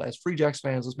proud as Free Jacks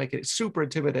fans. Let's make it super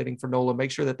intimidating for NOLA. Make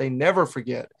sure that they never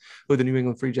forget who the New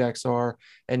England Free Jacks are.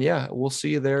 And yeah, we'll see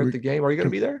you there at the game. Are you going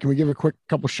to be there? Can we give a quick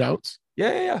couple shouts?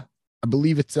 Yeah. I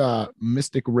believe it's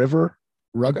Mystic River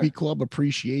Rugby Club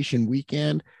Appreciation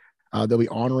Weekend. They'll be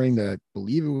honoring I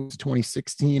believe it was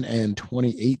 2016 and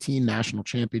 2018 national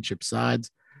championship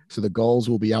sides. So the Gulls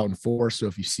will be out in force. So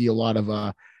if you see a lot of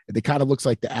it kind of looks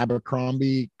like the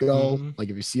Abercrombie Gull. Mm-hmm. Like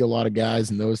if you see a lot of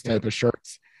guys in those type of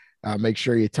shirts, make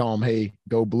sure you tell them, hey,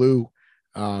 go blue.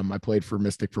 I played for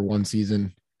Mystic for 1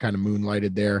 season, kind of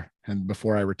moonlighted there and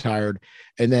before I retired.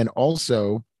 And then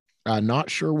also not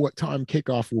sure what time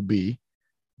kickoff will be,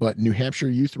 but New Hampshire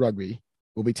Youth Rugby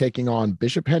will be taking on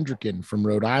Bishop Hendricken from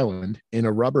Rhode Island in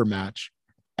a rubber match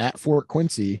at Fort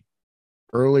Quincy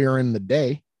earlier in the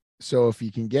day. So if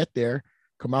you can get there,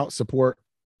 come out, support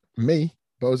me,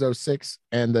 Bozo 6,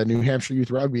 and the New Hampshire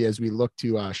Youth Rugby as we look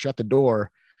to shut the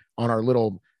door on our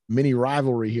little mini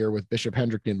rivalry here with Bishop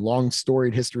Hendricken. Long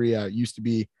storied history. Used to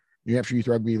be New Hampshire Youth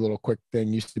Rugby, little quick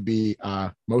thing, used to be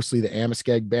mostly the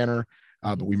Amoskeag banner,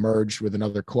 but we merged with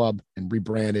another club and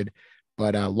rebranded.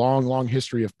 But long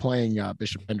history of playing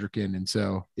Bishop Hendricken. And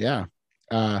so, yeah,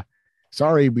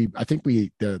 sorry, I think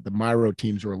the Myro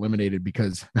teams were eliminated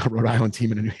because the Rhode Island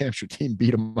team and a New Hampshire team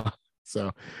beat them up.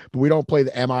 So, but we don't play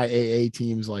the MIAA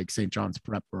teams like St. John's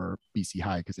Prep or BC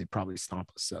High because they'd probably stomp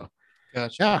us. So,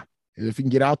 gotcha. Yeah, if you can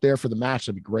get out there for the match,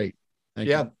 that'd be great. Thank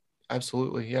you.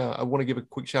 Absolutely. Yeah. I want to give a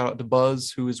quick shout out to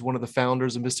Buzz, who is one of the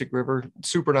founders of Mystic River.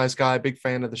 Super nice guy, big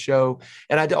fan of the show.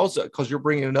 And I also, because you're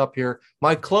bringing it up here,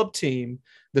 my club team,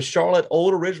 the Charlotte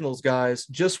Old Originals guys,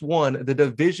 just won the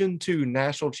Division II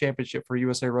National Championship for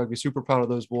USA Rugby. Super proud of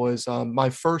those boys. My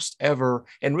first ever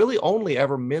and really only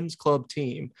ever men's club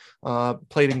team.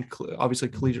 Played in obviously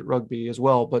collegiate rugby as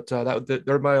well, but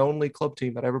they're my only club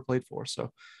team that I ever played for.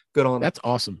 So good on them. That's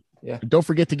awesome. Yeah. And don't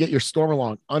forget to get your Storm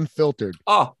Along unfiltered.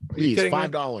 Oh, please,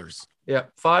 $5. Yeah,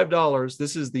 $5.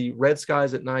 This is the Red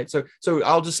Skies at Night. So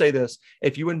I'll just say this: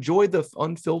 if you enjoyed the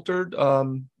unfiltered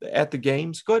at the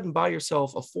games, go ahead and buy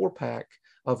yourself a 4-pack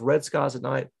of Red Skies at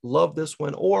Night. Love this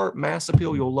one, or Mass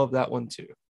Appeal. You'll love that one too.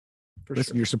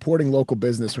 Listen, you're supporting local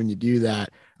business when you do that.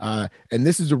 And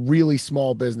this is a really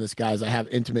small business, guys. I have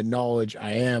intimate knowledge.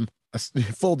 I am.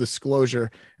 Full disclosure,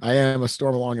 I am a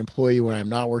Storm Along employee when I'm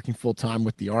not working full time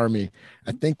with the Army.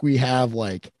 I think we have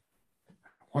I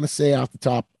want to say off the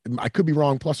top, I could be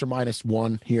wrong, plus or minus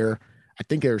 1 here. I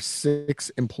think there's 6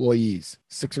 employees,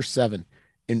 6 or 7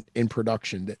 in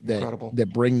production that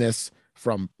bring this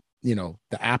from, the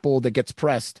apple that gets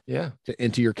pressed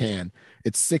into your can.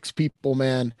 It's 6 people,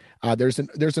 man. There's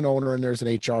an owner and there's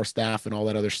an HR staff and all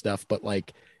that other stuff, but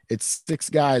it's 6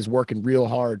 guys working real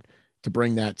hard to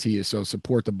bring that to you. So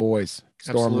support the boys.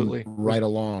 Storm right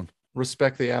along.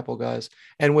 Respect the apple, guys.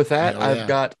 And with that, I've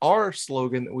got our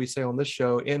slogan that we say on this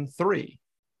show in 3,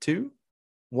 2,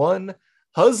 1.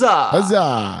 Huzzah!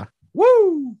 Huzzah!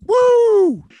 Woo!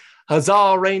 Woo!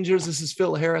 Huzzah, Rangers. This is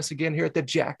Phil Harris again here at the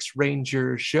Jacks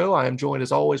Rangers Show. I am joined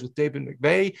as always with David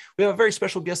McVeigh. We have a very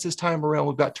special guest this time around.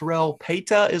 We've got Terrell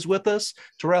Peta is with us.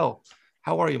 Terrell,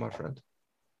 how are you, my friend?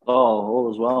 Oh,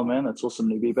 all is well, man. It's awesome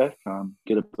to be back.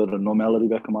 Get a bit of normality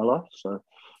back in my life. So,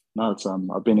 no, it's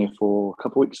I've been here for a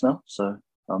couple of weeks now, so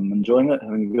I'm enjoying it,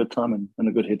 having a good time, and in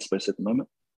a good headspace at the moment.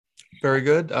 Very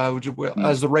good.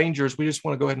 As the Rangers, we just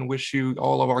want to go ahead and wish you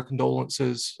all of our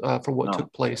condolences for what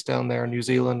took place down there in New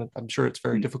Zealand. I'm sure it's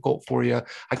very difficult for you.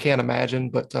 I can't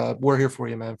imagine, but we're here for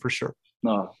you, man, for sure.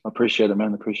 No, I appreciate it,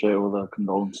 man. I appreciate all the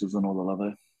condolences and all the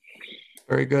love.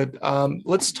 Very good.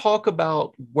 Let's talk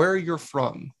about where you're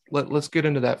from. Let's get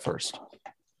into that first.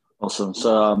 Awesome.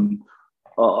 So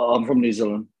I'm from New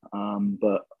Zealand,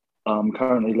 but I'm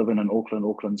currently living in Auckland.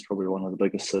 Auckland's probably one of the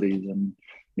biggest cities in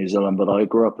New Zealand, but I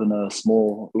grew up in a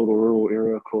small little rural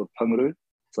area called Pangaru.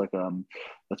 It's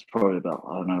it's probably about,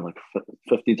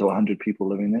 50 to 100 people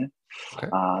living there. Okay.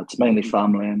 It's mainly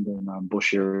farmland and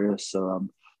bush areas. So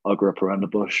I grew up around the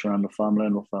bush, around the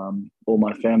farmland with all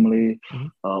my family. Mm-hmm.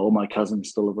 All my cousins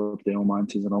still live up there, all my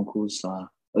aunties and uncles.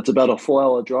 It's about a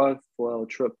 4-hour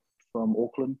trip from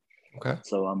Auckland. Okay.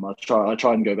 So I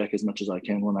try and go back as much as I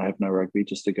can when I have no rugby,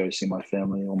 just to go see my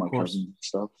family, all my cousins and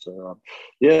stuff. So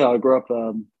I grew up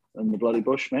in the bloody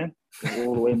bush, man,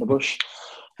 all the way in the bush.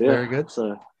 Yeah. Very good.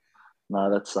 So No,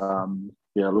 that's a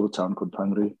little town called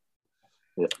Pangri.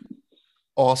 Yeah.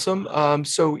 Awesome.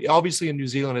 So obviously in New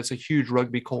Zealand, it's a huge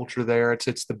rugby culture there.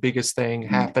 It's the biggest thing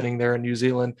happening there in New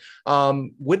Zealand.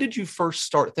 When did you first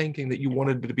start thinking that you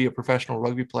wanted to be a professional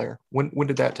rugby player? When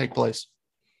did that take place?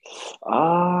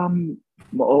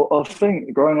 Well, I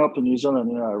think growing up in New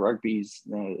Zealand, rugby's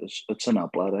it's in our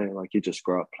blood. Like you just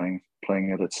grow up playing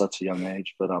it at such a young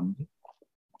age. But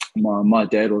my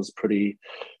dad was pretty,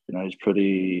 he's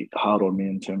pretty hard on me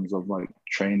in terms of like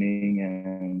training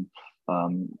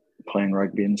and playing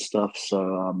rugby and stuff.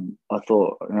 So I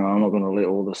thought, I'm not going to let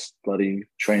all this bloody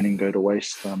training go to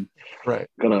waste. Right.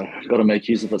 Gotta make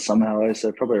use of it somehow.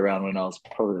 So probably around when I was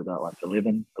probably about like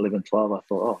 11, 12, I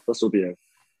thought, this will be a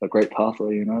great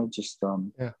pathway, just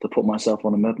to put myself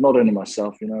on a map. Not only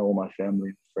myself, all my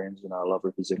family, friends, I love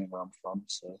representing where I'm from.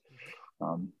 So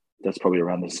that's probably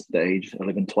around the age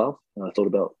 11, 12. And I thought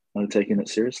about taking it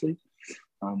seriously.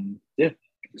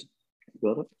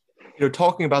 Got it.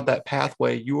 Talking about that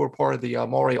pathway, you were part of the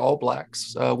Maori All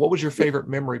Blacks. What was your favorite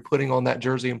memory putting on that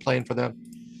jersey and playing for them?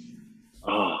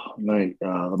 Oh, mate,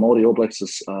 the Maori All Blacks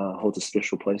holds a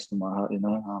special place in my heart.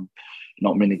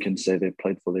 Not many can say they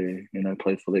played for their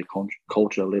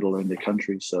culture, let alone their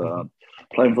country. So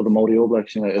playing for the Maori All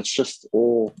Blacks, it's just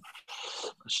all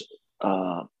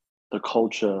the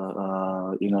culture.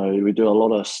 We do a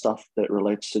lot of stuff that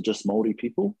relates to just Maori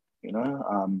people.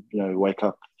 Wake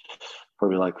up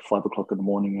probably like 5 o'clock in the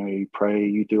morning. You pray.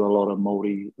 You do a lot of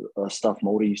Maori stuff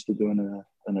Maori used to do in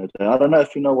a day. I don't know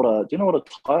if you know do you know what a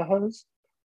taiaha is?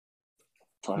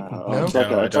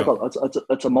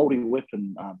 It's a Maori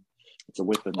weapon. It's a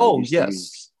weapon. Oh,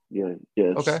 yes. You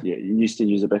used to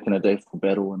use it back in the day for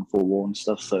battle and for war and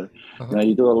stuff. So,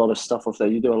 you do a lot of stuff with that.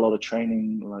 You do a lot of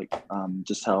training, like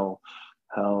just how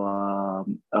our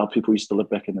people used to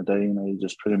live back in the day. You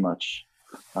just pretty much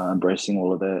embracing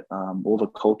all of that, all the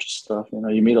culture stuff.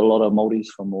 You meet a lot of Māoris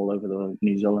from all over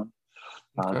New Zealand,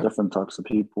 different types of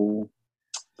people.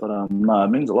 But no, it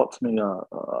means a lot to me.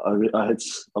 I had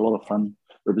a lot of fun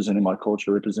representing my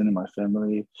culture, representing my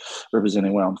family,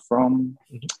 representing where I'm from.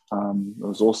 It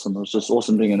was awesome. It was just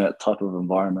awesome being in that type of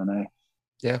environment.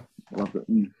 Yeah. Loved it.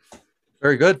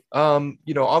 Very good.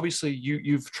 Obviously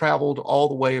you've traveled all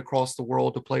the way across the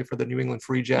world to play for the New England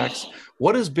Free Jacks.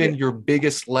 What has been your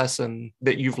biggest lesson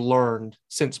that you've learned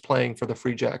since playing for the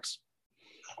Free Jacks?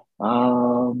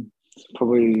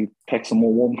 Probably pack some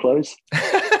more warm clothes.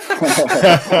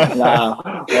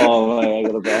 Oh man, I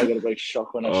got a big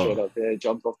shock when I showed up there.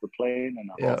 Jumped off the plane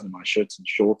and I was in my shirts and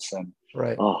shorts and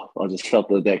I just felt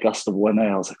that gust of wind.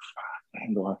 I was like,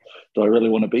 man, do I really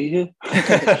want to be here?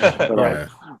 But,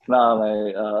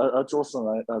 it's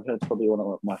awesome. I've had probably one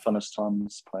of my funnest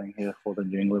times playing here for the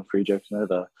New England Free Jacks.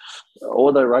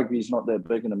 Although rugby is not that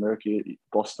big in America,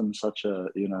 Boston's such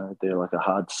they're like a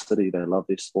hard city. They love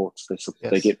their sports.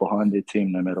 They get behind their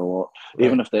team no matter what. Right.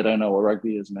 Even if they don't know what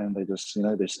rugby is, man, they just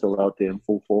they're still out there in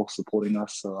full force supporting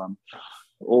us. So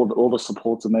all the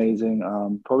support's amazing.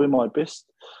 Probably my best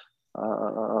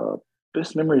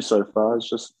memory so far is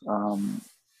just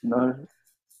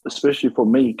especially for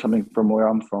me coming from where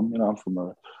I'm from. I'm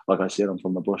from like I said, I'm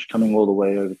from the bush. Coming all the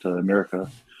way over to America,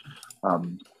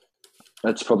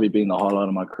 that's probably been the highlight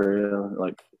of my career.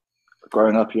 Like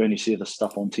growing up, you only see the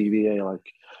stuff on TV,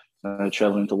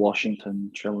 traveling to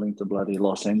Washington, traveling to bloody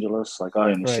Los Angeles. Like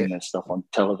I only seen that stuff on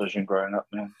television growing up,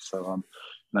 man. So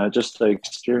just the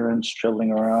experience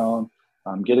traveling around.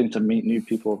 Getting to meet new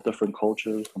people of different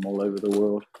cultures from all over the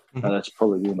world. That's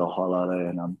probably been the highlight.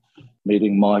 And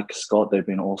meeting Mike, Scott, they've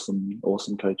been awesome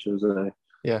coaches. They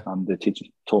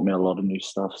taught me a lot of new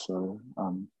stuff. So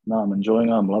I'm enjoying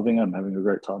it. I'm loving it. I'm having a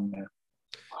great time there.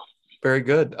 Very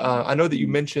good. I know that you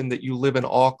mentioned that you live in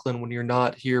Auckland when you're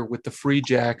not here with the Free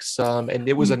Jacks, and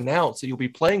it was announced that you'll be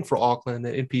playing for Auckland and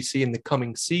the NPC in the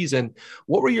coming season.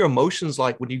 What were your emotions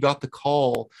like when you got the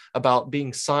call about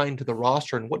being signed to the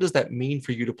roster, and what does that mean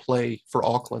for you to play for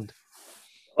Auckland?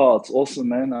 Oh, it's awesome,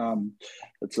 man.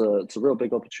 It's a real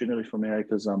big opportunity for me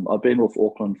because I've been with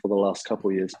Auckland for the last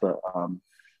couple of years, but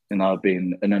I've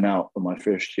been in and out for my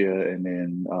first year, and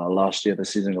then last year the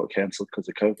season got cancelled because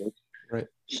of COVID. Right.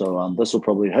 So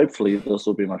hopefully this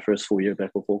will be my first full year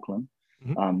back with Auckland.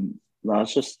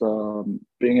 It's just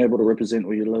being able to represent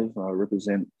where you live,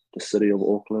 represent the city of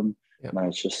Auckland.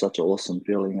 It's just such an awesome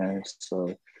feeling.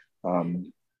 So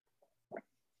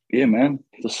man,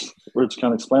 just words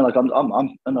can't explain. Like I'm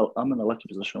in a lucky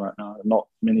position right now. Not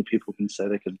many people can say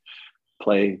they can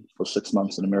play for 6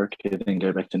 months in America, then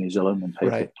go back to New Zealand and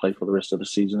play for the rest of the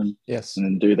season. Yes, and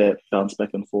then do that, bounce back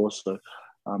and forth. So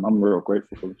I'm real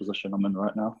grateful for the position I'm in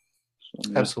right now.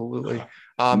 So, yeah. Absolutely.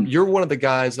 You're one of the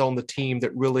guys on the team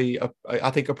that really,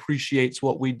 I think, appreciates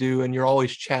what we do, and you're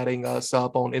always chatting us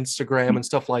up on Instagram and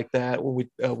stuff like that. When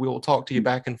we will talk to you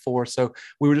back and forth. So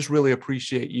we would just really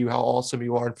appreciate you, how awesome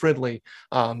you are and friendly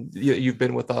you've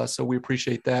been with us. So we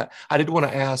appreciate that. I did want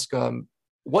to ask,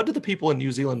 what do the people in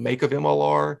New Zealand make of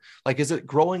MLR? Like, is it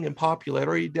growing in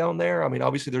popularity down there? I mean,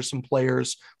 obviously there's some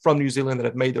players from New Zealand that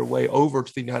have made their way over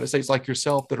to the United States, like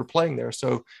yourself, that are playing there.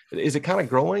 So is it kind of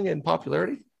growing in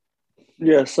popularity?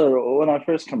 Yeah, so when I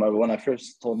first came over, when I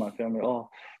first told my family,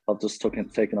 I've just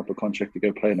taken up a contract to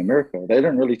go play in America, they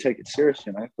didn't really take it serious,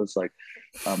 because like,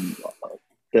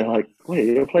 they're like, wait,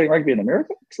 you're playing rugby in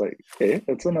America? It's like, yeah,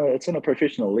 it's in a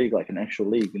professional league, like an actual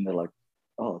league, and they're like,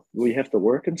 oh, we have to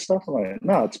work and stuff. I'm like,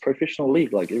 no, it's professional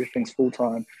league, like everything's full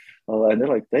time. And they're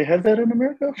like, they have that in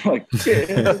America? I'm like,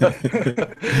 yeah,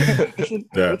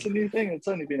 it's a new thing. It's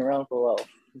only been around for a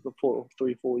while,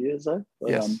 3-4 years though. But,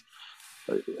 yes.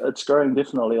 It's growing,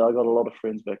 definitely. I got a lot of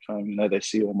friends back home. They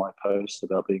see all my posts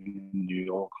about being in New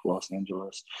York, Los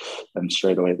Angeles, and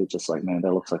straight away they're just like, man,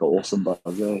 that looks like an awesome buzz.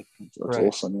 It's right.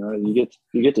 Awesome. You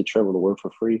get to travel the world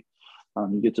for free.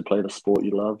 You get to play the sport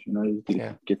you love. You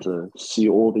get to see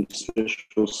all these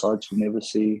special sides you never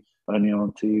see only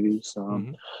on TV. So,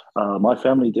 my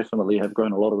family definitely have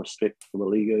grown a lot of respect for the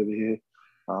league over here.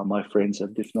 My friends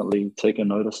have definitely taken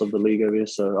notice of the league over here.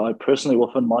 So, I personally,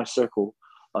 within my circle,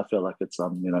 I feel like it's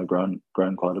grown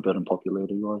quite a bit in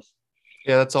popularity wise.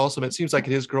 Yeah, that's awesome. It seems like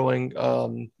it is growing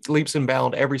leaps and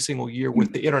bounds every single year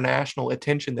with the international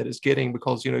attention that it's getting,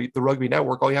 because the Rugby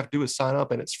Network, all you have to do is sign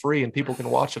up and it's free and people can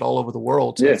watch it all over the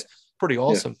world. So it's pretty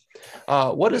awesome.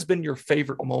 Yeah. What has been your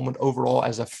favorite moment overall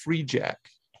as a Free Jack?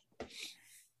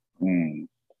 My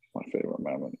favorite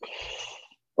moment.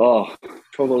 Oh,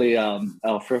 probably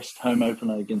our first home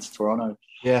opener against Toronto.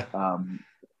 Yeah.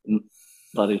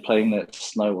 Bloody playing that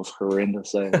snow was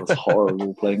horrendous. It was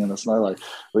horrible playing in the snow. Like,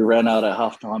 we ran out at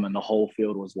halftime and the whole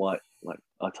field was white. Like,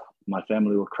 my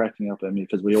family were cracking up at me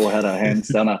because we all had our hands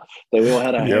down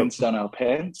hands down our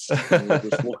pants. And we were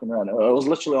just walking around. It was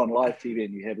literally on live TV,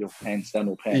 and you have your hands down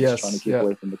your pants trying to keep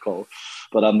away from the cold.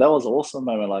 But that was an awesome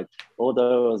moment. Like,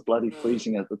 although it was bloody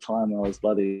freezing at the time, I was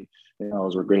bloody. I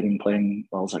was regretting playing.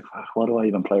 I was like, why do I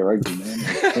even play rugby, man?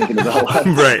 Thinking about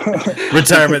right.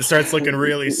 Retirement starts looking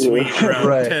really sweet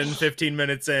around 10, 15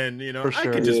 minutes in. For sure.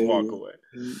 I could just walk away.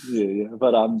 Yeah.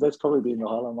 But that's probably been the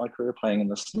highlight of my career, playing in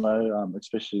the snow.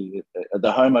 Especially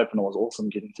the home opener was awesome,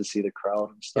 getting to see the crowd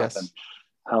and stuff, and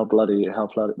how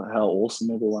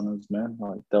awesome everyone is, man.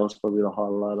 Like, that was probably the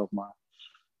highlight of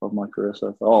my career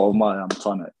so far. Oh, my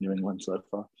time at New England so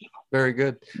far. Very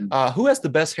good. Who has the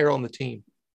best hair on the team?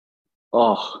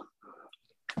 Oh,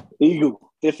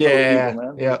 Eagle. Definitely Eagle,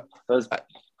 man. Yeah. Those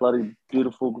bloody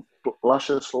beautiful,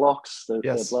 luscious locks. The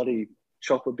bloody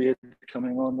chopper beard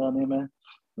coming on down there, man.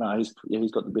 No, he's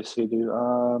got the best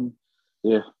hairdo.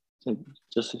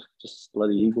 Just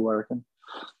bloody Eagle, I reckon.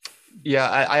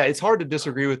 Yeah, it's hard to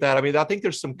disagree with that. I mean, I think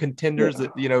there's some contenders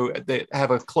that that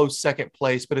have a close second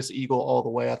place, but it's Eagle all the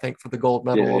way, I think, for the gold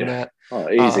medal on that. Oh,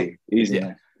 easy,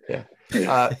 man. Yeah.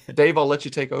 Dave, I'll let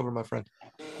you take over, my friend.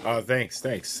 Oh, thanks.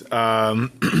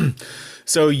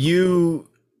 So you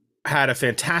had a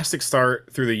fantastic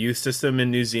start through the youth system in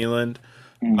New Zealand.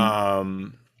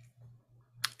 And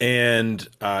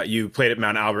you played at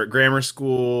Mount Albert Grammar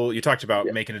School. You talked about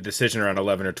making a decision around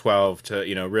 11 or 12 to,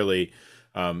 really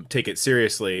take it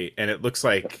seriously. And it looks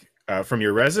like from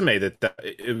your resume that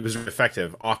it was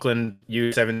effective. Auckland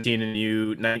U17 and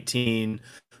U19,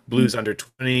 Blues under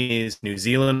 20s, New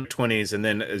Zealand 20s, and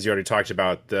then, as you already talked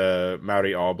about, the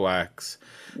Maori All Blacks.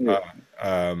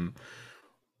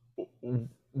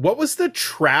 What was the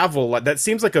travel like? That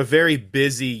seems like a very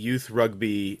busy youth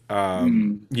rugby,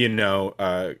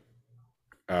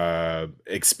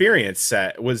 experience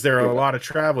set. Was there a lot of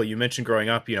travel? You mentioned growing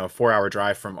up, a 4-hour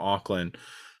drive from Auckland.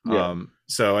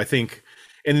 So I think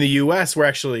in the US, we're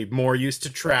actually more used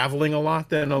to traveling a lot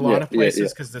than a lot of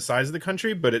places because of the size of the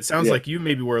country. But it sounds like you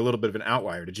maybe were a little bit of an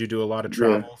outlier. Did you do a lot of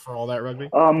travel for all that rugby?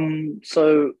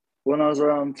 So when I was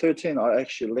around 13, I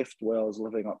actually left where I was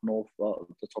living up north, at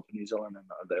the top of New Zealand, in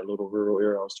that little rural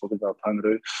area I was talking about,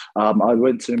 Pangaru. I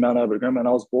went to Mount Albert Grammar, and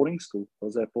I was boarding school. I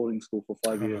was at boarding school for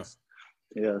 5 years.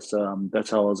 Yeah, so that's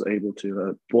how I was able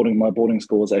to. My boarding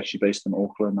school was actually based in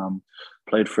Auckland.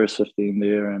 Played first 15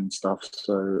 there and stuff.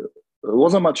 So it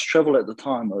wasn't much travel at the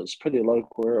time. It was pretty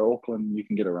local. Where Auckland, you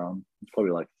can get around. It's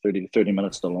probably like 30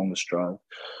 minutes, the longest drive.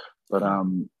 But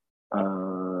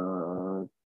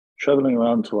traveling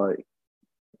around to like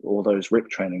all those rep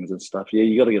trainings and stuff. Yeah,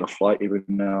 you got to get a flight every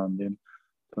now and then.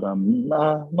 But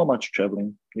not much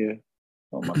traveling. Yeah,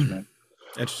 not much, man.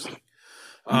 Interesting.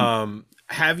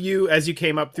 Have you, as you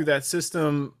came up through that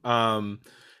system,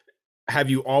 have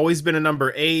you always been a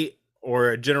number 8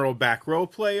 or a general back row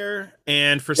player?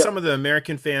 And for some of the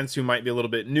American fans who might be a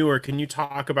little bit newer, can you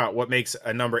talk about what makes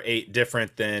a number 8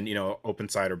 different than, open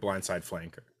side or blind side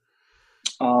flanker?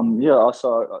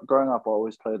 So growing up, I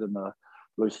always played in the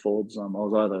loose forwards. I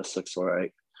was either a 6 or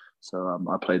 8. So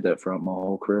I played that throughout my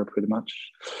whole career pretty much.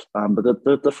 But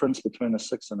the difference between a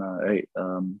 6 and a 8,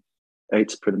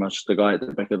 8's pretty much the guy at the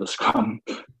back of the scrum.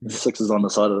 The 6 is on the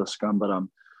side of the scrum. But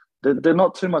they're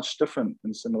not too much different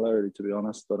in similarity, to be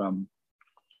honest. But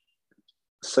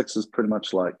 6 is pretty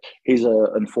much like, he's an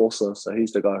enforcer. So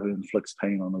he's the guy who inflicts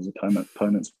pain on his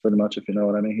opponents pretty much, if you know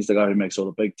what I mean. He's the guy who makes all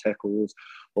the big tackles,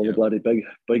 all the bloody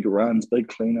big runs, big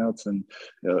cleanouts. And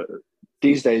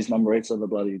these days, number 8s are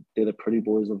they're the pretty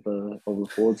boys of the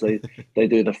forwards. They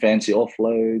do the fancy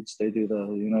offloads. They do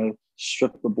the,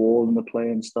 strip the ball in the play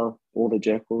and stuff, all the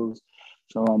jackals.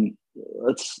 So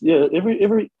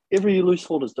every loose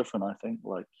forward is different, I think.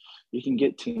 Like, you can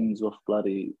get teams with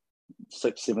bloody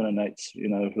 6, 7, and 8s,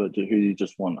 who you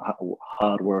just want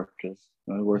hard workers,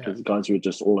 guys who are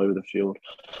just all over the field.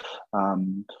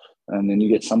 And then you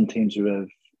get some teams who have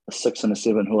a 6 and a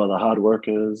 7 who are the hard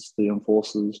workers, the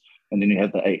enforcers. And then you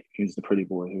have the 8, who's the pretty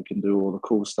boy, who can do all the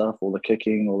cool stuff, all the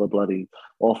kicking, all the bloody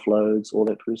offloads, all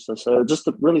that pretty stuff. So it just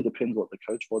really depends what the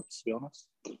coach wants, to be honest.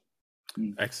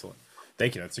 Excellent.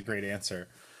 Thank you. That's a great answer.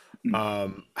 Are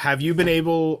you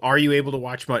able to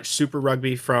watch much Super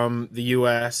Rugby from the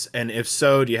US? And if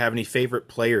so, do you have any favorite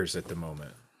players at the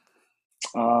moment?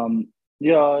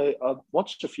 I've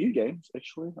watched a few games,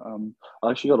 actually.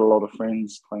 I actually got a lot of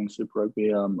friends playing Super Rugby.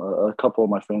 A couple of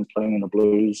my friends playing in the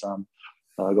Blues.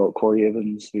 I got Corey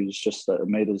Evans, who's just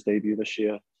made his debut this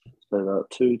year. So,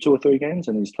 2 or 3 games,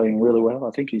 and he's playing really well.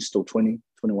 I think he's still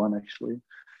 21 actually.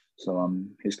 So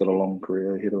he's got a long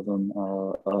career ahead of him.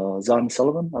 Zan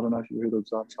Sullivan, I don't know if you've heard of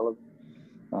Zan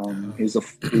Sullivan. He's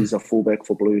a fullback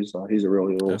for Blues. He's a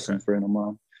really awesome friend of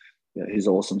mine. Yeah, he's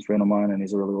an awesome friend of mine, and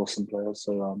he's a really awesome player.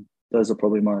 So those are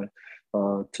probably my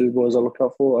 2 boys I look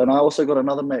out for. And I also got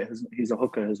another mate. He's a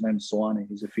hooker. His name's Sawani.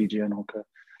 He's a Fijian hooker.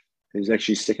 He's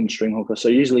actually 2nd string hooker. So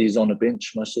usually he's on the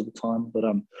bench most of the time. But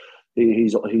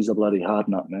he's a bloody hard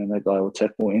nut, man. That guy will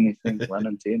tackle anything, run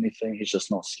into anything. He's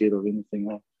just not scared of anything.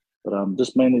 But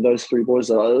just mainly those 3 boys.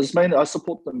 I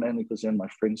support them mainly because they're in my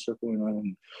friend circle,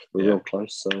 and we're real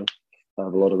close. So I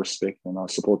have a lot of respect, and I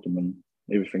support them in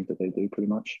everything that they do, pretty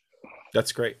much.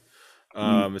 That's great.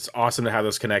 It's awesome to have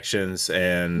those connections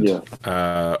and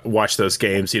watch those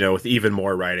games, with even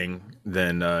more writing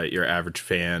than your average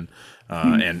fan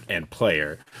and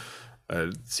player.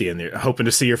 Hoping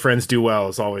to see your friends do well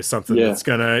is always something that's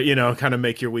gonna, kind of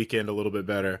make your weekend a little bit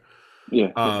better.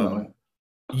 Yeah, definitely.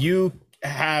 You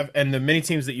have, and the many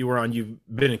teams that you were on, you've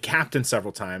been a captain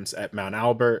several times at Mount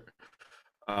Albert,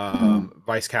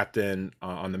 vice captain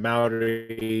on the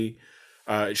Maori.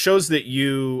 It shows that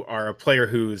you are a player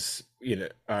who's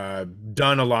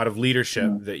done a lot of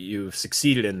leadership, that you've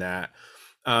succeeded in that.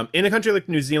 In a country like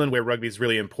New Zealand, where rugby is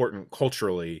really important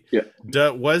culturally,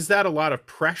 was that a lot of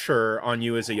pressure on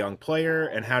you as a young player,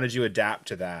 and how did you adapt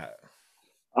to that?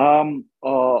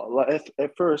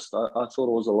 At first, I thought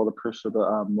it was a lot of pressure,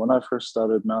 but when I first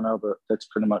started Mount Albert, that's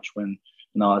pretty much when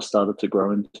I started to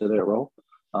grow into that role.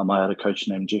 I had a coach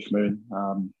named Jeff Moon,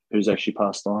 who's actually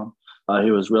passed on.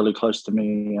 He was really close to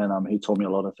me, and he taught me a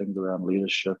lot of things around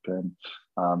leadership and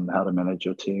how to manage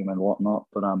your team and whatnot.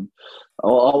 But I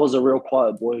was a real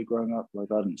quiet boy growing up. Like,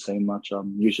 I didn't say much.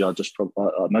 Usually I just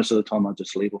most of the time I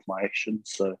just lead with my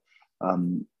actions. So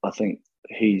I think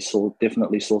he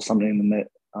definitely saw something in that,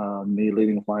 me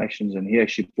leading with my actions, and he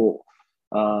actually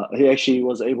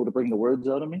was able to bring the words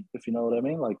out of me, if you know what I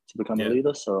mean, like to become a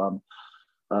leader. So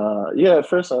at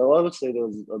first I would say there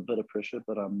was a bit of pressure,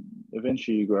 but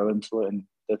eventually you grow into it, and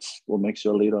that's what makes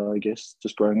you a leader, I guess.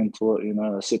 Just growing into it,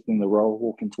 accepting the role,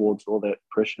 walking towards all that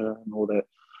pressure and all that,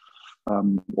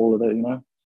 all of that,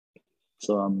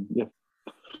 So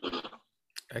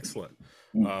Excellent.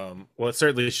 Well, it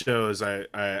certainly shows.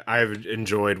 I've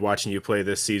enjoyed watching you play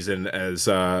this season, as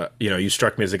you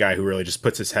struck me as a guy who really just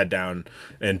puts his head down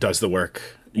and does the work,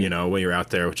 when you're out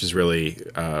there, which is really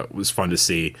was fun to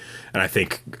see, and I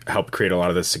think helped create a lot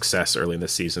of the success early in the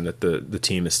season that the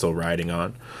team is still riding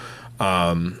on.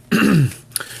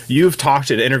 You've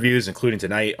talked in interviews, including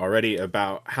tonight already,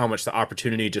 about how much the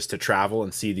opportunity just to travel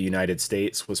and see the United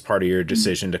States was part of your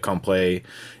decision to come play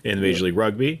in Major League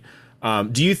Rugby.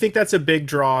 Do you think that's a big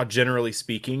draw, generally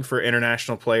speaking, for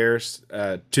international players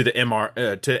to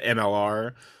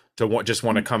MLR? just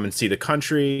want to come and see the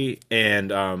country,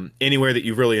 and anywhere that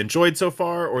you've really enjoyed so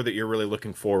far, or that you're really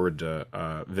looking forward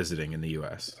to visiting in the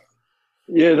U.S.?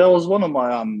 Yeah, that was one of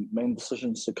my main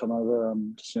decisions to come over,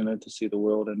 just to see the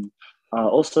world, and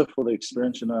also for the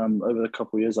experience. Over the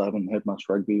couple of years, I haven't had much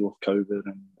rugby with COVID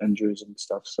and injuries and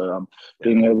stuff. So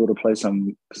being able to play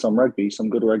some rugby, some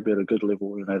good rugby at a good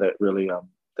level, that really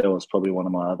that was probably one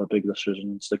of my other big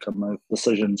decisions to come over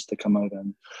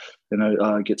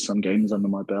and get some games under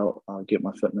my belt, get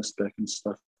my fitness back and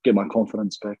stuff, get my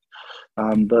confidence back.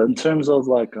 But in terms of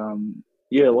what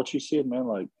you said, man,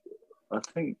 like I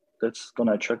think that's going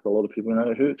to attract a lot of people.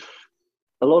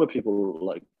 A lot of people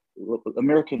like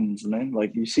Americans, man.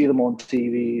 Like you see them on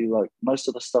TV. Like most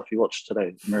of the stuff you watch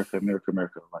today, America, America,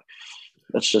 America. Like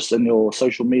that's just in your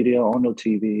social media, on your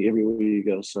TV, everywhere you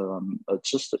go. So it's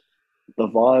just the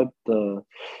vibe, the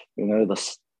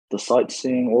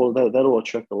sightseeing, all of that. That'll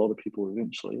attract a lot of people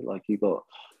eventually. Like you got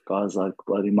guys like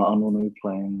bloody Ma'anonu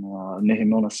playing,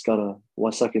 Nehemona Skara,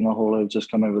 Waisake Naholo just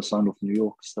come over signed off New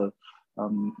York. So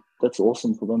that's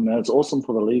awesome for them, man. It's awesome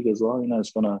for the league as well.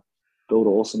 It's going to build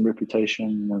an awesome reputation,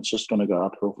 and it's just going to go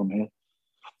uphill from here.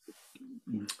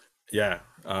 Yeah,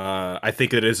 I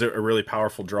think it is a really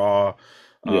powerful draw.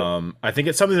 Yeah. I think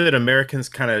it's something that Americans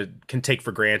kind of can take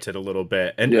for granted a little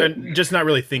bit, and just not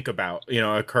really think about,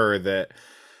 occur that,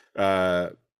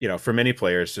 for many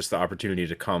players, just the opportunity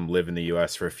to come live in the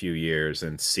U.S. for a few years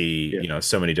and see,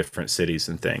 so many different cities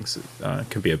and things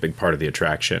can be a big part of the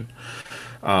attraction.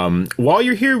 While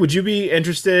you're here, would you be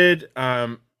interested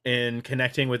in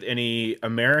connecting with any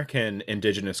American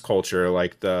indigenous culture,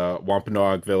 like the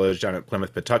Wampanoag village down at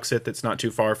Plymouth Patuxet that's not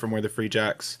too far from where the Free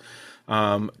Jacks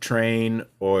train?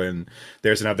 And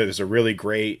there's a really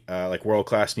great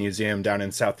world-class museum down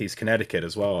in southeast Connecticut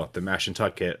as well, the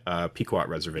Mashantucket Pequot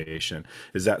Reservation.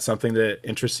 Is that something that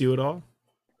interests you at all?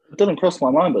 It didn't cross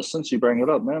my mind, but since you bring it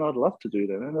up, man, I'd love to do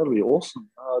that, man. That'll be awesome.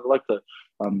 I'd like to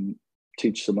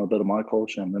teach them a bit of my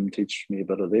culture and them teach me a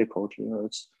bit of their culture.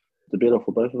 It's the better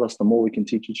for both of us. The more we can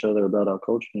teach each other about our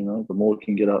culture, the more we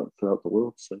can get out throughout the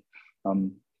world. So,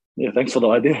 thanks for the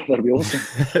idea. That'd be awesome.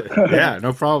 Yeah,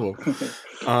 no problem.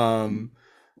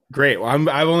 Great. Well,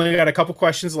 I've only got a couple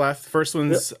questions left. First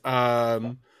one's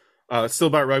still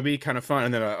about rugby, kind of fun,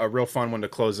 and then a real fun one to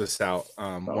close us out.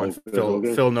 One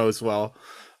Phil knows well.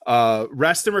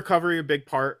 Rest and recovery are a big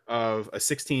part of a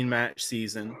 16-match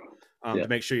season. To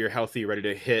make sure you're healthy, ready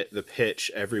to hit the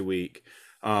pitch every week.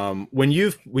 When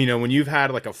you've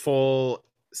had like a full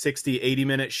 60,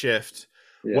 80-minute shift,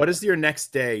 what does your next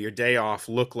day, your day off,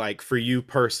 look like for you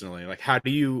personally? Like, how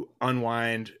do you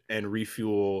unwind and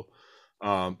refuel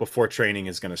before training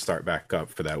is going to start back up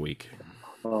for that week?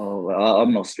 Oh,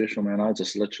 I'm not special, man. I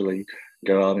just literally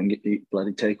go out and eat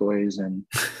bloody takeaways and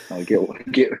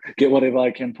get whatever I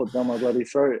can put down my bloody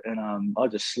throat, and I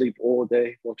just sleep all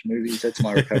day, watch movies. That's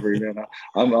my recovery, man.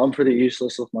 I'm pretty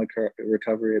useless with my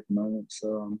recovery at the moment,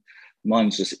 so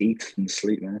mine's just eat and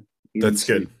sleep, man. That's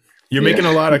good. You're making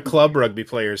a lot of club rugby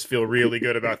players feel really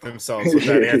good about themselves with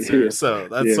that answer. So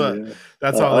that's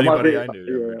all anybody I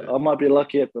knew. I might be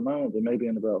lucky at the moment, but maybe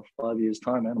in about 5 years'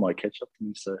 time, man, it might catch up to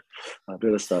me. So I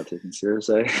better start taking serious.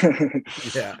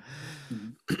 Yeah.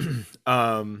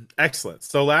 Excellent.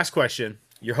 So last question.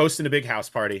 You're hosting a big house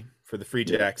party for the Free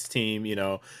Jacks team.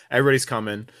 Everybody's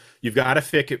coming. You've got to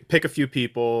pick a few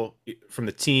people from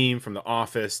the team, from the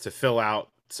office, to fill out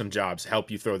some jobs, help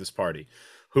you throw this party.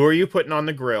 Who are you putting on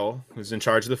the grill? Who's in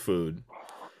charge of the food?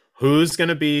 Who's going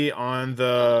to be on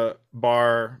the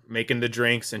bar making the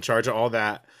drinks, in charge of all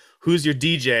that? Who's your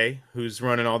DJ who's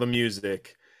running all the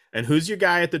music? And who's your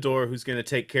guy at the door who's going to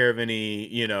take care of any,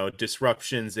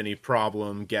 disruptions, any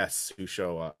problem guests who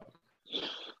show up?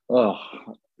 Oh,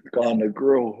 guy on the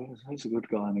grill. Who's a good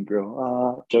guy on the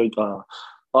grill? Joe.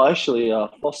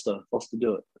 Foster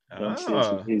do it.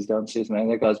 Downstairs. He's downstairs, man.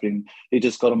 That guy's he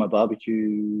just got him a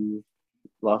barbecue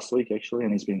last week, actually,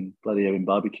 and he's been bloody having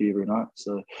barbecue every night.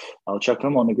 So I'll chuck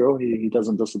him on the grill. He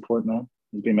doesn't disappoint, man.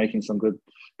 He's been making some good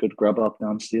grub up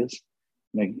downstairs.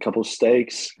 Making a couple of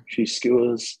steaks, a few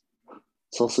skewers,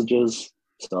 sausages.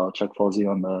 So I'll chuck Fozzie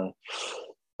on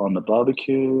the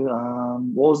barbecue.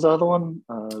 What was the other one?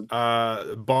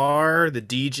 Bar, the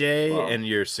DJ, and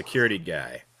your security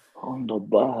guy. On the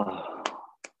bar.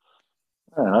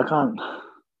 Man, I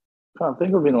can't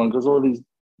think of anyone because all these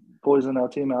boys in our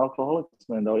team are alcoholics,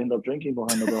 man. They'll end up drinking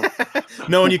behind the bar.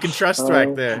 No one you can trust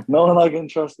back there. No one I can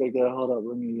trust back there. Hold up,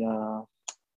 let me.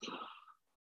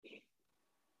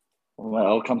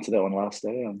 I'll come to that one last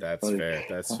day. That's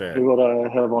fair. Who would I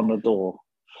have on the door?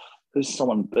 who's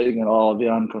someone big? And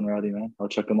Vian Conradi, man. I'll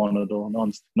check him on the door.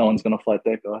 No one's gonna fight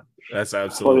that guy. That's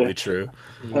absolutely true.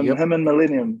 Him and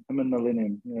Millennium.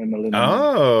 Millennium.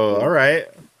 Oh, all right.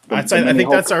 I think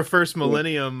that's our first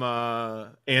Millennium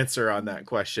answer on that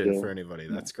question for anybody.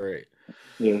 That's great.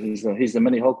 Yeah, he's the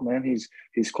mini Hulk, man. He's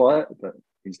quiet, but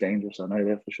he's dangerous. I know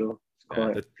that for sure.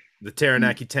 The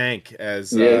Taranaki Tank,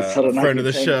 as a friend of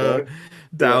the show, bro.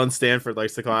 Dallin Stanford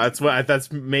likes to call it.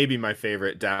 That's maybe my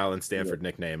favorite Dallin Stanford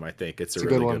nickname. I think it's a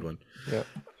really good one. Yeah.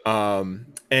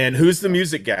 And who's the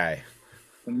music guy?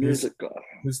 The music guy.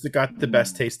 Who's got the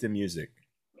best taste in music?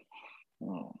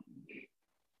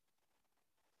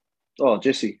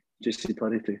 Jesse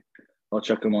Pariti. I'll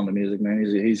check him on the music, man.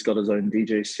 He's got his own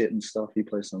DJ set and stuff. He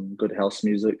plays some good house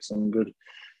music, some good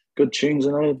tunes,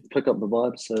 pick up the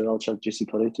vibe. So I'll check Jesse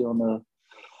Pariti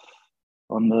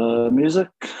on the music.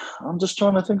 I'm just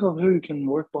trying to think of who can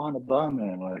work behind the bar,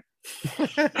 man. Like,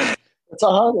 it's a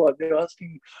hard one. You're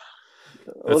asking.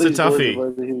 It's a toughie.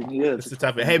 It's a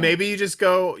toughie. Hey, maybe you just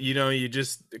go. You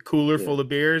just a cooler full of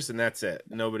beers, and that's it.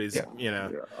 Nobody's. Yeah,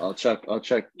 I'll check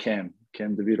Cam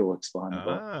DeVito works behind the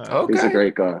bar. Okay. He's a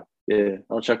great guy. Yeah,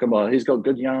 I'll check him out. He's got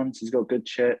good yarns. He's got good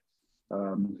chat.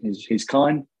 He's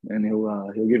kind, and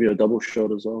he'll give you a double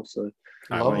shot as well. So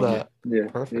I love that. Yeah,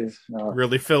 perfect.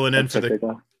 Really filling in for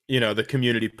the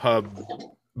community pub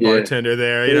bartender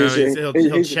there.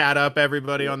 He'll chat up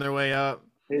everybody on their way up.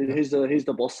 He's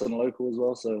the Boston local as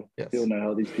well, so he'll know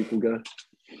how these people go.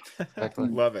 Exactly.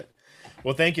 Love it.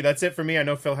 Well, thank you. That's it for me. I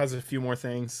know Phil has a few more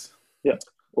things. Yeah,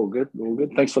 all good.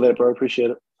 Thanks for that, bro.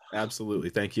 Appreciate it. Absolutely.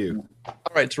 Thank you. All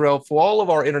right, Terrell, for all of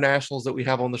our internationals that we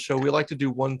have on the show, we like to do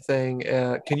one thing.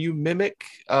 Can you mimic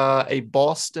a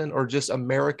Boston or just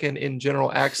American in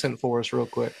general accent for us real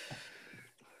quick?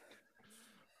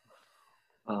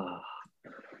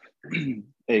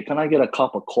 Hey, can I get a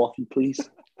cup of coffee, please?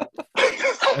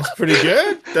 That's pretty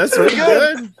good. That's pretty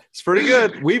good. It's pretty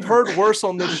good. We've heard worse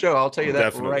on this show. I'll tell you that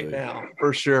Definitely. right now.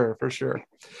 For sure.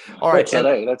 All right.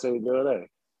 That's how we do it.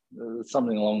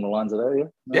 Something along the lines of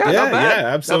that, Yeah,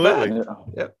 absolutely.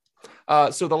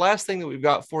 So the last thing that we've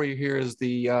got for you here is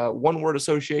the one-word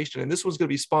association, and this one's going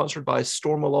to be sponsored by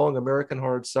Stormalong American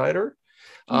Hard Cider.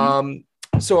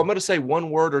 So I'm going to say one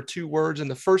word or two words, and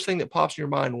the first thing that pops in your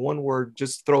mind, one word,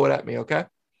 just throw it at me, okay?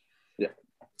 Yeah.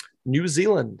 New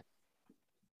Zealand.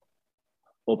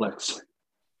 All Blacks.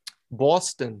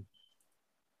 Boston.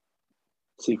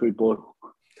 Seafood boy.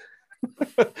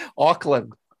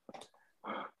 Auckland.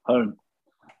 Home.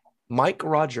 Mike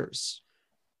Rogers.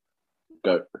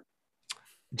 Go.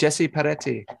 Jesse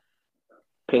Peretti.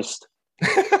 Pissed.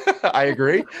 I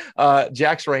agree.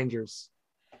 Jack's Rangers.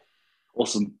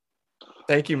 Awesome.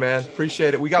 Thank you, man.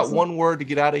 Appreciate it. We got one word to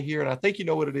get out of here, and I think you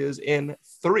know what it is. In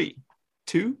 3,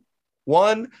 2,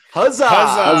 1. Huzzah!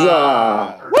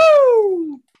 Huzzah!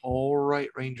 Woo! All right,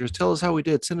 Rangers. Tell us how we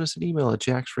did. Send us an email at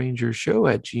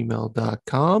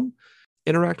jacksrangershow@gmail.com.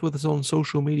 Interact with us on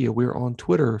social media. We're on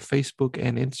Twitter, Facebook,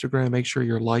 and Instagram. Make sure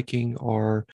you're liking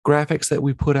our graphics that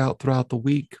we put out throughout the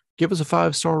week. Give us a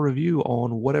 5-star review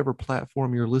on whatever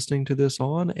platform you're listening to this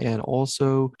on. And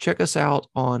also check us out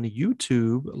on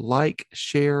YouTube. Like,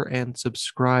 share, and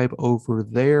subscribe over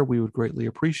there. We would greatly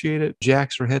appreciate it.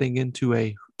 Jacks are heading into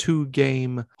a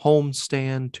 2-game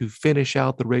homestand to finish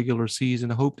out the regular season.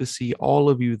 Hope to see all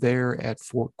of you there at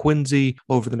Fort Quincy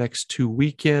over the next 2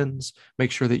 weekends.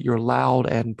 Make sure that you're loud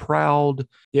and proud.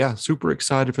 Yeah, super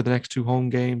excited for the next 2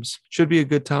 home games. Should be a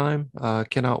good time.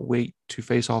 Cannot wait to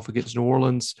face off against New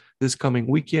Orleans this coming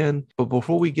weekend. But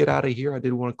before we get out of here, I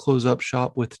did want to close up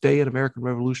shop with Today in American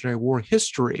Revolutionary War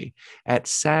history. At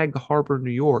Sag Harbor,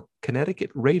 New York, Connecticut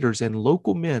raiders and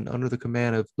local men under the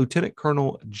command of Lieutenant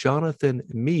Colonel Jonathan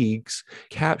Meigs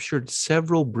captured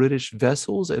several British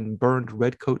vessels and burned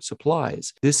redcoat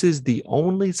supplies. This is the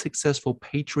only successful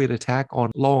Patriot attack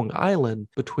on Long Island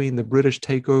between the British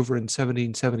takeover in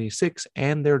 1776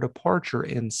 and their departure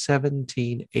in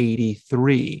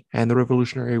 1783. And the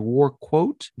Revolutionary War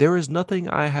quote, "There is nothing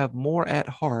I have more at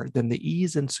heart than the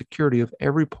ease and security of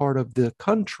every part of the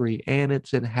country and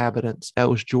its inhabitants." That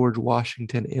was George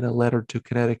Washington in a letter to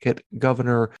Connecticut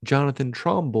Governor Jonathan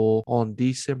Trumbull on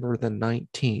December the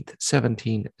 19th,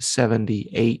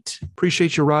 1778.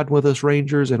 Appreciate you riding with us,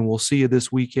 Rangers, and we'll see you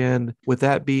this weekend. With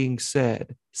that being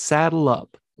said, saddle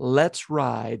up. Let's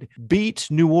ride. Beat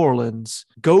New Orleans.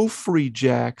 Go Free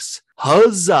Jacks.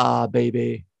 Huzzah,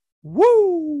 baby.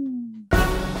 Woo!